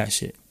doing that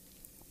shit.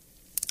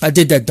 I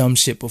did that dumb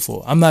shit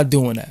before. I'm not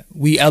doing that.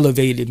 We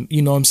elevated,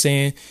 you know what I'm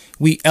saying?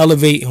 We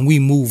elevate and we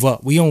move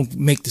up. We don't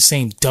make the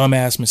same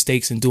dumbass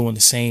mistakes and doing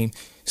the same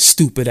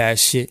stupid ass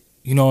shit.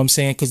 You know what I'm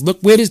saying? Because look,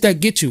 where does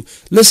that get you?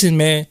 Listen,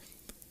 man.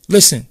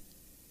 Listen.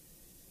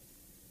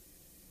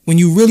 When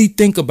you really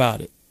think about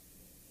it,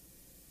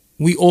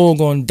 we all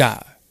gonna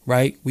die,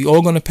 right? We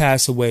all gonna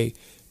pass away.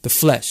 The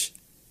flesh,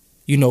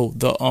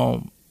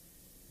 the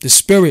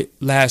spirit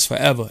lasts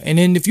forever. And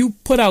then if you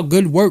put out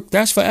good work,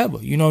 that's forever.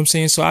 You know what I'm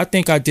saying? So I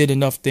think I did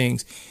enough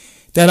things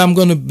that I'm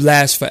gonna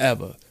last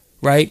forever,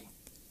 right?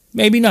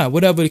 Maybe not,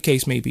 whatever the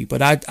case may be.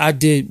 But I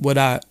did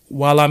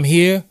while I'm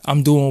here,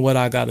 I'm doing what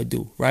I gotta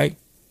do, right?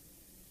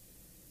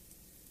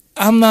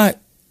 I'm not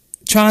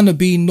trying to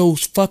be no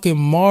fucking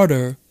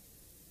martyr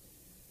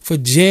for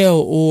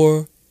jail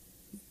or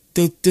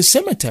the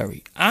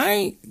cemetery. I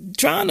ain't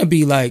trying to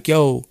be like,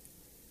 yo,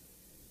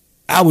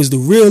 I was the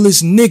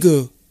realest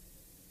nigga,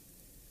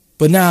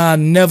 but now I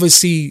never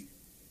see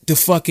the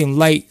fucking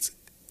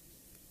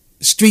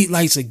street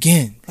lights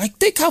again. Like,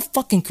 think how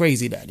fucking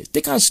crazy that is.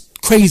 Think how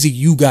crazy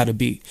you gotta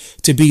be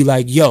to be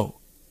like, yo,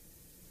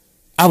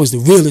 I was the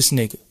realest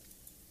nigga.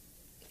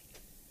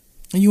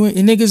 And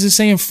niggas is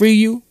saying free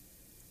you?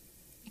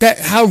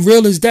 How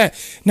real is that?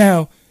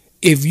 Now,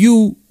 if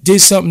you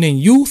did something in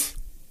youth,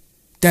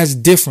 that's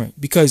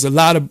different because a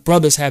lot of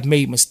brothers have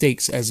made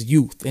mistakes as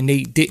youth and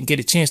they didn't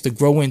get a chance to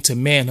grow into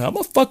manhood. I'm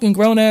a fucking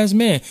grown ass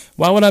man.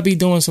 Why would I be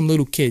doing some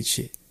little kid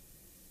shit?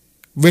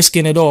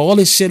 Risking it all. All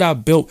this shit I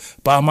built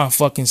by my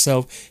fucking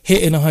self,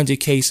 hitting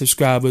 100K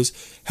subscribers,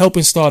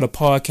 helping start a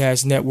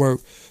podcast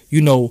network,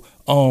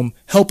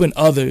 helping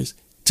others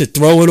to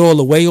throw it all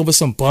away over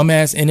some bum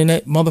ass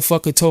internet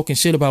motherfucker talking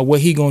shit about what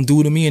he gonna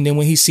do to me, and then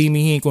when he see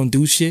me, he ain't gonna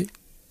do shit.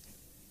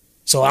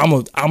 So I'm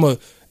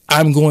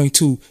going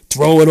to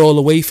throw it all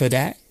away for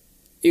that?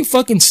 You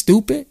fucking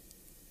stupid.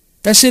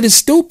 That shit is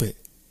stupid.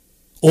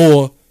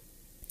 Or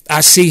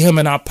I see him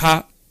and I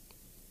pop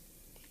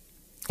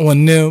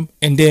on them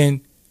and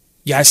then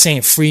y'all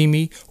saying free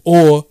me.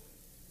 Or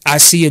I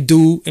see a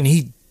dude and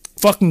he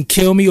fucking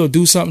kill me or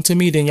do something to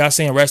me, then y'all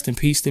saying rest in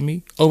peace to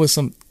me over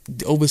some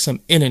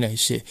internet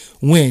shit.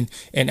 When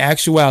in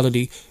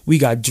actuality, we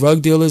got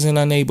drug dealers in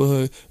our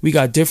neighborhood. We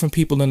got different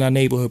people in our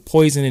neighborhood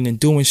poisoning and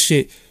doing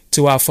shit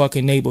to our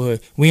fucking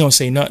neighborhood. We don't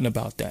say nothing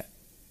about that.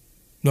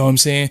 Know what I'm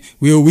saying?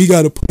 We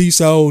got to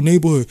police our own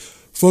neighborhood.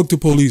 Fuck the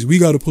police. We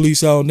got to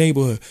police our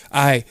neighborhood.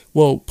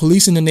 Well,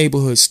 policing the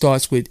neighborhood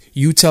starts with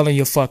you telling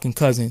your fucking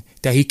cousin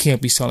that he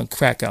can't be selling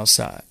crack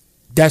outside.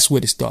 That's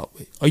where it starts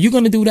with. Are you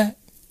going to do that?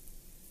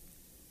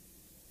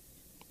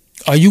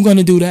 Are you going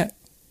to do that?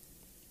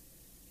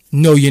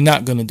 No, you're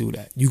not going to do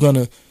that. You're going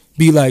to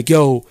be like,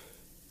 yo,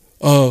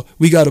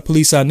 we got to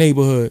police our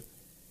neighborhood.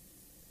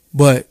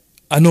 But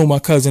I know my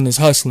cousin is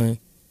hustling,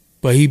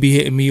 but he be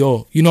hitting me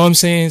off. You know what I'm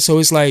saying? So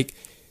it's like,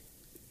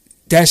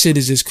 that shit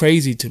is just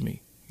crazy to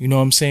me. You know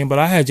what I'm saying? But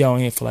I had y'all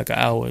in here for like an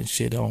hour and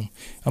shit. I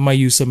might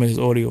use some of this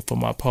audio for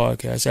my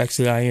podcast.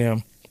 Actually, I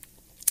am.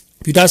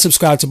 If you're not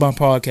subscribed to my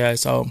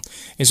podcast,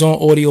 it's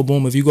on Audio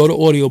Boom. If you go to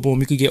Audio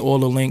Boom, you can get all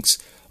the links.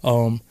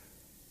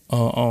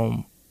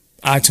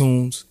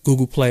 iTunes,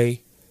 Google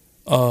Play,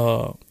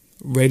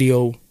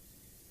 Radio,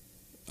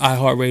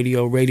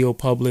 iHeartRadio, Radio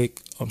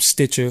Public,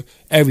 Stitcher,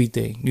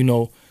 everything,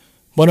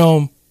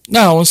 But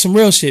now on some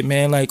real shit,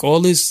 man, like all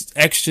this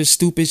extra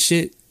stupid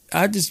shit,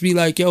 I just be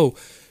like, yo,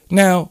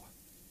 now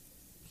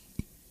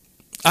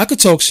I could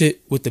talk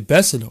shit with the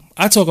best of them.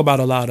 I talk about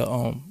a lot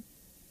of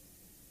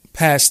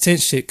past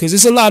tense shit because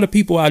there's a lot of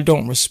people I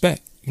don't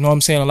respect. You know what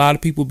I'm saying? A lot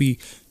of people be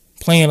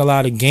playing a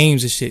lot of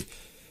games and shit.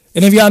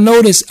 And if y'all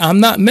notice,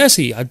 I'm not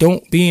messy. I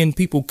don't be in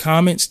people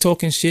comments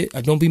talking shit. I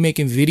don't be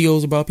making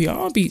videos about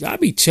people. I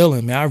be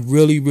chilling, man. I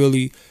really,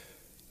 really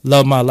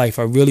love my life.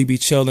 I really be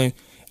chilling.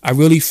 I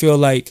really feel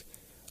like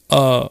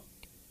I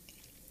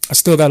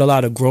still got a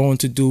lot of growing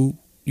to do,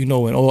 in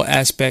all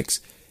aspects.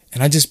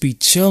 And I just be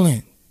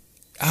chilling.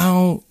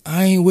 I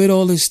ain't with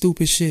all this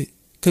stupid shit.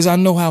 Because I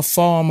know how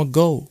far I'm going to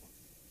go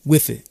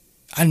with it.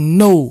 I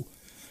know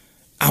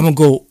I'm going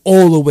to go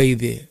all the way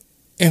there.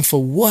 And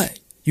for what?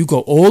 You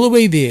go all the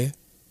way there,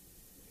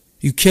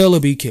 you kill or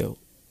be killed.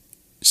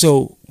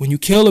 So when you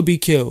kill or be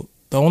killed,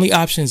 the only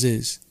options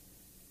is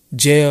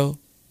jail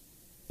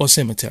or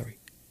cemetery.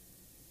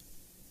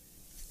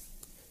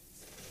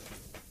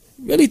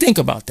 Really think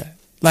about that.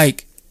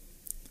 Like,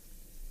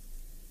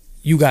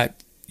 you got,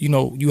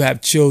 you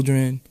have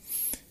children,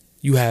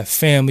 you have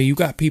family, you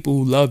got people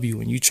who love you,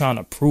 and you trying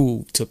to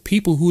prove to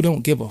people who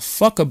don't give a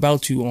fuck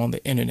about you on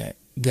the internet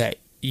that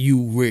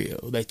you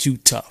real, that you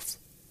tough.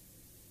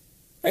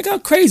 Like how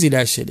crazy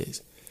that shit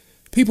is.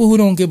 People who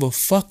don't give a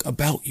fuck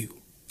about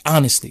you,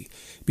 honestly,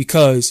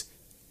 because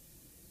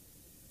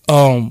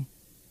when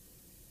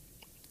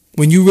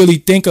you really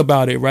think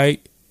about it,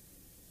 right?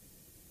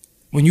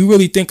 When you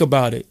really think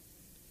about it,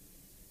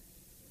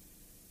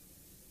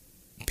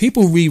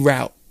 people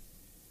reroute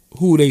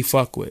who they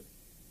fuck with.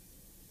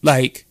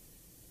 Like,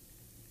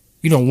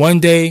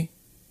 one day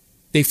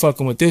they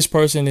fucking with this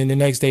person and the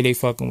next day they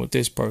fucking with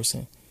this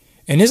person.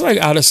 And it's like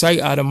out of sight,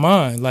 out of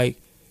mind.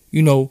 Like,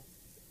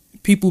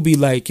 people be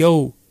like,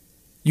 yo,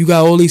 you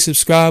got all these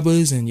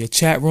subscribers and your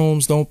chat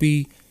rooms don't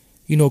be,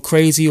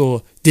 crazy,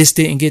 or this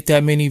didn't get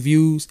that many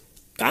views.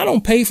 I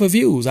don't pay for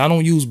views. I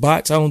don't use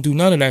bots. I don't do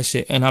none of that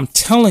shit. And I'm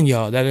telling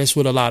y'all that that's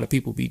what a lot of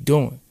people be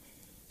doing.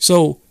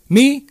 So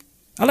me,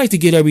 I like to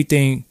get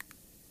everything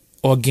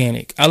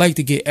organic. I like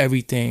to get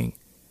everything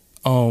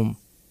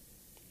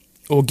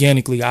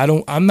organically.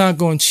 I'm not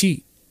going to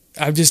cheat.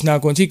 I'm just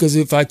not going to cheat, because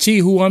if I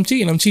cheat, who I'm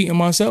cheating? I'm cheating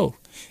myself.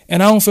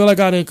 And I don't feel like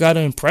I gotta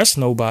impress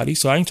nobody.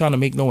 So I ain't trying to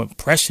make no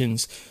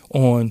impressions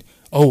on,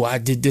 oh, I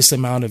did this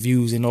amount of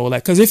views and all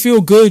that. Because it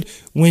feel good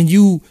when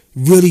you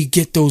really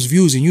get those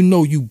views and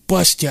you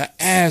bust your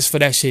ass for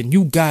that shit and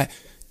you got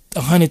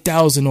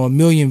 100,000 or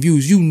 1,000,000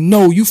 views.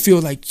 You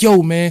feel like,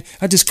 yo, man,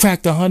 I just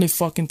cracked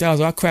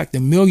 100,000. I cracked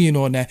 1,000,000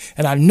 on that,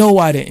 and I know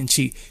I didn't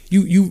cheat.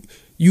 You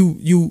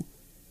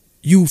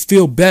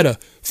feel better.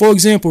 For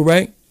example,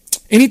 right?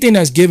 Anything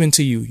that's given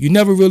to you, you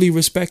never really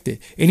respect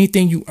it.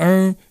 Anything you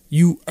earn,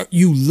 you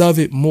love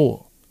it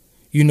more.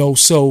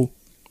 So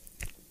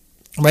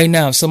right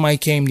now, if somebody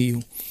came to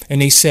you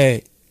and they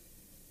said,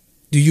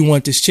 do you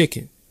want this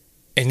chicken?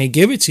 And they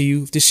give it to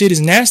you. If the shit is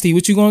nasty,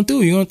 what you gonna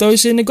do? You gonna throw this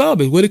shit in the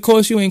garbage. What it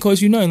cost you? Ain't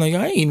cost you nothing. Like,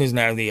 I ain't eating this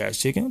nasty ass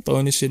chicken. I'm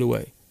throwing this shit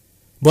away.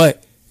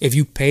 But if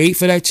you paid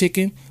for that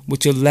chicken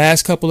with your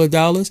last couple of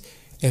dollars,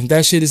 if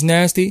that shit is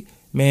nasty,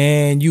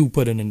 man, you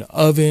put it in the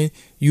oven,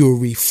 you'll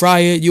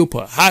refry it, you'll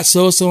put hot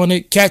sauce on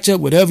it,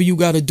 ketchup, whatever you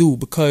gotta do,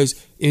 because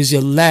it's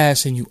your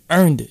last and you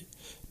earned it.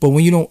 But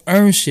when you don't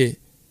earn shit,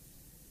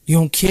 you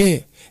don't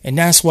care. And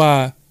that's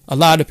why a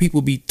lot of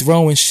people be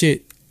throwing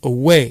shit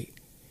away.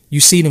 You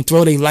see them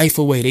throw their life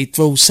away. They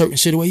throw certain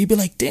shit away. You be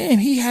like, damn,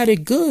 he had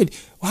it good.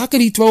 Well, how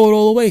could he throw it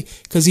all away?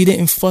 Because he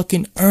didn't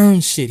fucking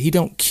earn shit. He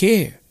don't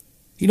care.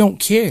 He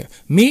don't care.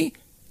 Me,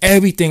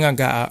 everything I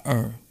got, I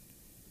earned.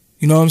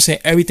 You know what I'm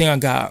saying? Everything I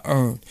got, I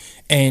earned.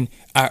 And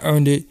I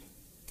earned it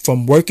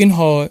from working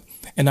hard,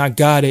 and I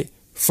got it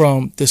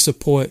from the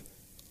support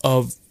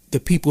of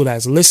the people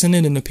that's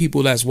listening and the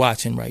people that's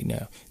watching right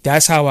now.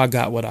 That's how I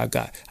got what I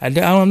got.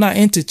 I'm not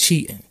into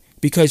cheating,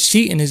 because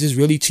cheating is just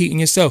really cheating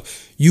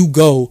yourself. You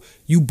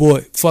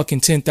bought fucking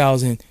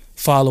 10,000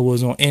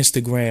 followers on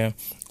Instagram,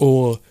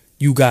 or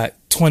you got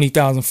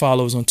 20,000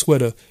 followers on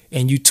Twitter,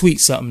 and you tweet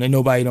something and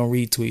nobody don't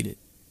retweet it.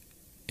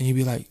 And you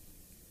be like,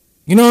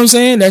 you know what I'm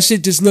saying? That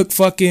shit just look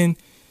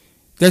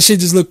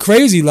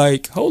crazy.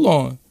 Like, hold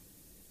on.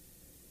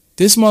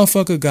 This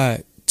motherfucker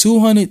got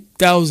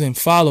 200,000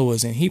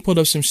 followers and he put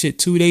up some shit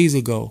 2 days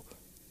ago.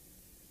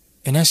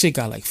 And that shit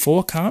got like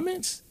 4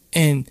 comments.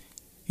 And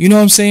you know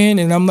what I'm saying?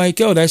 And I'm like,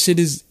 yo, that shit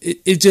is,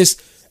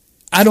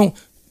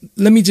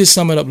 let me just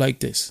sum it up like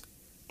this.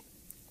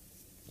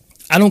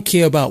 I don't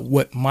care about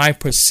what my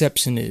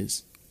perception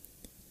is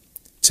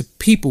to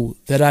people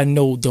that I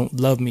know don't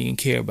love me and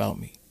care about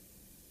me.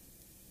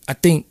 I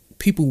think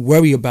people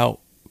worry about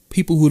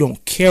people who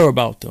don't care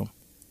about them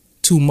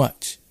too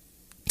much.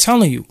 I'm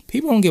telling you,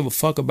 people don't give a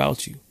fuck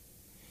about you.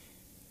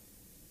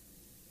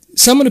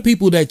 Some of the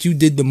people that you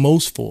did the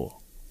most for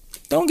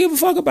don't give a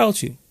fuck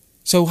about you.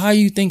 So how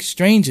you think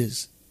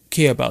strangers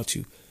care about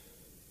you?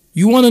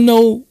 You want to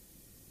know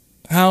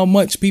how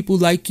much people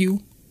like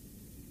you?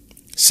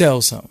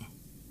 Sell something.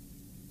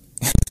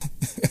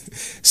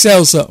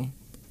 Sell something.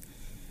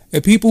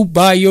 If people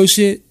buy your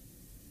shit,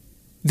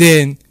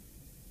 then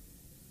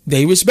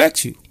they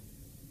respect you.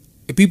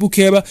 If people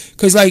care about,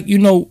 because like,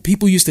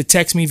 people used to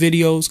text me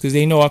videos because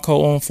they know I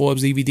co-own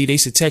Forbes DVD. They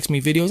used to text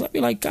me videos. I'd be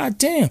like, God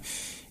damn,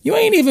 you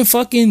ain't even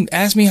fucking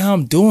ask me how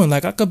I'm doing.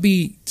 Like, I could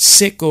be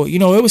sick, or,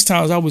 it was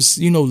times I was,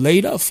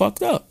 laid up,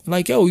 fucked up.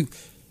 Like, yo, you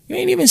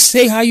ain't even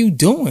say how you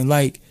doing.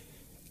 Like,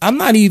 I'm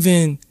not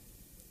even,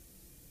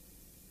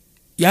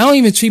 y'all don't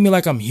even treat me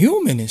like I'm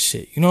human and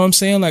shit. You know what I'm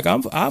saying? Like, I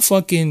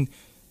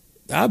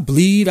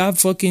bleed. I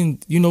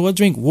fucking, I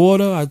drink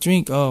water. I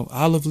drink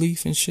olive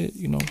leaf and shit.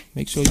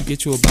 Make sure you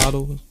get you a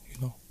bottle.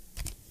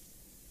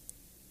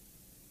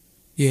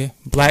 Yeah,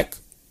 black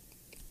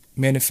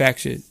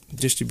manufactured,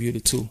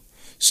 distributed too.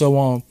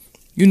 So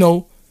you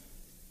know,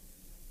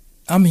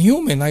 I'm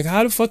human. Like,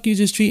 how the fuck you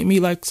just treat me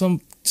like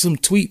some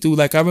tweet dude?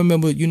 Like, I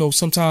remember, you know,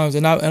 sometimes,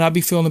 and I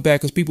be feeling bad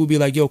because people be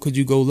like, yo, could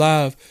you go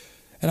live?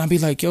 And I be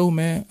like, yo,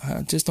 man,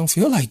 I just don't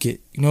feel like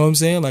it. You know what I'm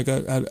saying? Like,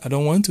 I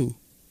don't want to.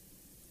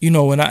 You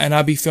know, and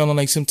I be feeling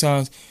like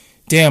sometimes,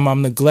 damn,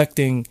 I'm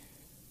neglecting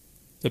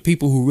the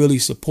people who really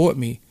support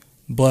me.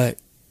 But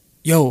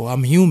yo,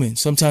 I'm human.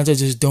 Sometimes I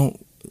just don't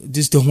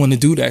want to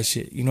do that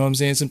shit. You know what I'm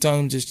saying? Sometimes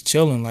I'm just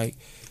chilling. Like,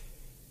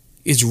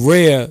 it's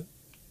rare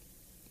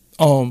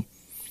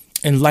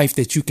in life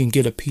that you can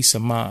get a peace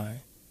of mind.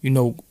 You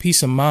know,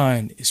 peace of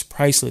mind is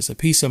priceless. A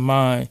peace of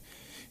mind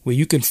where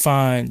you can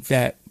find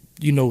that,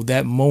 you know,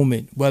 that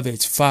moment, whether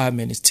it's 5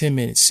 minutes, 10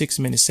 minutes, 6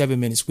 minutes, 7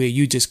 minutes, where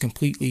you just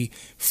completely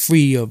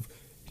free of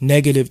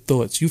negative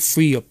thoughts. You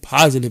free of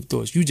positive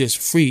thoughts. You just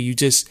free. You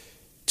just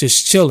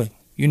chilling.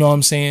 You know what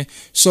I'm saying?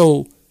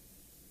 So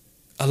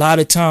a lot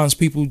of times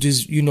people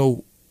just, you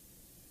know,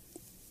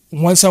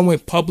 once I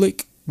went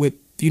public with,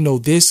 you know,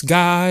 this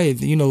guy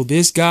and, you know,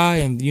 this guy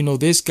and, you know,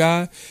 this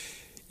guy,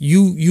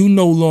 you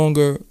no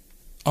longer,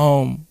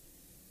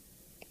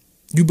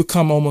 you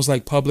become almost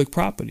like public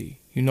property,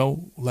 you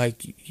know,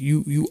 like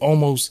you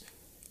almost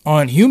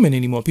aren't human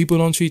anymore. People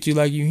don't treat you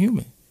like you're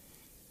human.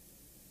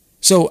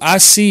 So I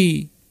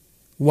see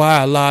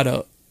why a lot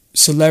of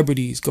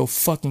celebrities go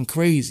fucking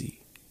crazy.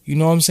 You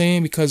know what I'm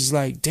saying? Because it's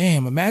like,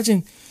 damn,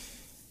 imagine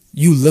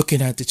you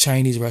looking at the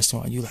Chinese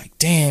restaurant. You like,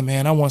 damn,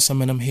 man, I want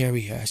some of them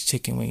hairy ass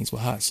chicken wings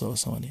with hot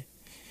sauce on it.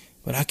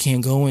 But I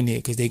can't go in there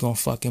because they gonna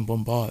fucking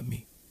bombard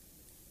me.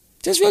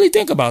 Just really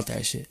think about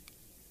that shit.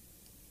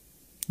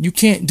 You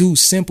can't do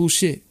simple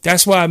shit.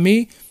 That's why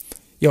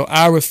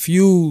I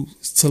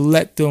refuse to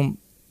let them.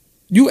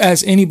 You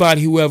ask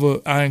anybody,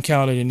 whoever I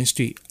encountered in the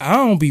street, I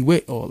don't be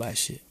with all that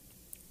shit.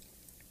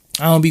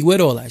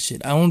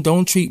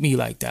 Don't treat me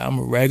like that. I'm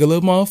a regular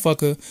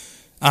motherfucker.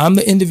 I'm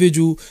the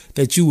individual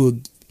that you will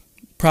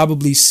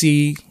probably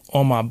see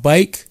on my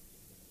bike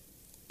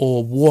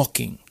or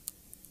walking.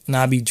 And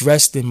I be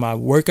dressed in my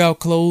workout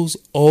clothes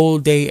all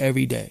day,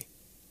 every day.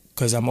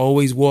 Because I'm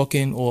always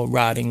walking or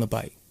riding the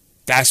bike.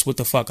 That's what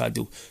the fuck I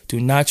do. Do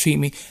not treat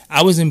me.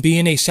 I was in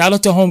B&H. Shout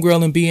out to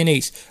homegirl in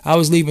B&H. I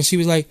was leaving. She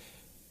was like,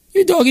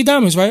 you Doggie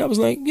Diamonds, right? I was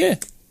like, yeah.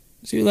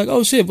 She was like,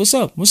 oh shit, what's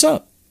up?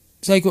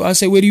 It's like, I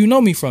say, where do you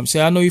know me from?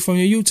 Say, I know you from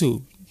your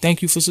YouTube.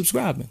 Thank you for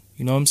subscribing.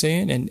 You know what I'm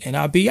saying? And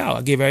I'll be out.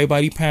 I give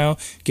everybody pound,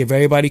 give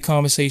everybody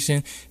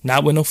conversation,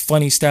 not with no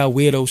funny style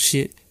weirdo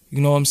shit. You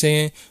know what I'm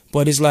saying?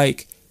 But it's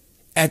like,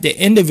 at the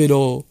end of it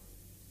all,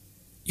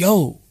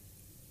 yo,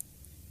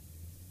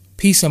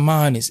 peace of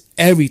mind is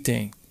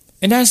everything.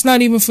 And that's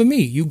not even for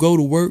me. You go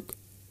to work,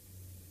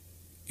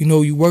 you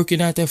know, you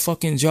working at that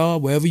fucking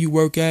job, wherever you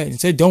work at, and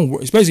say don't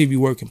work, especially if you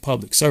work in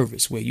public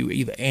service where you're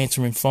either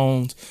answering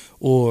phones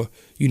or,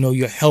 you know,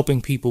 you're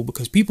helping people,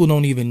 because people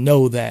don't even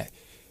know that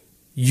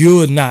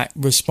you're not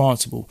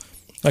responsible.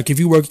 Like if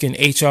you work in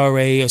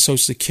HRA or Social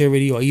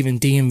Security or even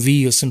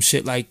DMV or some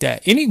shit like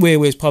that, anywhere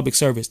where it's public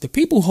service, the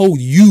people hold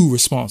you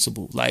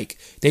responsible. Like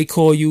they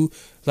call you,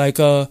 like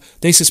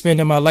they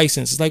suspended my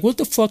license. It's like, what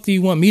the fuck do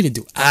you want me to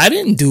do? I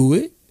didn't do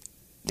it.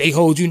 They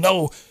hold you,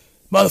 no,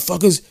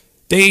 motherfuckers,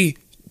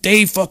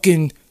 they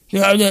fucking, you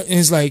know, and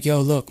it's like, yo,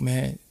 look,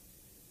 man,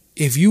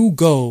 if you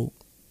go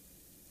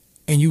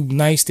and you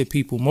nice to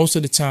people, most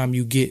of the time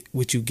you get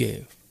what you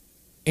give.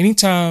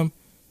 Anytime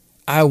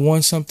I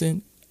want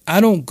something, I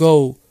don't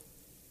go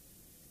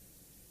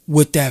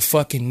with that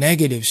fucking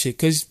negative shit,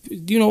 because,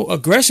 you know,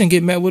 aggression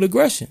get met with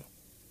aggression.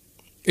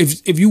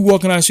 If you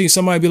walking on the street,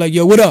 somebody be like,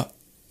 yo, what up?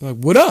 Like,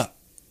 what up?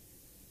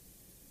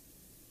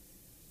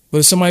 But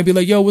if somebody be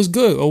like, yo, what's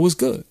good? Oh, what's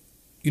good?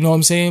 You know what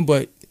I'm saying?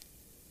 But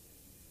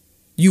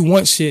you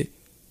want shit.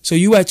 So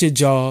you at your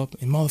job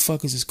and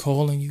motherfuckers is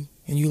calling you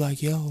and you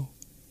like, yo,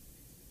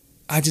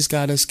 I just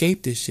got to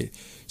escape this shit.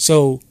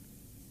 So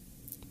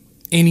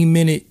any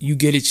minute you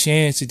get a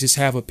chance to just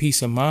have a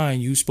peace of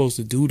mind, you supposed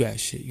to do that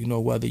shit. You know,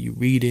 whether you're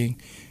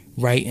reading,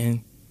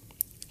 writing,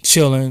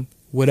 chilling,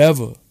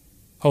 whatever.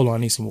 Hold on, I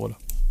need some water.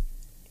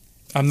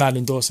 I'm not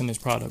endorsing this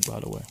product, by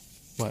the way,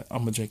 but I'm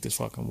going to drink this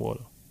fucking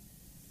water.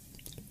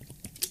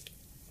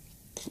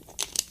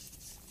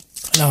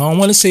 Now, I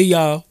want to see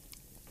y'all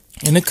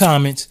in the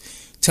comments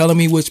telling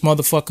me which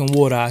motherfucking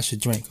water I should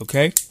drink,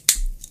 okay?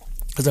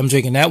 Because I'm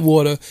drinking that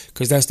water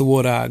because that's the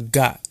water I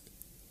got.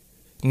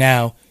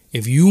 Now,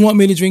 if you want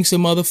me to drink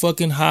some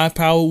motherfucking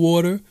high-powered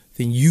water,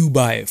 then you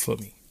buy it for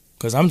me.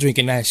 Because I'm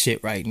drinking that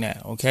shit right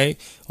now, okay?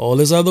 All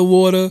this other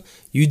water,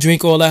 you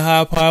drink all that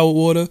high-powered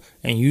water,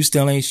 and you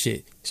still ain't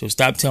shit. So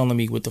stop telling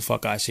me what the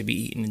fuck I should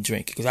be eating and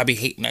drinking, because I be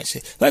hating that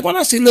shit. Like when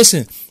I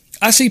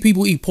see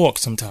people eat pork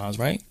sometimes,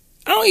 right?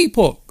 I don't eat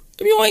pork.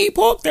 If you want to eat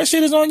pork, that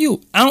shit is on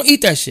you. I don't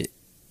eat that shit.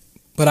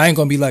 But I ain't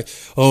going to be like,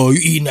 oh, you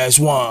eating that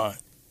swine.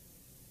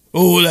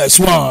 Oh, that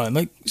swine.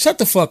 Like, shut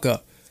the fuck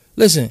up.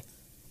 Listen,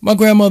 my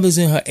grandmother's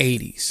in her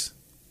 80s,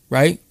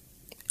 right?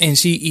 And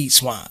she eats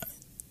swine.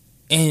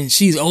 And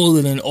she's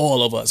older than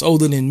all of us,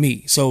 older than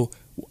me. So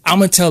I'm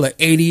going to tell an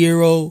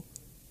 80-year-old,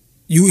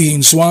 you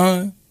eating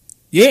swine?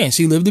 Yeah, and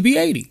she lived to be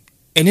 80.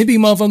 And it be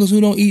motherfuckers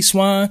who don't eat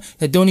swine,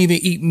 that don't even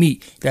eat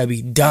meat, that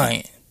be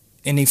dying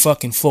in they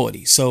fucking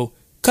 40s. So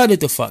cut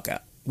it the fuck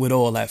out with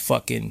all that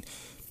fucking,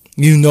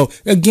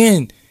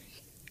 again,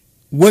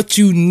 what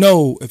you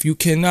know, if you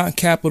cannot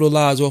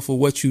capitalize off of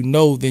what you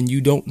know, then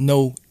you don't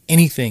know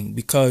anything,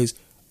 because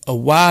a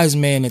wise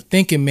man, a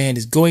thinking man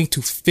is going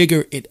to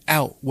figure it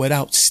out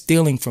without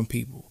stealing from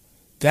people.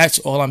 That's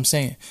all I'm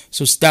saying.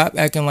 So stop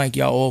acting like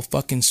y'all all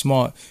fucking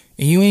smart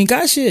and you ain't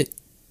got shit.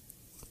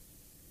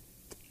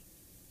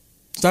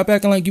 Stop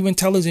acting like you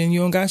intelligent and you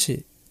don't got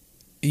shit.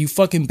 And you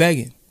fucking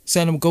begging.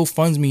 Send them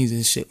GoFundMe's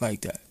and shit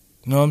like that.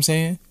 You know what I'm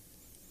saying?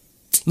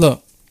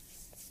 Look,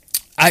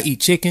 I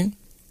eat chicken.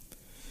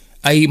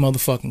 I eat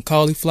motherfucking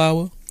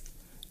cauliflower.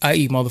 I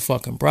eat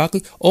motherfucking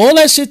broccoli. All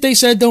that shit they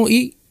said don't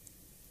eat,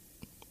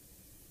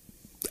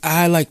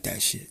 I like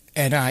that shit.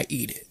 And I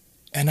eat it.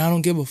 And I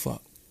don't give a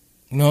fuck.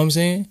 You know what I'm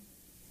saying?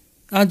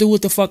 I do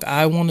what the fuck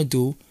I want to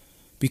do,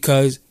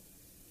 because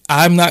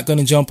I'm not going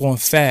to jump on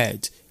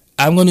fads.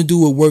 I'm going to do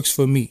what works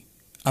for me.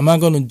 I'm not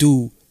going to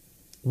do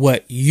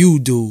what you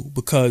do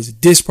because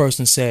this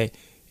person said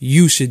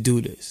you should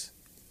do this.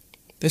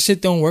 That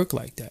shit don't work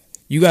like that.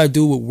 You got to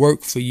do what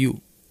work for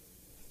you.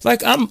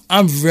 Like,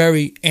 I'm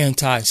very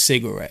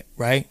anti-cigarette,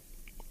 right?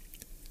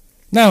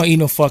 Now I don't eat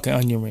no fucking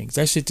onion rings.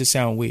 That shit just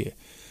sound weird.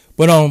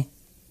 But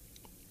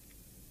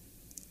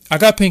I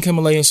got pink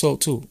Himalayan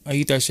salt too. I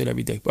eat that shit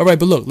every day. All right,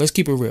 but look, let's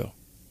keep it real.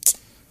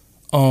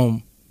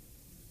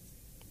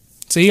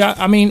 See,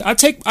 I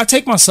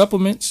take my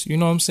supplements. You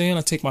know what I'm saying?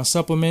 I take my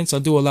supplements. I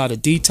do a lot of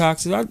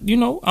detoxes.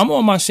 I'm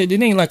on my shit.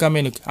 It ain't like I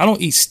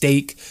don't eat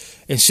steak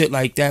and shit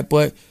like that.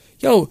 But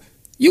yo,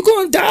 you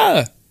gonna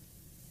die.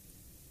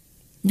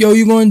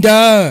 You gonna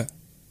die.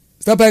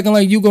 Stop acting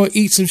like you gonna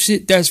eat some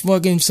shit that's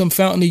fucking some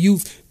fountain of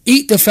youth.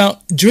 Eat the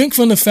drink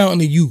from the fountain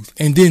of youth,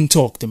 and then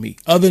talk to me.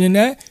 Other than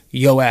that,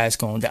 your ass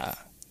gonna die.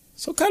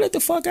 So cut it the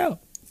fuck out.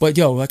 But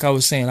yo, like I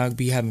was saying, I'd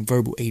be having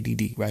verbal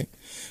ADD, right?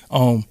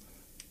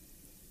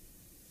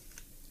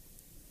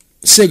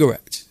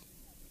 Cigarettes.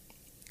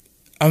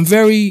 I'm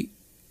very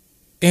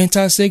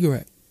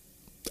anti-cigarette.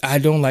 I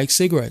don't like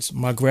cigarettes.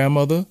 My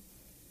grandmother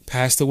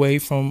passed away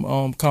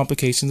from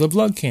complications of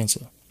lung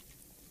cancer.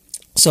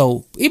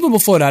 So even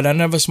before that, I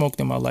never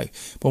smoked in my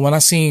life. But when I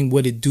seen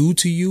what it do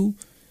to you,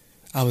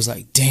 I was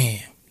like,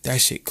 damn,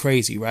 that shit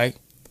crazy, right?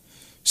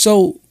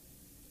 So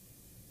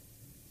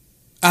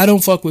I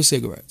don't fuck with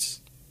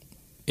cigarettes.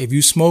 If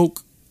you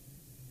smoke,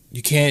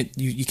 you can't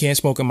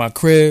smoke in my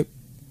crib.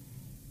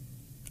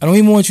 I don't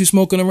even want you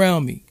smoking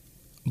around me.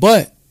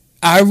 But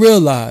I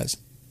realize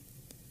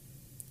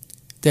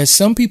that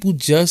some people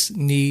just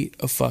need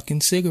a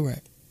fucking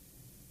cigarette.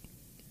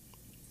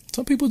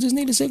 Some people just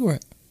need a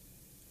cigarette.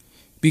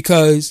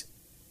 Because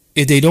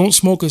if they don't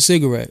smoke a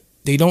cigarette,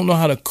 they don't know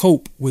how to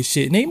cope with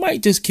shit, and they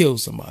might just kill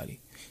somebody.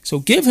 So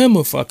give him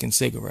a fucking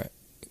cigarette.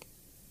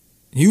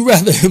 You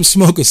rather him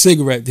smoke a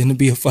cigarette than to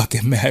be a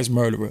fucking mass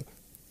murderer.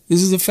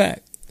 This is a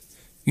fact.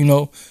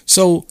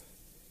 So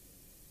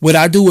what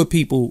I do with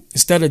people,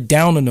 instead of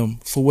downing them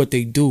for what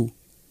they do,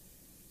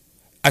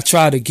 I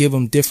try to give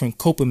them different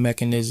coping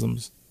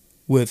mechanisms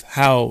with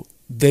how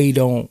they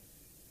don't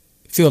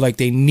feel like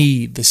they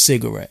need the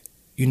cigarette.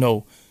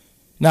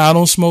 Now, I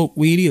don't smoke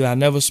weed either. I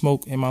never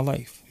smoked in my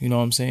life. You know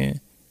what I'm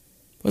saying?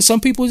 But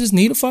some people just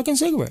need a fucking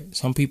cigarette.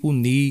 Some people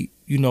need,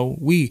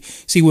 weed.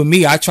 See, with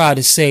me, I try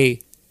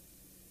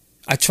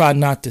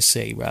not to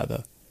say,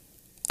 rather,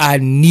 I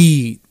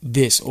need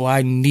this or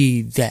I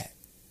need that.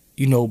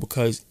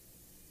 Because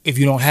if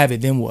you don't have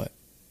it, then what?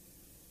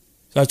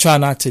 So I try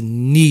not to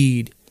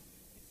need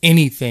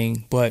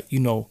anything, but,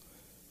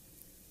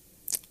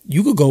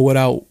 you could go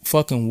without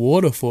fucking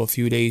water for a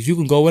few days. You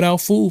can go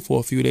without food for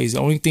a few days. The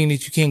only thing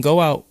that you can't go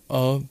out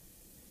of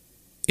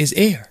is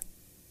air,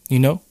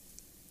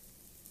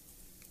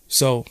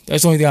 So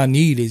that's the only thing I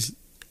need is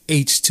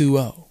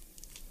H2O.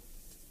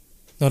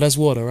 No, that's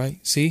water, right?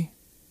 See?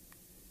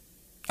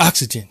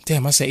 Oxygen.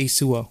 Damn, I said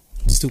H2O.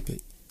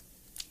 Stupid.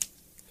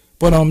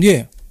 But,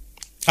 yeah.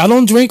 I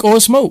don't drink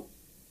or smoke.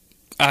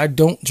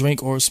 Don't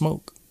drink or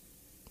smoke.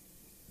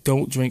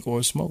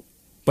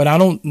 But I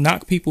don't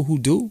knock people who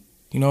do.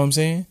 You know what I'm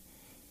saying?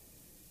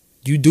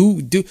 You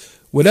do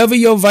whatever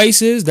your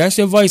vice is, that's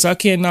your vice. I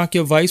can't knock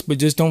your vice, but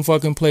just don't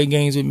fucking play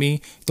games with me.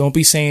 Don't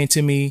be saying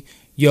to me,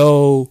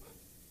 yo,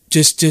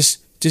 just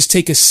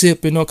take a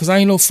sip and all, because I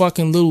ain't no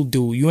fucking little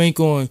dude. You ain't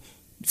going to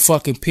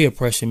fucking peer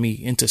pressure me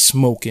into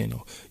smoking.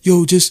 Or,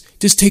 yo, just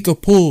take a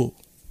pull.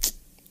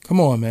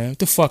 Come on, man. What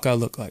the fuck I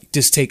look like?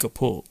 Just take a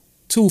pull.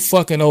 Too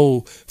fucking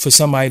old for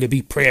somebody to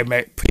be peer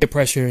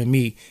pressuring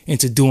me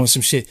into doing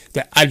some shit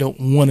that I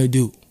don't want to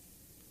do.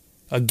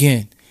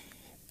 Again,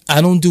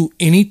 I don't do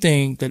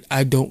anything that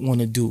I don't want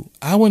to do.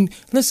 I wouldn't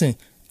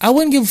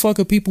give a fuck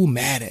if people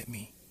mad at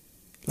me.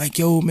 Like,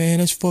 yo, man,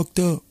 that's fucked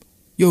up.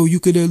 Yo,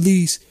 you could at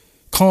least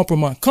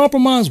compromise.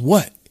 Compromise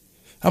what?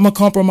 I'm going to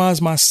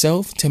compromise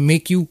myself to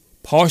make you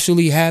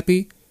partially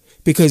happy?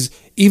 Because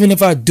even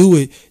if I do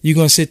it, you're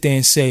going to sit there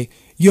and say,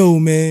 yo,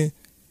 man,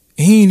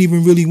 he ain't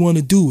even really want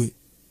to do it.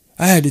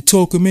 I had to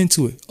talk him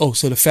into it. Oh,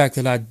 so the fact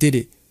that I did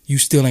it, you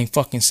still ain't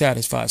fucking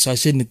satisfied. So I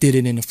shouldn't have did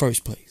it in the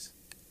first place.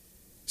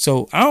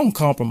 So I don't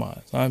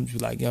compromise. I'm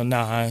just like, yo,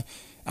 nah, I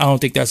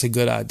don't think that's a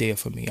good idea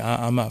for me.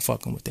 I'm not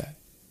fucking with that.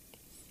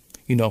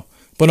 You know.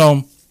 But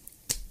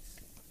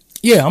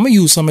yeah, I'm gonna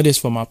use some of this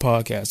for my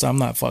podcast. I'm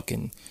not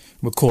fucking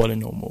recording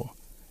no more.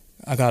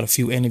 I got a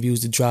few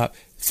interviews to drop.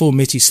 Full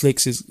Mitchie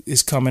Slicks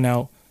is coming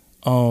out.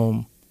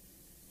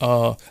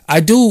 I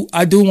do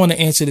want to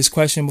answer this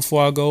question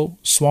before I go.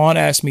 Swan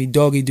asked me,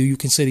 Doggie, do you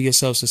consider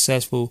yourself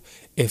successful?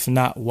 If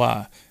not,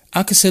 why?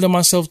 I consider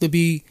myself to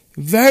be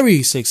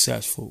very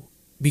successful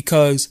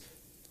because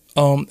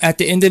at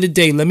the end of the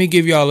day, let me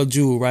give y'all a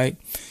jewel, right?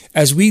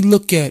 As we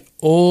look at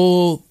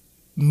all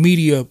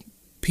media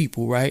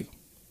people, right?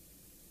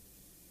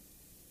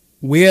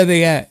 Where are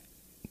they at?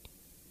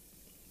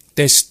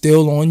 They're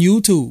still on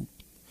YouTube.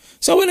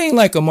 So it ain't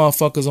like a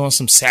motherfucker's on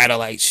some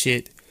satellite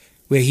shit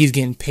where he's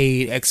getting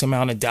paid X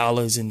amount of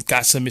dollars and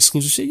got some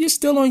exclusive shit. You're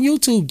still on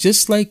YouTube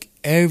just like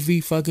every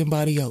fucking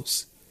body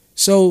else.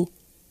 So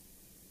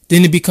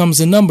then it becomes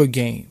a number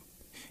game.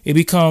 It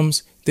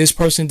becomes this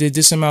person did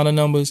this amount of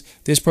numbers.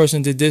 This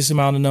person did this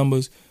amount of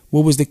numbers.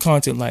 What was the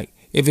content like?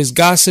 If it's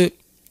gossip,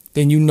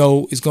 then you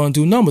know it's going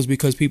to do numbers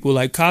because people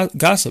like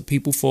gossip.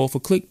 People fall for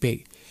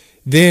clickbait.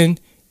 Then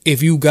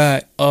if you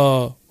got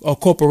a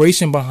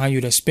corporation behind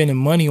you that's spending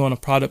money on a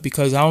product,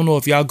 because I don't know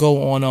if y'all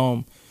go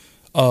on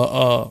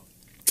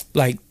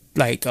like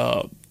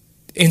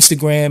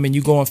Instagram and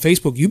you go on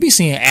Facebook, you be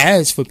seeing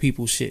ads for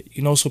people's shit,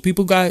 you know, so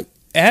people got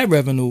ad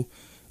revenue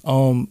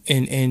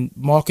and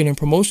marketing and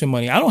promotion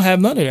money. I don't have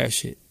none of that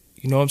shit.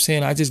 You know what I'm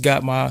saying? I just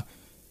got my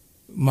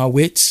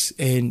wits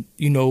and,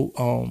 you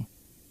know,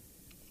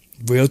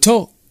 real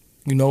talk,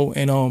 you know,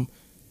 and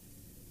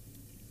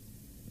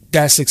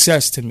that's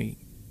success to me.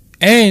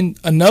 And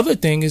another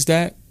thing is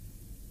that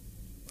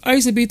I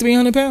used to be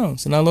 300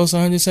 pounds and I lost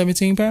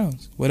 117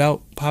 pounds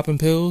without popping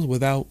pills,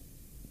 without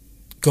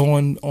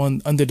going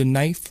on under the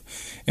knife,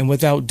 and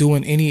without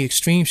doing any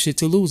extreme shit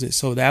to lose it.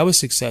 So that was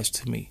success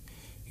to me,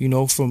 you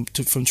know, from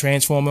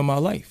transforming my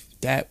life.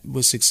 That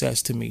was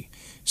success to me.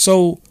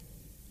 So,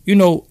 you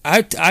know,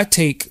 I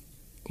take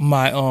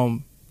my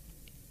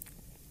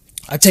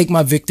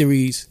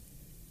victories,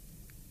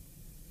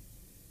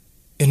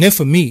 and they're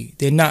for me.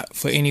 They're not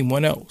for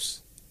anyone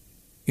else.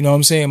 You know what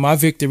I'm saying? My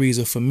victories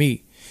are for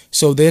me.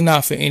 So they're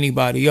not for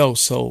anybody else.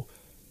 So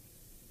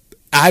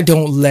I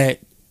don't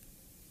let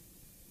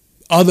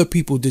other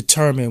people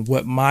determine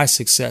what my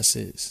success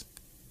is.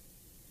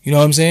 You know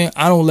what I'm saying?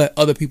 I don't let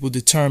other people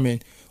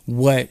determine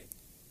what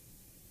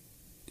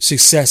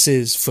success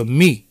is for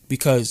me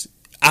because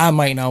I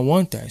might not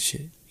want that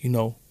shit, you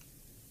know?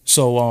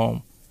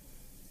 So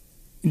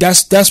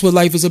that's what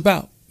life is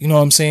about. You know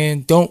what I'm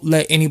saying? Don't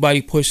let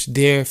anybody push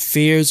their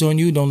fears on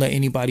you. Don't let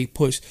anybody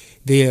push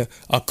their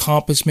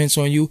accomplishments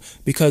on you.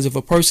 Because if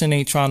a person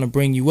ain't trying to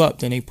bring you up,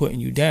 then they putting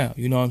you down.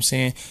 You know what I'm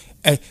saying?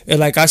 And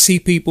like I see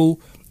people,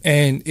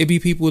 and it be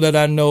people that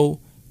I know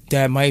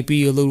that might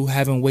be a little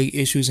having weight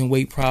issues and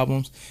weight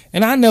problems.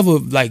 And I never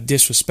like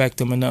disrespect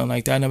them or nothing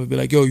like that. I never be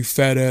like, yo, you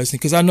fat ass.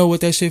 Because I know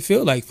what that shit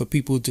feel like for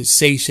people to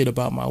say shit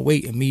about my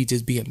weight and me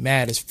just being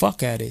mad as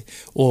fuck at it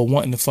or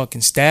wanting to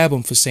fucking stab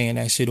them for saying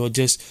that shit or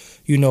just,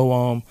 you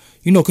know,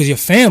 because your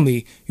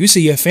family, you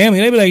see your family,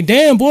 they be like,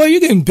 damn, boy, you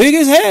getting big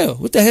as hell.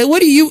 What the hell?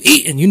 What are you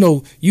eating? You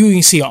know, you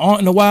ain't see your aunt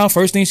in a while.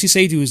 First thing she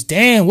say to you is,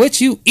 damn, what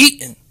you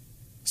eating?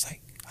 It's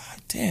like,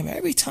 God damn,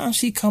 every time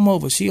she come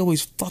over, she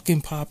always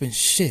fucking popping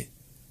shit.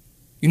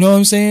 You know what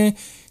I'm saying?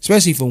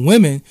 Especially for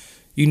women,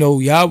 you know,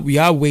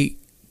 y'all weight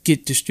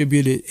get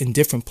distributed in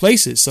different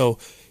places. So,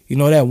 you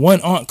know, that one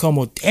aunt come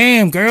on,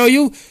 damn, girl,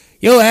 your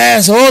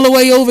ass all the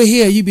way over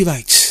here. You be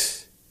like,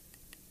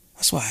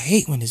 that's why I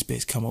hate when this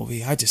bitch come over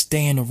here. I just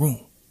stay in the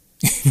room.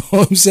 You know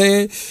what I'm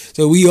saying?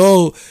 So we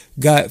all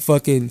got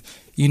fucking,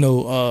 you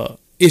know,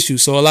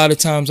 issues. So a lot of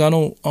times I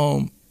don't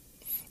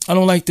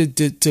like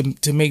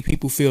to make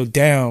people feel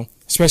down,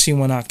 especially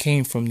when I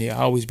came from there.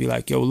 I always be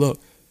like, yo,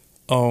 look,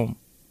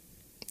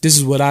 this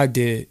is what I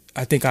did.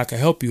 I think I can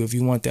help you if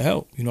you want the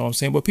help. You know what I'm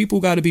saying? But people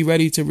got to be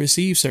ready to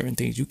receive certain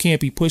things. You can't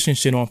be pushing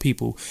shit on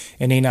people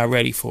and they not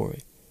ready for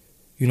it.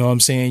 You know what I'm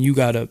saying?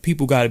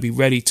 People got to be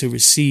ready to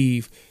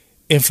receive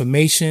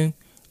information.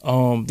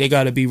 They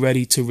got to be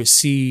ready to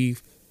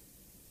receive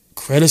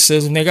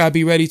criticism. They got to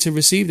be ready to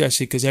receive that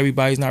shit because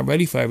everybody's not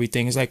ready for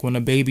everything. It's like when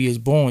a baby is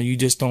born, you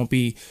just don't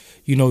be,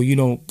 you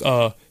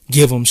don't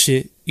give them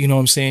shit. You know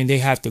what I'm saying? They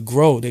have to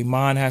grow. Their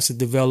mind has to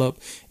develop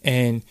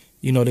and,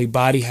 you know, their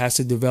body has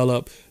to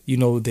develop, you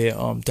know, their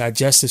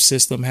digestive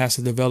system has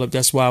to develop.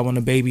 That's why when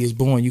a baby is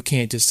born, you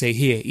can't just say,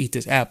 here, eat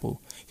this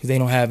apple, because they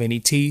don't have any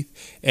teeth,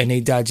 and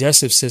their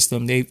digestive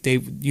system, they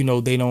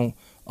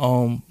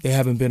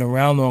haven't been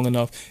around long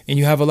enough. And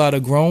you have a lot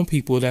of grown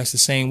people that's the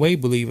same way,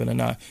 believe it or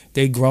not.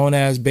 They grown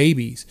as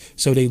babies,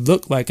 so they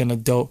look like an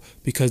adult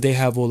because they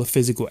have all the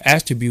physical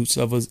attributes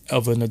of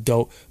an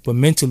adult, but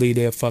mentally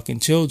they're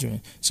fucking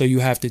children. So you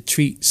have to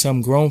treat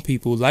some grown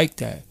people like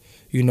that,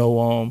 you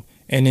know,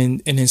 And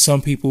then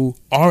some people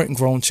aren't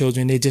grown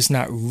children. They're just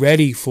not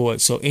ready for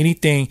it. So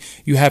anything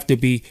you have to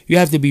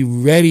be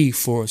ready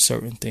for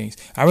certain things.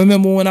 I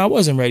remember when I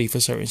wasn't ready for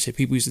certain shit,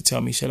 people used to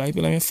tell me shit. I'd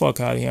be like, man, fuck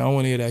out of here. I don't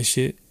want to hear that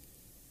shit.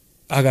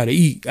 I gotta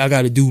eat. I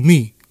gotta do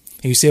me.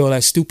 And you say all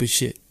that stupid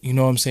shit. You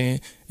know what I'm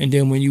saying? And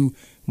then when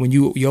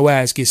your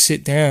ass gets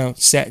sat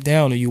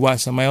down, or you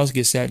watch somebody else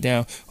get sat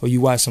down, or you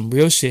watch some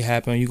real shit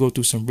happen, or you go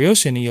through some real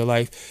shit in your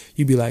life,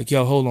 you be like,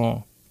 yo, hold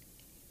on.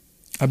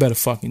 I better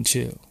fucking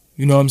chill.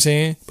 You know what I'm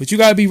saying? But you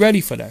gotta be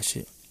ready for that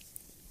shit.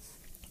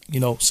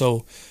 You know,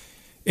 so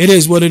it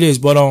is what it is.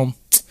 But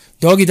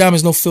Doggie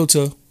Diamonds No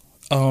Filter.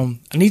 I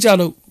need y'all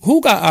to,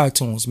 who got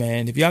iTunes,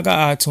 man? If y'all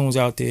got iTunes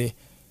out there,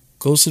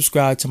 go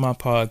subscribe to my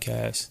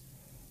podcast.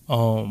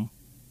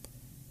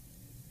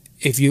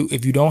 If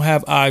you don't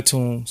have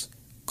iTunes,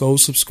 go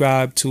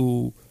subscribe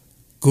to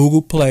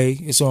Google Play.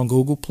 It's on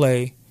Google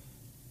Play.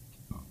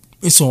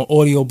 It's on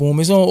Audio Boom.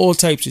 It's on all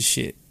types of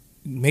shit.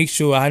 Make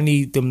sure I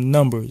need them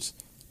numbers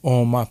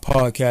on my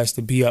podcast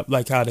to be up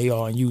like how they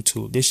are on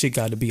YouTube. This shit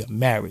got to be a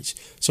marriage.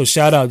 So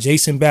shout out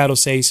Jason Battle,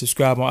 say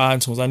subscribe on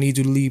iTunes. I need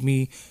you to leave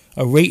me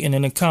a rating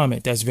and a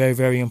comment. That's very,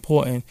 very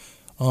important.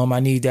 I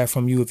need that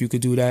from you if you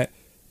could do that,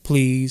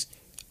 please.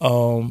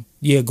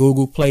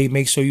 Google Play.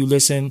 Make sure you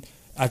listen.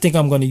 I think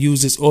I'm going to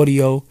use this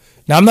audio.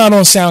 Now, I'm not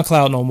on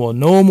SoundCloud no more.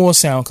 No more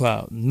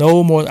SoundCloud.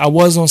 No more. I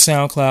was on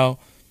SoundCloud.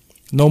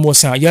 No more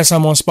Sound. Yes,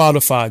 I'm on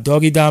Spotify.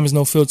 Doggie Diamonds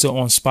No Filter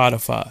on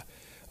Spotify.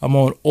 I'm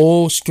on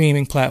all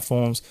streaming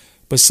platforms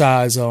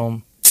besides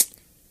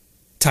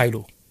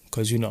Tidal,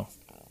 because you know.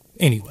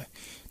 Anyway,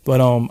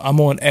 but I'm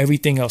on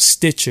everything else.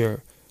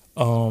 Stitcher,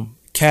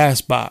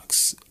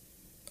 Castbox.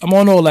 I'm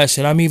on all that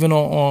shit. I'm even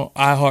on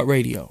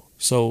iHeartRadio.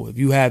 So if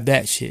you have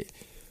that shit,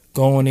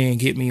 go on there and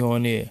get me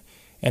on there.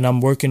 And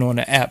I'm working on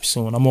the app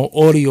soon. I'm on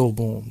Audio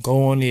Boom.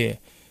 Go on there.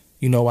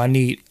 You know, I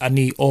need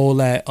all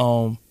that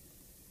I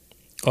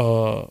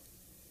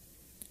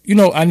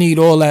need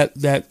all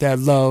that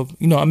love.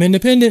 You know, I'm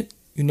independent.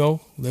 You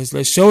know,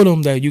 let's show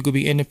them that you could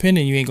be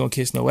independent. You ain't gonna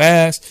kiss no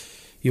ass.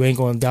 You ain't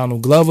going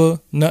Donald Glover,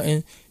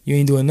 nothing. You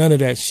ain't doing none of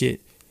that shit.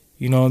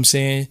 You know what I'm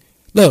saying?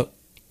 Look,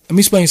 let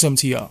me explain something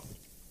to y'all.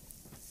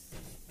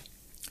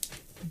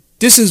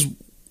 This is,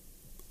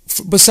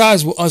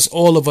 besides us,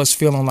 all of us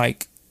feeling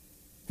like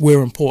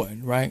we're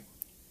important, right?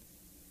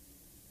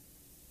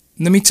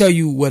 Let me tell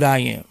you what I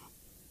am.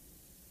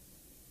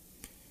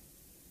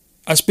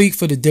 I speak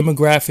for the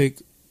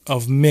demographic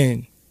of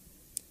men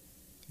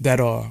that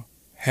are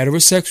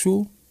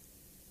heterosexual,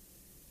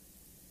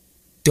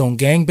 don't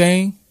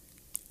gangbang,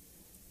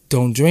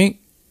 don't drink,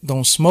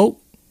 don't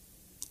smoke,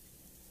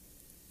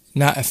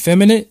 not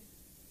effeminate,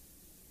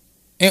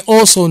 and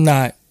also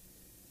not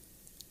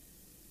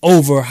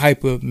over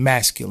hyper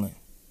masculine.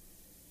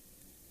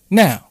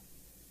 Now,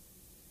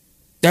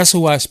 that's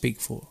who I speak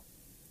for.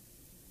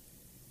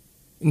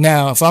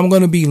 Now, if I'm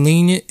going to be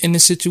lenient in the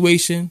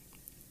situation,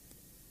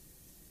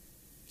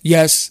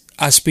 yes,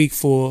 I speak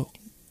for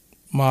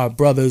my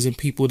brothers and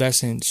people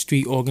that's in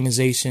street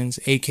organizations,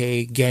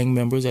 aka gang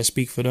members. I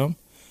speak for them.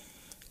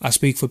 I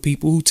speak for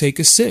people who take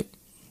a sip.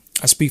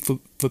 I speak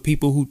for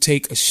people who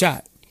take a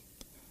shot.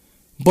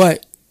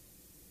 But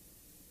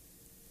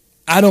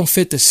I don't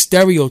fit the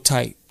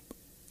stereotype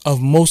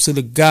of most of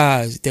the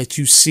guys that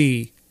you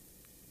see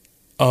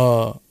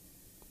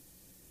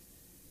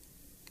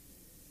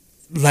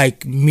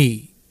like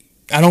me.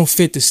 I don't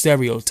fit the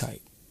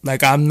stereotype.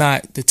 Like, I'm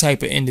not the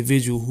type of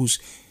individual who's,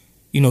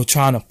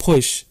 trying to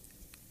push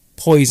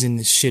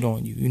poisonous shit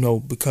on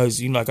you,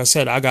 because, like I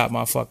said, I got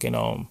my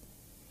fucking,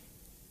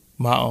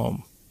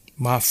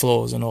 my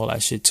flaws and all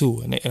that shit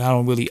too. And I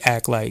don't really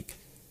act like,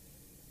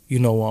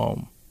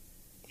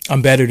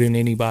 I'm better than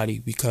anybody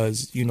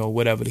because,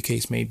 whatever the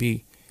case may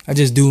be. I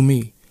just do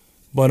me.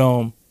 But,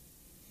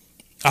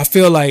 I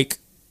feel like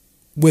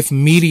with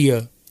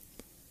media,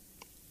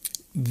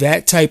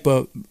 that type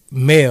of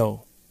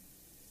male,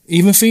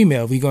 even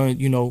female, we going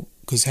to,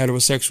 because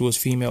heterosexual is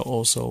female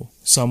also.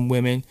 Some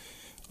women,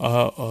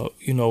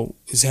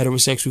 is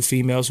heterosexual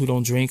females who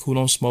don't drink, who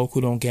don't smoke,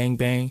 who don't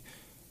gangbang,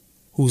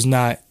 who's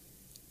not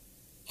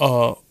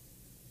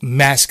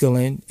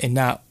masculine and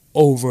not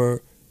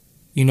over,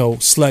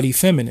 slutty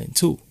feminine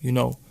too,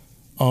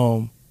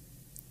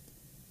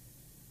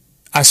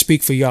 I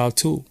speak for y'all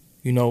too.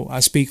 I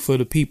speak for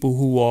the people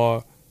who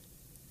are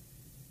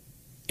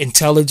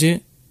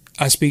intelligent.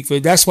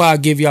 That's why I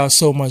give y'all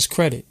so much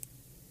credit.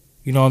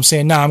 You know what I'm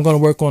saying? Now I'm going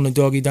to work on the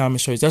Doggie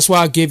Diamond shirts. That's why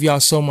I give y'all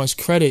so much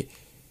credit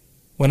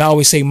when I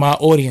always say my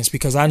audience,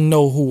 because I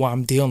know who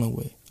I'm dealing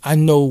with. I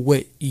know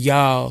what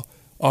y'all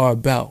are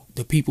about.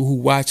 The people who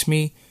watch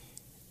me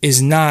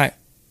is not,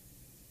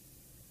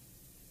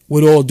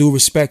 with all due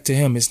respect to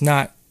him, it's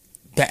not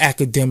the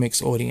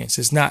academics audience.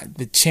 It's not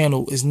the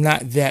channel. It's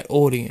not that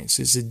audience.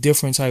 It's a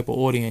different type of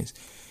audience.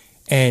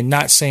 And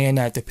not saying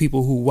that the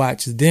people who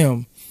watch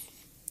them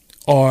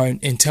are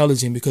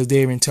intelligent, because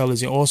they're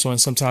intelligent also, and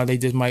sometimes they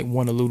just might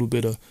want a little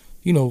bit of,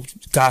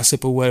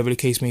 gossip or whatever the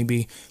case may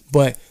be.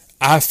 But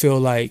I feel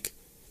like,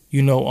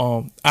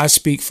 I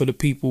speak for the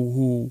people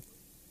who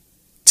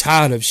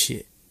tired of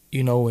shit.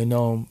 you know, and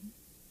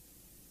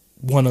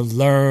want to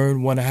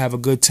learn, want to have a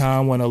good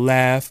time, want to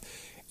laugh,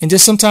 and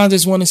just sometimes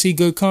just want to see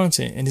good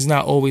content. And it's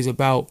not always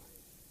about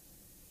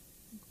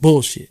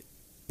bullshit,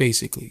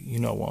 basically, you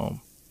know.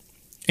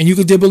 And you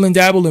could dibble and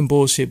dabble in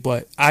bullshit,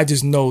 but I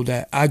just know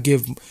that I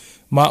give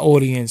my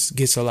audience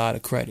gets a lot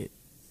of credit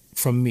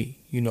from me,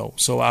 you know.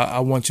 So I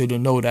want you to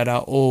know that I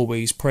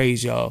always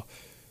praise y'all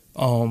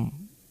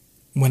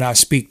when I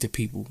speak to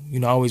people. You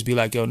know, I always be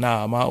like, yo,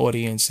 nah, my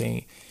audience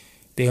ain't,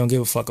 they don't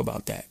give a fuck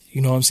about that.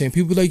 You know what I'm saying?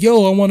 People be like,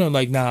 yo, I want to,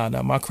 like, nah,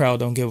 my crowd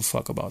don't give a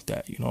fuck about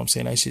that. You know what I'm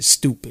saying? That shit's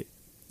stupid.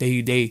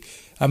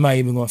 I'm not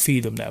even going to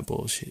feed them that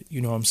bullshit.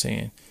 You know what I'm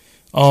saying?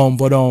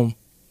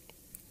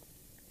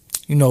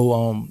 You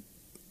know,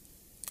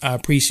 I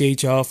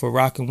appreciate y'all for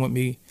rocking with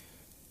me,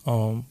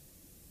 for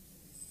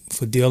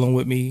dealing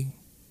with me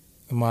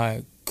and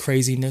my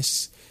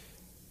craziness.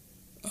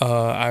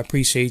 I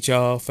appreciate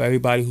y'all for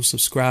everybody who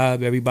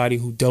subscribe, everybody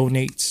who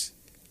donates.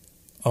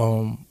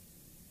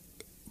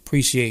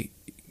 Appreciate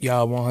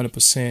y'all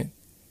 100%.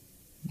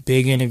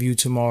 Big interview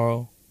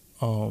tomorrow.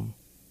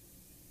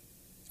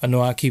 I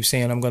know I keep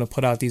saying I'm going to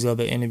put out these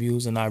other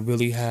interviews, and I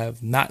really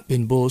have not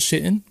been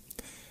bullshitting.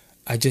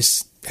 I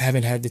just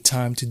haven't had the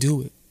time to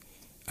do it.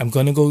 I'm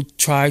going to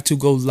try to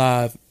go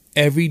live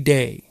every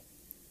day.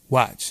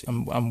 Watch,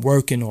 I'm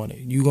working on it.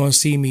 You're going to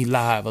see me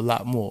live a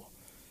lot more.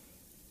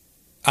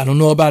 I don't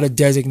know about a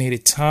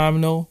designated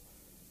time, though,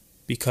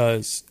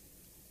 because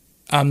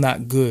I'm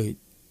not good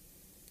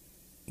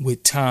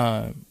with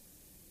time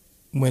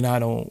when I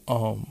don't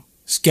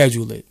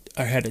schedule it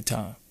ahead of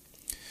time.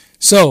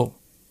 So,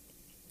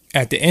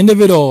 at the end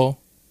of it all,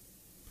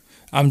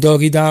 I'm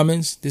Doggie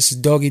Diamonds. This is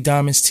Doggie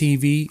Diamonds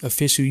TV,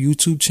 official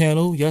YouTube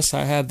channel. Yes,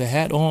 I have the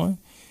hat on.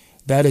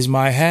 That is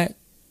my hat.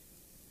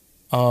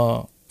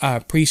 I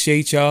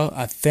appreciate y'all.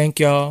 I thank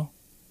y'all.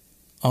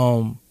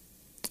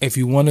 If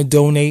you want to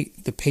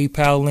donate, the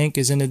PayPal link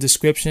is in the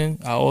description.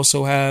 I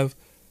also have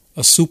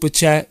a super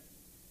chat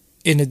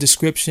in the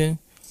description.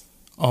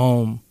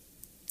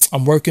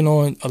 I'm working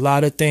on a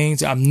lot of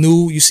things. I'm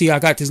new. You see, I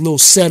got this little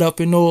setup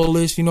and all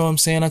this. You know what I'm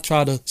saying? I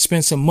try to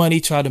spend some money,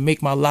 try to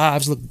make my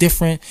lives look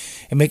different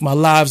and make my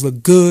lives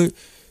look good.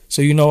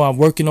 So, you know, I'm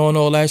working on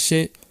all that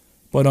shit.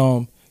 But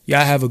y'all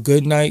have a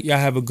good night. Y'all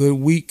have a good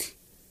week.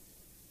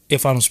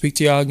 If I don't speak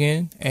to y'all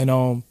again.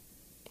 And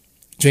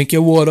drink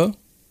your water.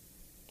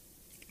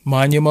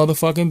 Mind your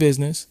motherfucking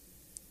business.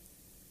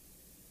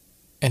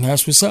 And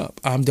that's what's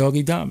up. I'm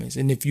Doggie Diamonds.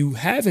 And if you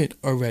haven't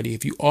already,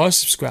 if you are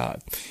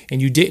subscribed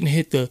and you didn't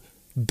hit the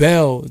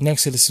bell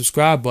next to the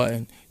subscribe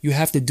button, you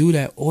have to do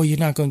that or you're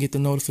not going to get the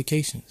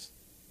notifications.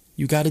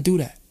 You got to do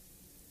that.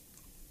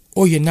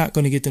 Or you're not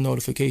going to get the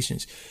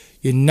notifications.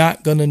 You're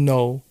not going to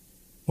know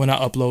when I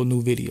upload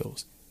new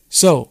videos.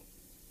 So,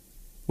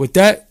 with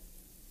that,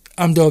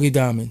 I'm Doggie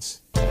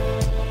Diamonds.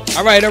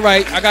 All right.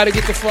 I got to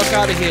get the fuck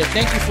out of here.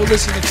 Thank you for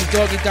listening to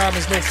Doggie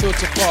Diamonds No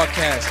Filter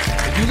Podcast.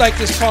 If you like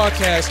this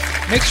podcast,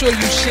 make sure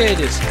you share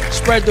this.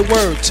 Spread the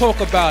word.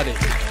 Talk about it.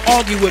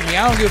 Argue with me.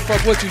 I don't give a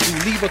fuck what you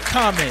do. Leave a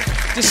comment.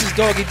 This is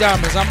Doggie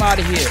Diamonds. I'm out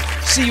of here.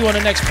 See you on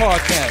the next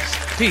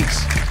podcast.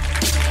 Peace.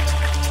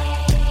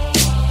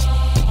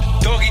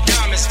 Doggie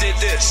Diamonds did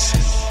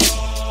this.